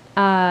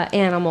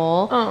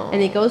animal.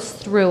 And it goes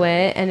through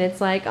it. And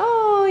it's like,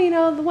 oh, you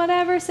know,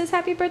 whatever says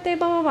happy birthday,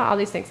 blah, blah, blah, all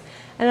these things.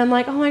 And I'm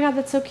like, oh my God,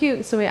 that's so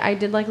cute. So I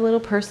did like a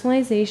little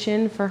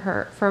personalization for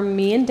her, for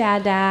me and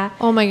Dada.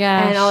 Oh my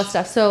gosh. And all this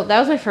stuff. So that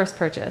was my first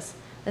purchase.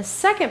 The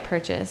second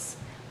purchase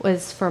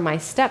was for my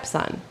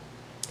stepson,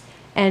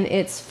 and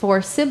it's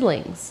for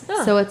siblings.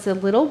 So it's a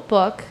little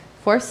book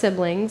for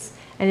siblings,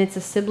 and it's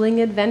a sibling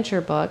adventure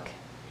book.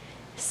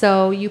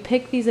 So you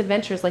pick these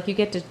adventures, like you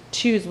get to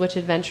choose which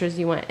adventures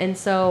you want. And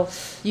so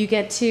you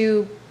get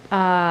to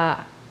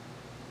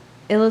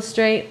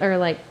illustrate or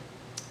like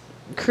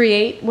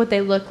create what they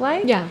look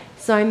like. Yeah.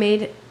 So I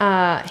made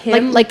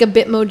him like a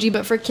Bitmoji,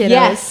 but for kiddos.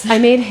 Yes, I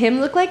made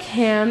him look like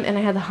him, and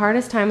I had the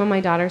hardest time on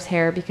my daughter's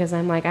hair because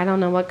I'm like, I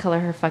don't know what color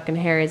her fucking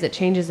hair is. It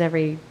changes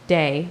every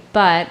day,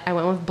 but I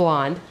went with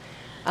blonde.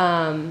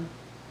 And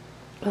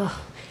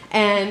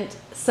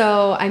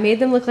so I made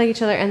them look like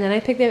each other, and then I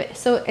picked it.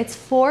 So it's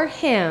for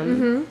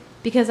him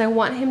because I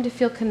want him to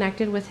feel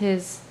connected with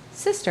his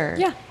sister.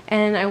 Yeah.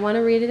 And I want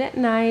to read it at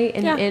night,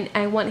 and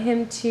I want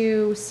him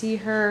to see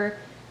her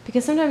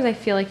Because sometimes I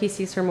feel like he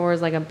sees her more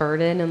as like a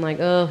burden and like,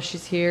 oh,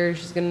 she's here,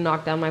 she's gonna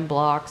knock down my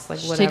blocks,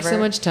 like whatever. Takes so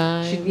much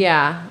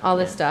time. All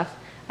this stuff.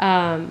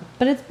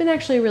 But it's been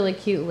actually really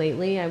cute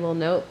lately, I will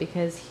note,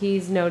 because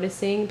he's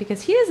noticing,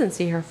 because he doesn't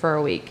see her for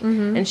a week,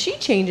 and she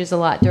changes a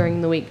lot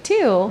during the week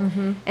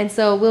too. And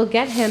so we'll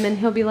get him and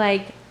he'll be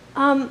like,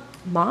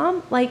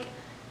 Mom, like,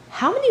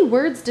 how many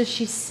words does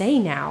she say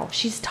now?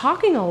 She's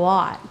talking a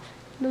lot.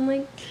 And I'm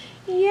like,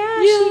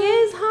 yeah, she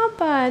is, huh,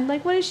 bud?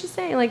 Like, what is she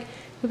saying? Like,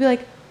 he'll be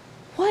like,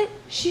 what?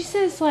 She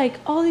says, like,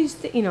 all these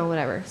things, you know,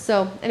 whatever.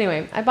 So,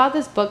 anyway, I bought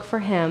this book for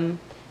him.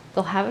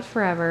 They'll have it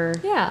forever.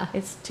 Yeah.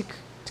 It's to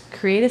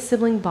create a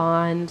sibling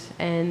bond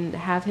and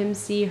have him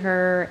see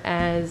her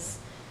as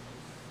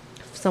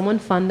someone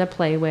fun to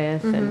play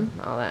with and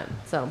all that.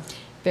 So,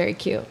 very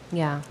cute.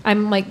 Yeah.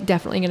 I'm, like,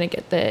 definitely going to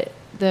get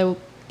the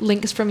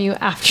links from you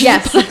after.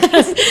 Yes.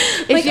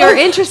 If you're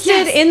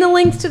interested in the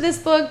links to this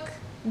book,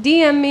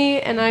 DM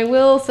me and I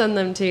will send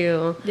them to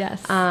you.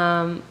 Yes.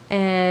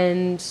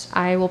 And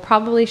I will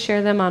probably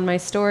share them on my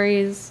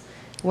stories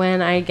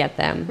when I get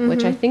them,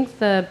 which I think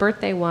the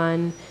birthday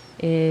one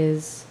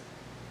is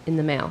in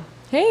the mail.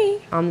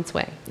 Hey. On its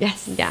way.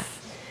 Yes. Yeah.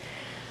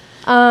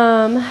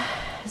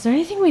 Is there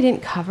anything we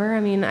didn't cover?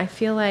 I mean, I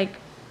feel like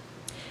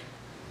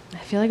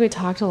we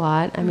talked a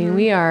lot. I mean,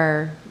 we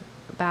are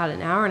about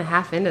an hour and a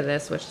half into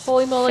this, which is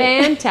Holy moly.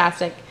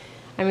 fantastic.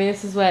 I mean,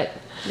 this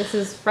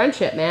is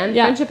friendship, man.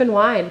 Yeah. Friendship and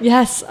wine.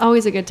 Yes.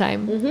 Always a good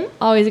time.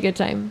 Always a good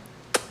time.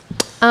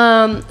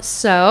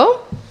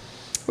 So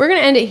we're going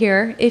to end it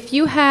here. If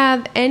you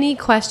have any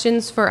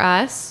questions for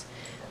us,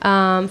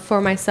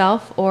 for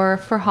myself or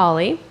for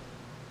Holly,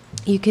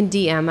 you can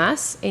DM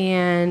us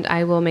and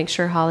I will make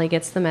sure Holly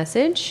gets the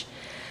message.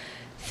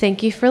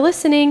 Thank you for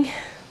listening.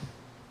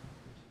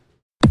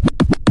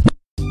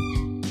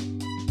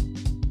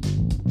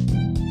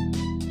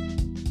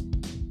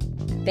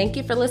 Thank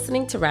you for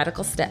listening to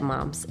Radical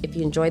Stepmoms. If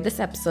you enjoyed this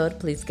episode,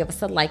 please give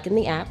us a like in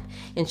the app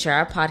and share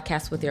our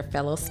podcast with your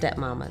fellow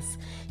stepmamas.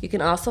 You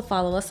can also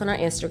follow us on our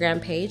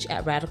Instagram page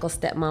at Radical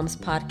Stepmoms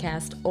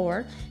Podcast,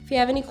 or if you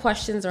have any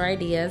questions or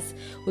ideas,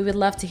 we would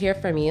love to hear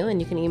from you, and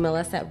you can email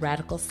us at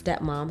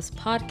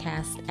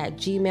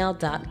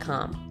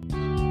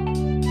radicalstepmomspodcast@gmail.com.